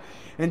flag,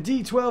 and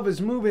D12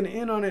 is moving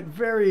in on it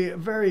very,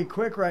 very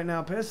quick right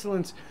now.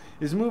 Pestilence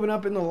is moving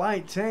up in the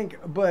light tank,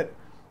 but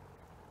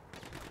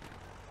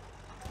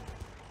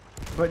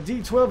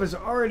D12 is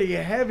already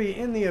heavy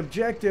in the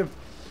objective.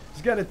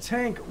 He's got a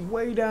tank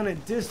way down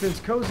at distance.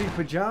 Cozy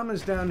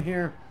Pajamas down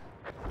here.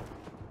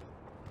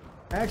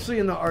 Actually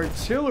in the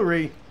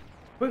artillery,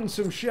 putting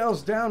some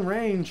shells down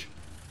range.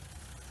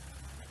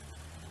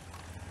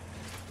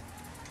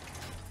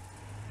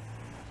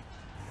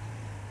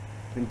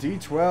 And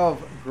D12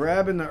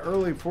 grabbing the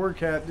early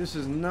forecap. This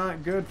is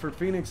not good for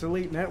Phoenix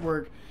Elite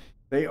Network.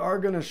 They are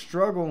going to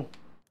struggle.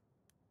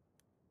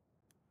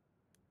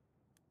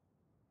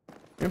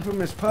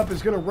 Infamous Pup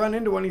is going to run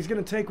into one. He's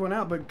going to take one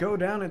out, but go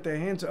down at the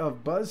hands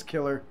of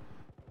Buzzkiller.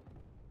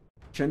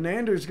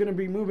 Chenander's going to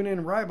be moving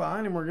in right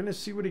behind him. We're going to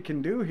see what he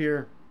can do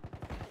here.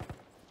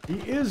 He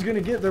is going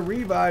to get the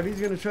revive.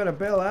 He's going to try to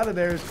bail out of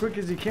there as quick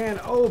as he can.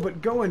 Oh,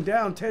 but going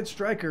down. Ted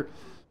Stryker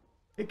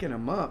picking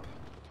him up.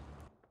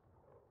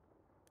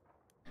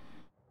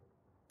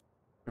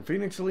 And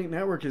Phoenix Elite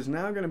Network is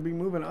now going to be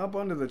moving up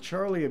onto the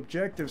Charlie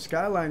objective.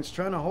 Skyline's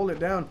trying to hold it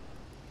down.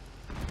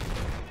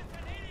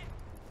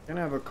 Gonna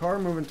have a car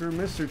moving through.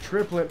 Mr.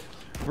 Triplet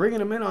bringing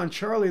him in on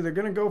Charlie. They're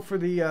gonna go for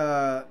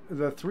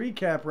the 3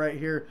 cap right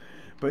here,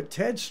 but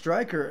Ted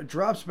Stryker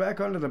drops back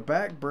onto the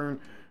back burn.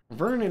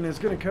 Vernon is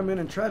gonna come in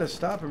and try to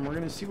stop him. We're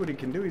gonna see what he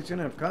can do. He's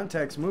gonna have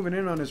contacts moving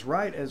in on his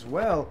right as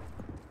well.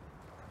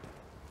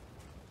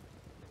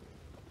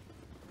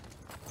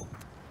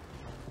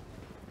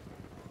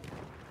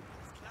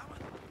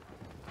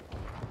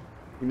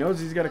 He knows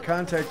he's got a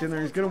contact in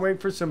there. He's gonna wait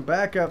for some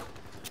backup.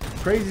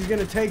 Crazy's going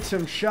to take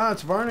some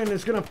shots. Varnon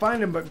is going to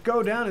find him, but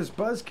go down as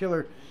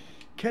Buzzkiller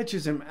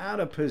catches him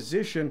out of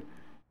position.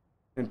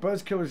 And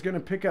Buzzkiller's going to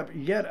pick up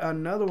yet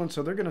another one,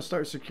 so they're going to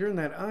start securing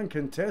that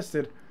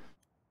uncontested.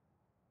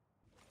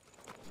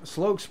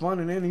 Sloke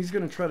spawning in. He's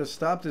going to try to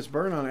stop this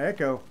burn on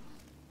Echo.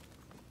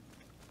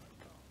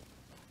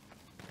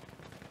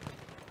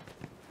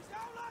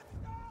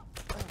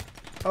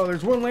 Oh,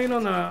 there's one laying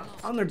on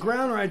the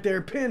ground right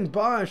there. Pin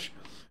Bosch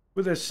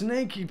with a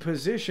snaky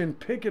position,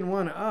 picking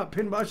one up.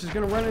 Pin Bosch is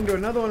going to run into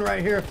another one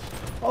right here.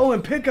 Oh,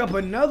 and pick up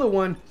another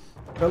one.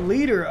 The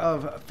leader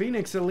of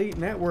Phoenix Elite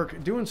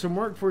Network doing some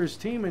work for his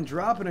team and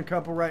dropping a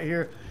couple right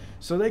here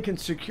so they can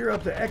secure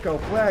up the Echo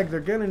flag. They're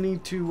going to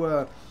need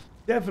to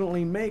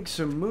definitely make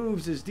some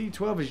moves as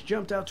D12 has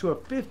jumped out to a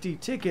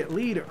 50-ticket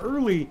lead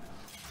early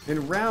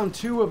in round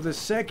 2 of the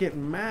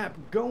second map.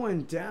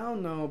 Going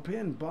down, though,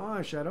 Pin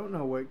Bosch. I don't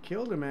know what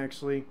killed him,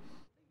 actually.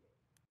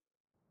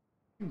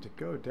 To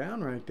go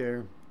down right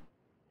there.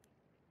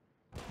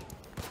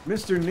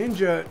 Mr.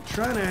 Ninja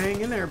trying to hang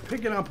in there,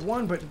 picking up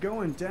one, but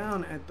going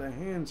down at the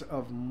hands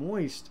of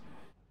Moist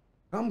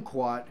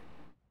Kumquat.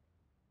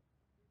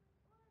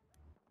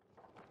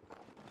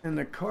 And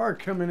the car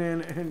coming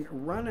in and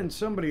running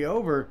somebody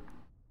over.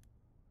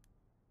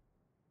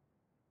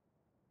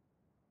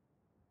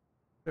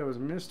 That was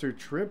Mr.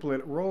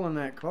 Triplet rolling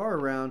that car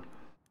around.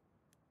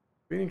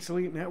 Phoenix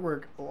Elite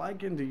Network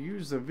liking to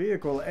use the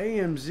vehicle.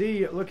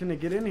 AMZ looking to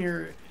get in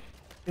here.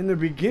 In the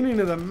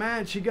beginning of the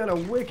match, he got a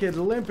wicked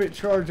limpet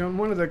charge on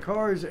one of the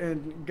cars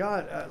and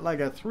got like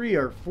a 3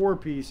 or 4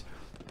 piece.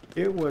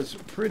 It was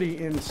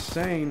pretty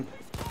insane.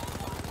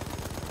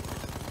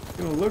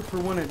 Gonna look for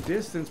one at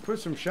distance, put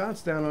some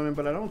shots down on him,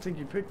 but I don't think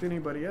he picked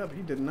anybody up.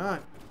 He did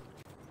not.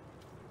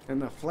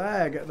 And the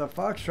flag, the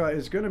Foxtrot,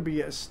 is going to be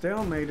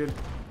stalemated.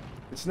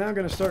 It's now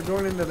going to start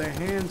going into the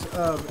hands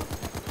of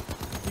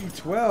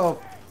D12.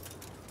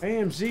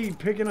 AMZ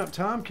picking up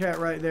Tomcat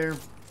right there.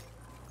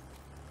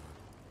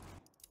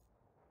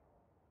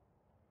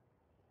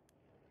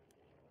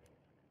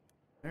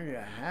 There you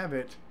have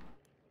it.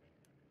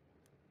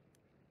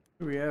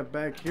 Who we have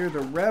back here?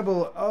 The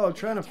Rebel. Oh,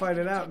 trying to fight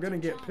it out. Going to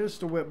get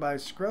pistol whipped by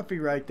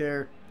Scruffy right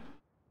there.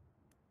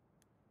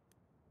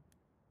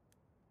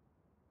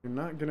 You're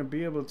not going to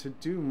be able to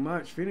do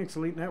much. Phoenix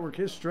Elite Network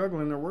is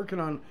struggling. They're working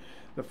on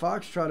the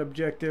Foxtrot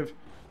objective.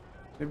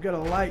 They've got a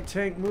light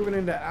tank moving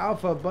into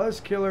Alpha.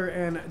 Buzzkiller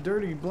and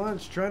Dirty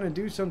Blunts trying to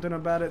do something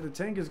about it. The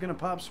tank is going to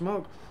pop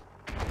smoke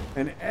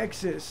and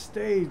exit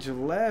stage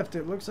left.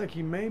 It looks like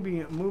he may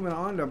be moving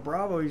on to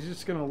Bravo. He's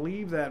just going to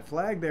leave that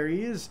flag there.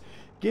 He is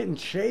getting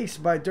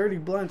chased by Dirty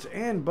Blunts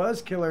and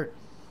Buzzkiller.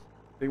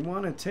 They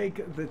want to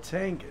take the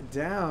tank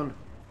down.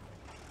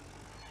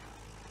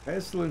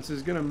 Pestilence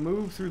is going to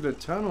move through the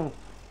tunnel,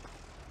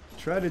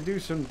 try to do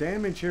some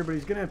damage here, but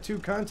he's going to have 2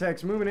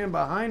 contacts moving in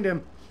behind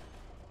him.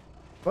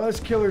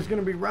 Buzzkiller's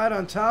going to be right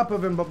on top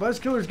of him, but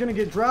Buzzkiller's going to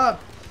get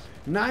dropped.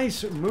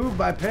 Nice move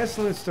by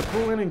Pestilence to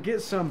pull in and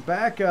get some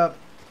backup.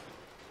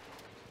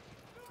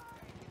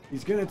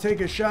 He's going to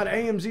take a shot.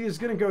 AMZ is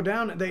going to go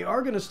down. They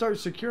are going to start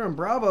securing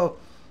Bravo.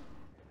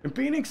 And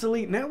Phoenix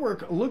Elite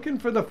Network looking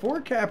for the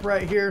 4-cap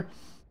right here.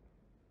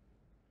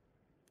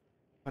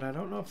 But I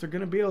don't know if they're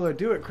going to be able to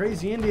do it.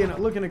 Crazy Indian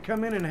looking to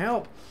come in and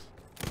help.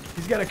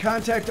 He's got a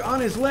contact on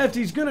his left.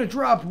 He's going to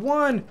drop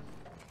one.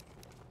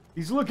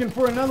 He's looking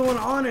for another one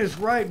on his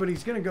right, but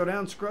he's going to go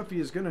down. Scruffy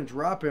is going to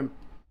drop him.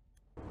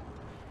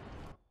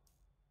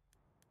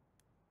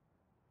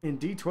 And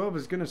D12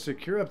 is going to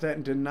secure up that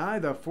and deny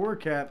the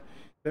 4-cap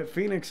that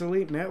Phoenix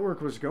Elite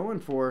Network was going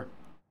for.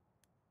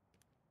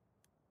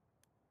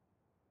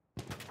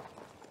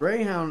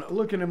 Greyhound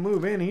looking to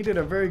move in. He did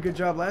a very good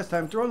job last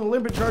time. Throwing the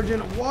limpet charge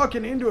in,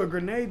 walking into a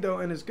grenade though,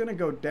 and is going to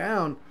go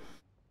down.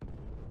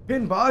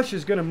 Pin Bosch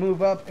is going to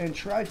move up and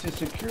try to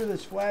secure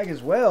this flag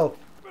as well.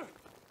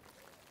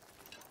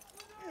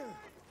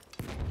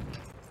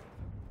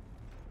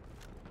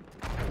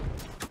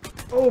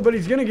 Oh, but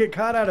he's going to get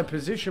caught out of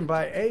position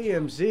by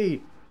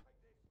AMZ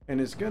and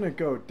is going to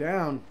go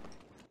down.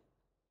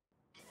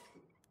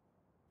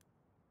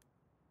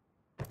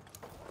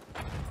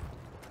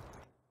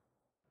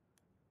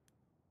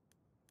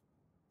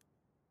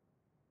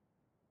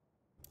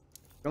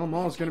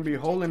 Belmont's going to be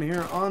holding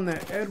here on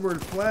the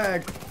Edward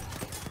flag.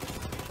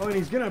 Oh, and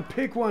he's going to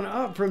pick one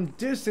up from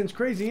distance.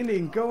 Crazy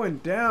Indian going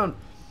down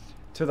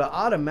to the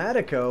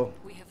Automatico.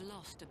 We have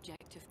lost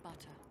objective butter.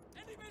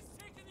 Enemy's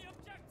taking the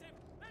objective.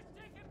 Let's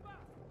take it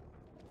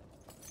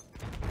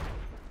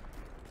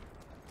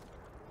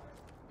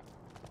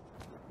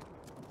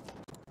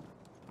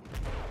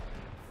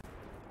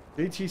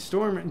back. JT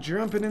Storm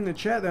jumping in the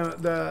chat.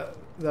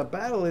 The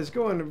battle is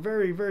going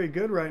very, very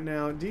good right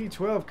now.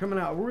 D12 coming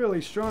out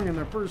really strong in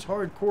their first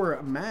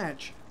hardcore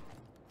match.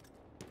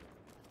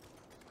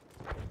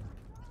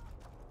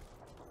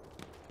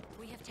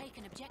 We have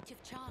taken objective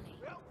Charlie.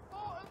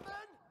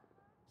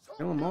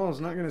 Mall is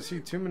not going to see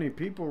too many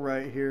people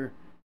right here.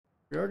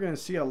 We are going to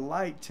see a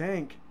light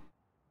tank.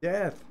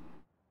 Death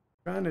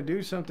trying to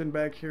do something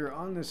back here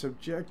on this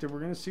objective. We're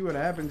going to see what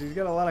happens. He's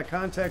got a lot of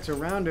contacts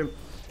around him.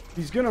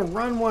 He's going to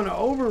run one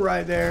over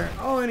right there.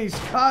 Oh, and he's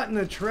caught in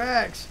the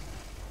tracks.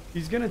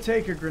 He's going to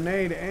take a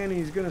grenade and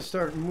he's going to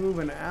start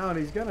moving out.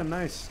 He's got a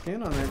nice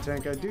skin on that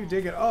tank. I do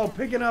dig it. Oh,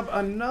 picking up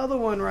another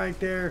one right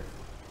there.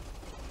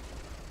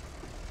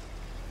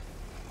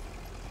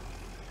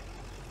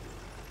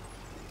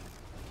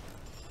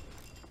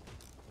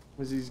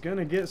 As he's going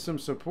to get some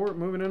support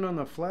moving in on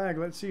the flag.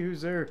 Let's see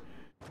who's there.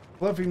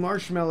 Fluffy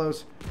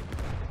Marshmallows.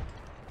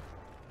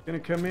 Going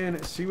to come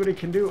in, see what he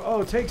can do.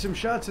 Oh, take some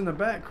shots in the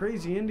back.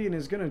 Crazy Indian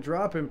is going to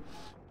drop him.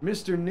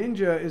 Mr.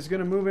 Ninja is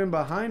going to move in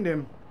behind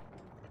him.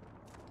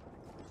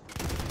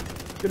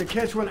 Going to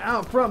catch one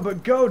out front,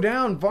 but go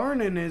down.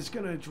 Varnon is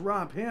going to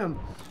drop him.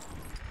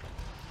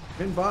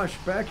 Ben Bosch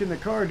back in the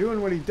car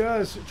doing what he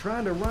does.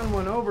 Trying to run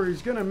one over.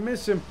 He's going to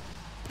miss him.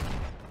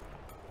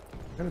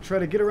 Going to try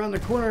to get around the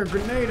corner.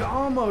 Grenade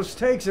almost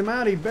takes him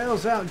out. He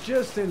bails out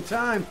just in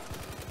time.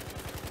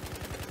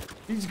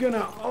 He's going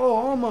to,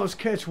 almost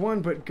catch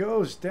one, but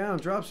goes down.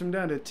 Drops him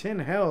down to 10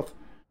 health.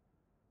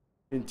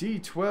 And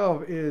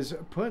D12 is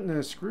putting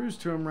the screws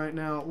to him right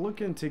now,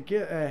 looking to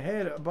get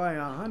ahead by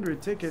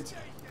 100 tickets.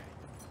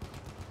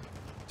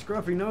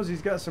 Scruffy knows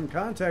he's got some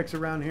contacts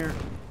around here.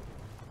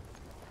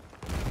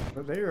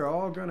 But they are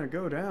all going to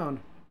go down.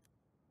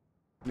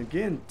 And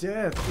again,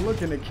 Death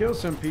looking to kill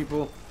some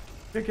people.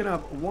 Picking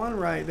up one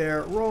right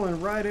there, rolling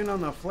right in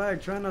on the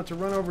flag, trying not to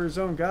run over his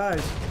own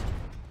guys.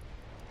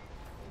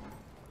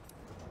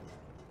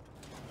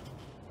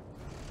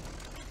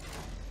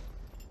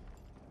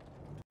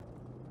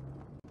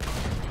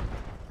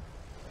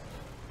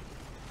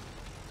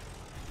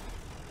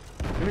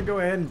 Gonna go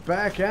ahead and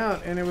back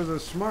out, and it was a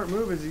smart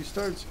move as he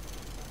starts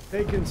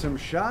taking some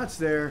shots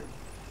there.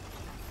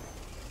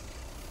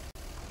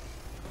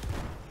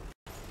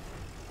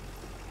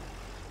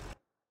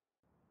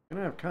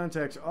 Gonna have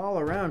contacts all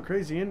around.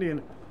 Crazy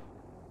Indian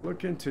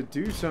looking to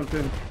do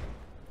something.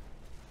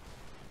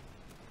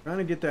 Trying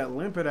to get that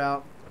limpet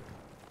out.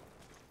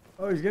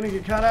 Oh, he's gonna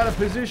get caught out of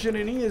position,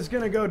 and he is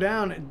gonna go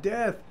down.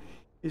 Death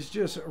is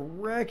just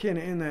wrecking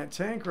in that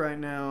tank right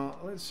now.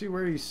 Let's see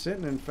where he's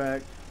sitting, in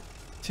fact.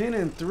 10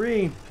 and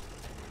 3.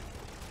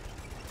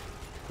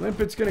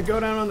 Limpet's going to go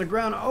down on the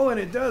ground. Oh, and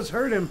it does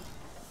hurt him.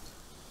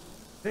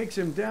 Takes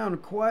him down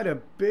quite a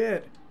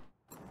bit.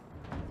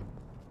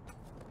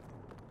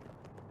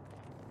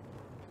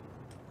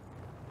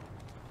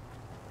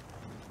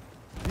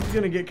 He's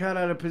going to get caught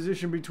out of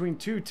position between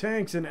two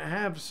tanks and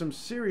have some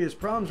serious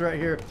problems right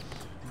here.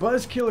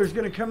 Buzzkiller's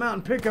going to come out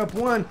and pick up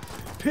one.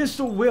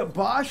 Pistol whip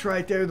Bosch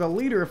right there, the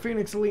leader of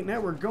Phoenix Elite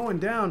Network, going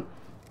down.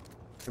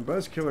 And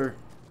Buzzkiller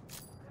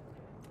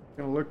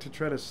going to look to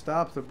try to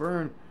stop the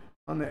burn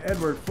on the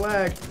Edward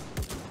flag.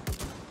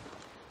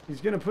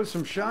 He's going to put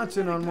some shots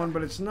in on one,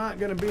 but it's not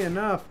going to be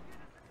enough.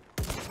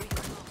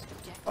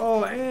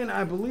 Oh, and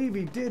I believe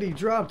he did. He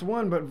dropped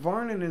one, but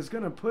Varnon is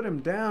going to put him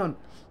down.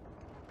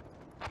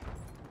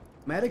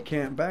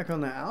 Medicamp back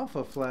on the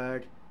Alpha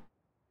flag.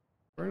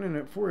 Burning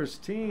it for his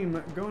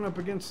team. Going up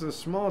against the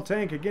small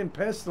tank. Again,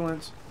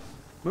 Pestilence.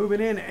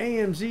 Moving in.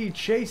 AMZ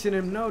chasing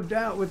him, no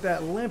doubt, with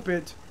that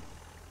limpet.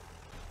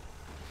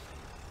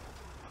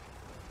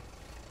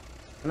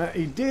 And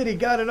he did. He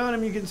got it on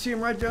him. You can see him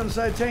right down the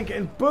side tank.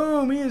 And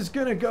boom, he is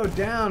going to go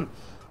down.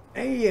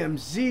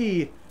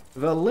 AMZ,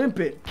 the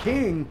limpet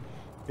king.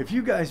 If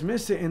you guys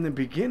missed it in the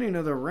beginning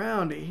of the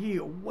round, he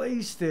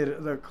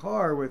wasted the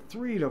car with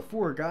 3 to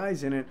 4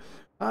 guys in it.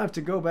 I have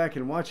to go back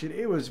and watch it.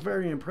 It was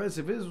very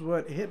impressive. This is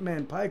what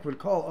Hitman Pike would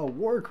call a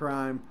war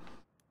crime,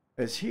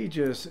 as he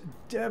just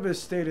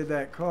devastated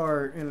that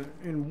car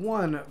in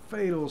one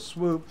fatal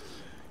swoop.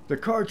 The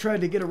car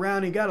tried to get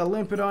around. He got a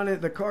limpet on it.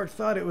 The car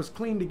thought it was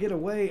clean to get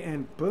away,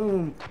 and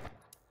boom,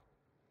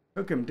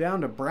 took him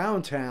down to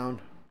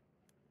Browntown.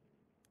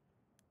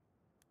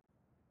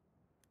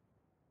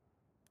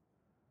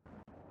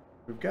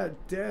 We've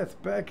got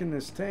Death back in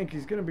this tank.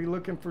 He's going to be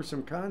looking for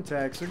some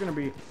contacts. They're going to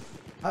be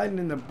hiding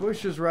in the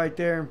bushes right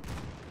there.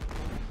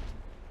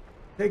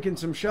 Taking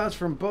some shots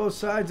from both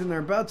sides, and they're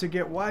about to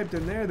get wiped,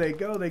 and there they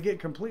go. They get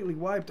completely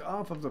wiped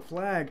off of the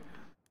flag.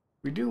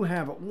 We do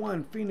have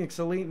one Phoenix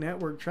Elite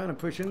Network trying to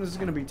push in. This is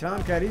going to be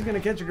Tomcat. He's going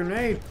to catch a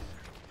grenade,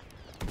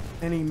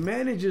 and he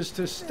manages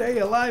to stay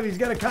alive. He's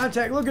got a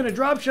contact looking to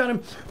drop shot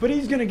him, but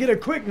he's going to get a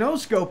quick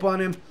no-scope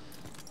on him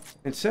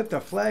and set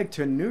the flag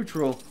to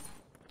neutral.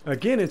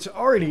 Again, it's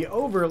already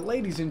over,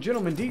 ladies and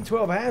gentlemen.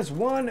 D12 has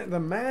won the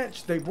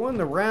match. They've won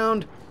the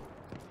round.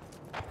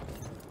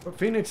 But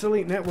Phoenix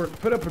Elite Network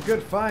put up a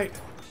good fight.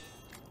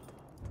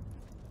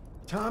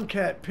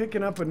 Tomcat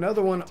picking up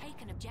another one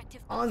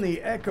on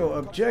the Echo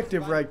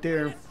objective right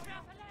there.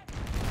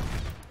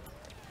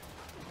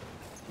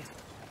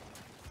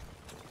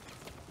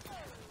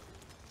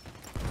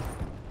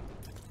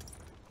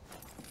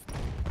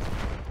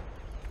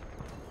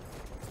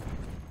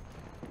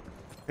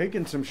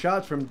 Taking some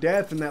shots from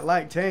Death in that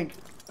light tank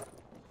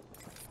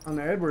on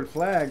the Edward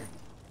flag.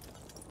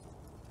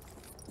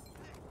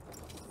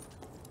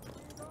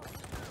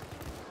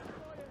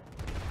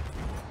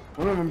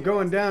 One of them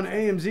going down.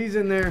 AMZ's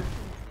in there.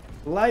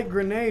 Light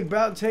grenade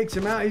about takes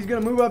him out. He's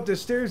going to move up the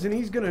stairs and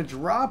he's going to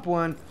drop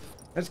one.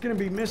 That's going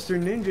to be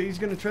Mr. Ninja. He's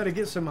going to try to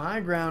get some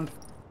high ground.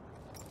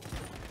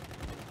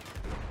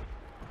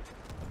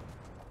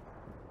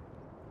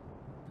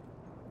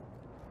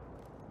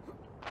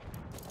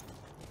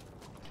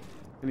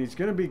 And he's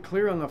going to be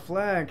clear on the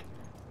flag.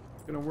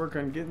 Going to work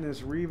on getting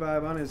this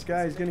revive on his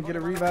guy. He's going to get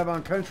a revive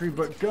on Country,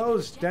 but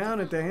goes down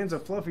at the hands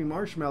of Fluffy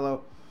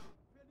Marshmallow.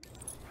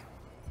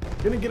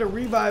 Going to get a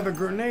revive, a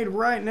grenade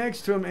right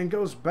next to him, and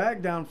goes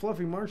back down.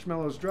 Fluffy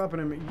Marshmallow's dropping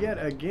him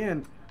yet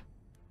again.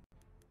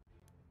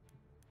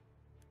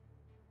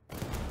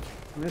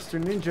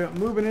 Mr. Ninja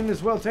moving in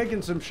as well,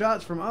 taking some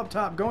shots from up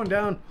top, going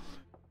down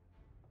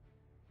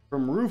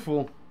from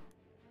Roofle.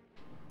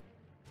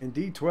 And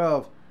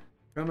D12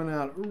 coming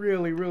out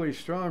really, really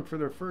strong for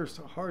their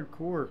first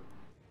hardcore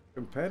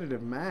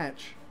competitive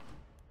match.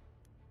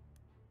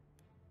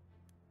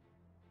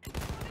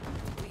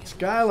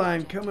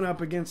 Skyline coming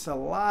up against a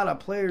lot of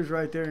players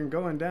right there and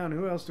going down.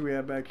 Who else do we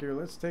have back here?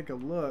 Let's take a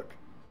look.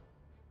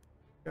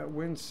 Got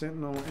Wind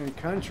Sentinel and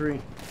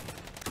Country.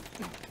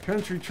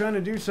 Country trying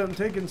to do something,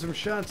 taking some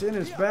shots in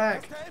his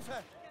back.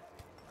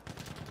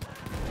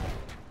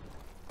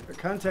 The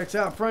contact's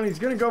out front. He's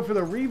going to go for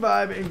the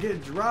revive and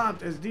get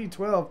dropped as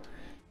D12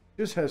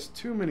 just has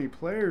too many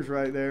players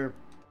right there.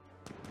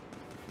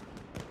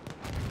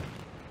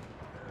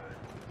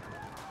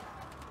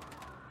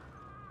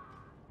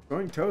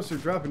 Going Toaster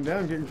dropping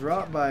down, getting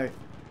dropped by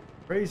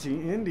Crazy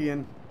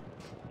Indian.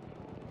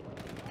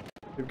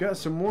 They've got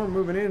some more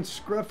moving in.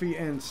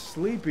 Scruffy and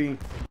Sleepy.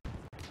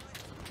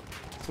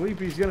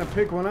 Sleepy's going to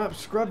pick one up.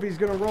 Scruffy's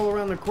going to roll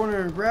around the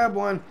corner and grab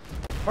one.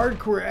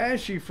 Hardcore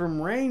Ashy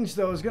from range,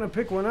 though, is going to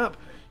pick one up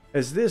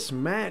as this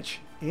match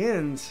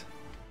ends.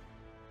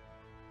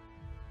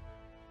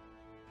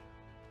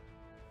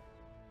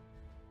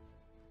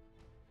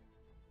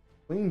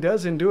 Clean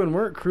dozen doing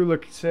work,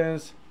 Kruluk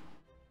says.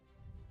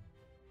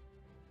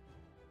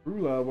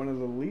 Krula, one of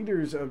the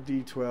leaders of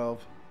D12.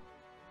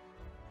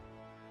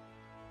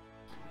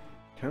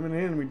 Coming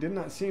in, we did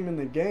not see him in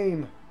the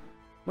game.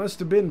 Must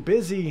have been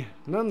busy.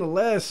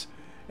 Nonetheless,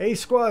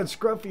 A-Squad,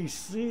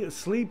 Scruffy,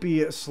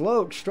 Sleepy,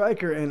 Sloke,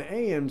 Striker, and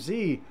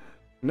AMZ.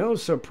 No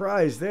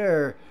surprise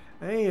there.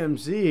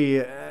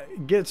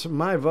 AMZ gets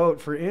my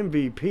vote for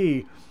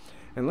MVP.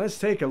 And let's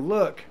take a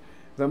look.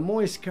 The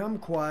Moist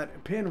Kumquat,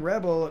 Pin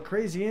Rebel,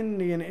 Crazy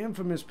Indian,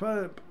 Infamous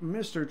Pup,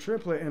 Mr.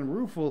 Triplet, and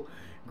Roofle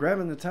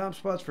grabbing the top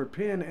spots for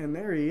Pin. And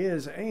there he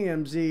is,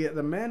 AMZ,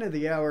 the man of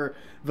the hour,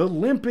 the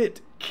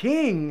Limpet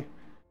King,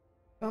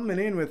 coming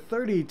in with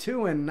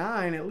 32 and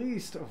 9. At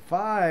least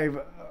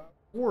 4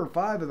 or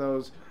 5 of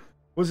those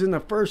was in the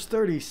first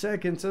 30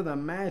 seconds of the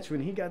match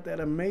when he got that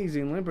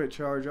amazing limpet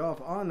charge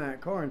off on that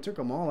car and took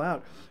them all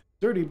out.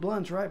 Dirty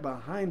Blunts right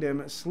behind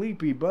him.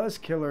 Sleepy,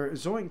 Buzzkiller,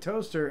 Zoink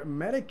Toaster,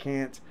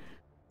 Medicant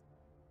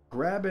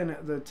grabbing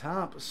the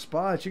top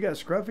spots. You got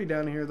Scruffy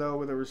down here, though,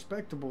 with a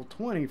respectable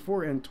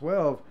 24 and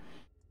 12.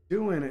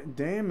 doing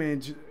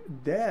damage.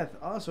 Death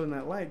also in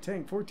that light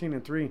tank, 14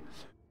 and 3,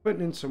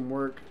 putting in some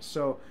work.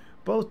 So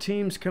both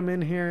teams come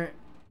in here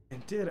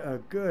and did a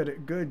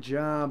good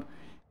job.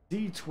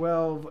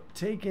 D12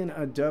 taking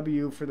a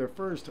W for their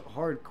first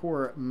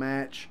hardcore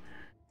match.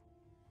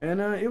 And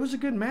it was a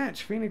good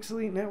match. Phoenix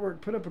Elite Network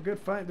put up a good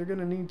fight. They're going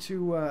to need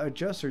to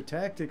adjust their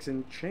tactics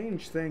and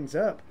change things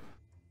up.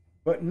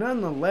 But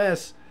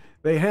nonetheless,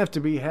 they have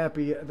to be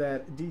happy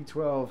that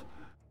D12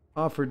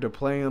 offered to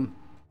play them.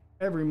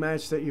 Every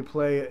match that you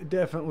play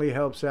definitely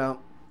helps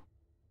out.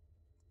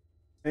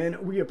 And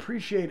we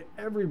appreciate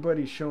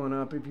everybody showing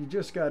up. If you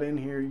just got in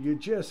here, you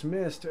just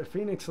missed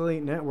Phoenix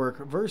Elite Network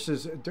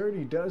versus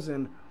Dirty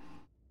Dozen.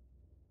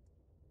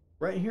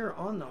 Right here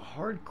on the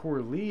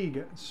Hardcore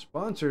League,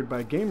 sponsored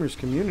by Gamers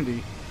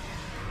Community.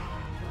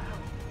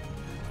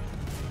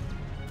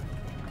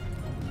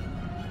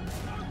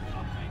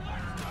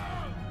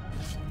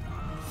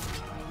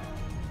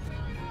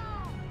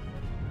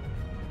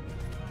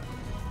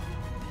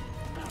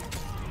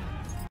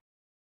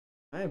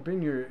 I have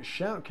been your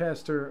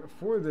shoutcaster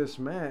for this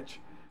match,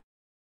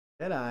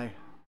 Deadeye,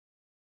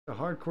 the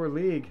Hardcore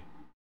League.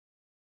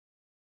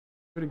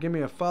 Sure to give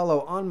me a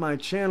follow on my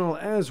channel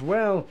as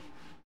well.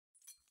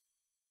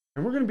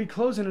 And we're going to be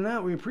closing it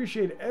out. We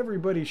appreciate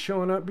everybody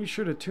showing up. Be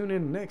sure to tune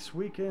in next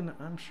weekend.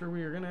 I'm sure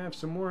we are going to have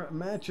some more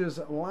matches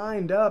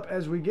lined up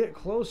as we get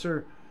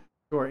closer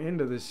to our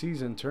end of the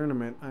season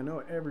tournament. I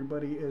know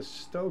everybody is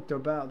stoked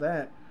about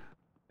that.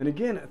 And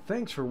again,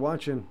 thanks for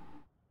watching.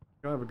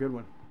 Y'all have a good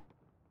one.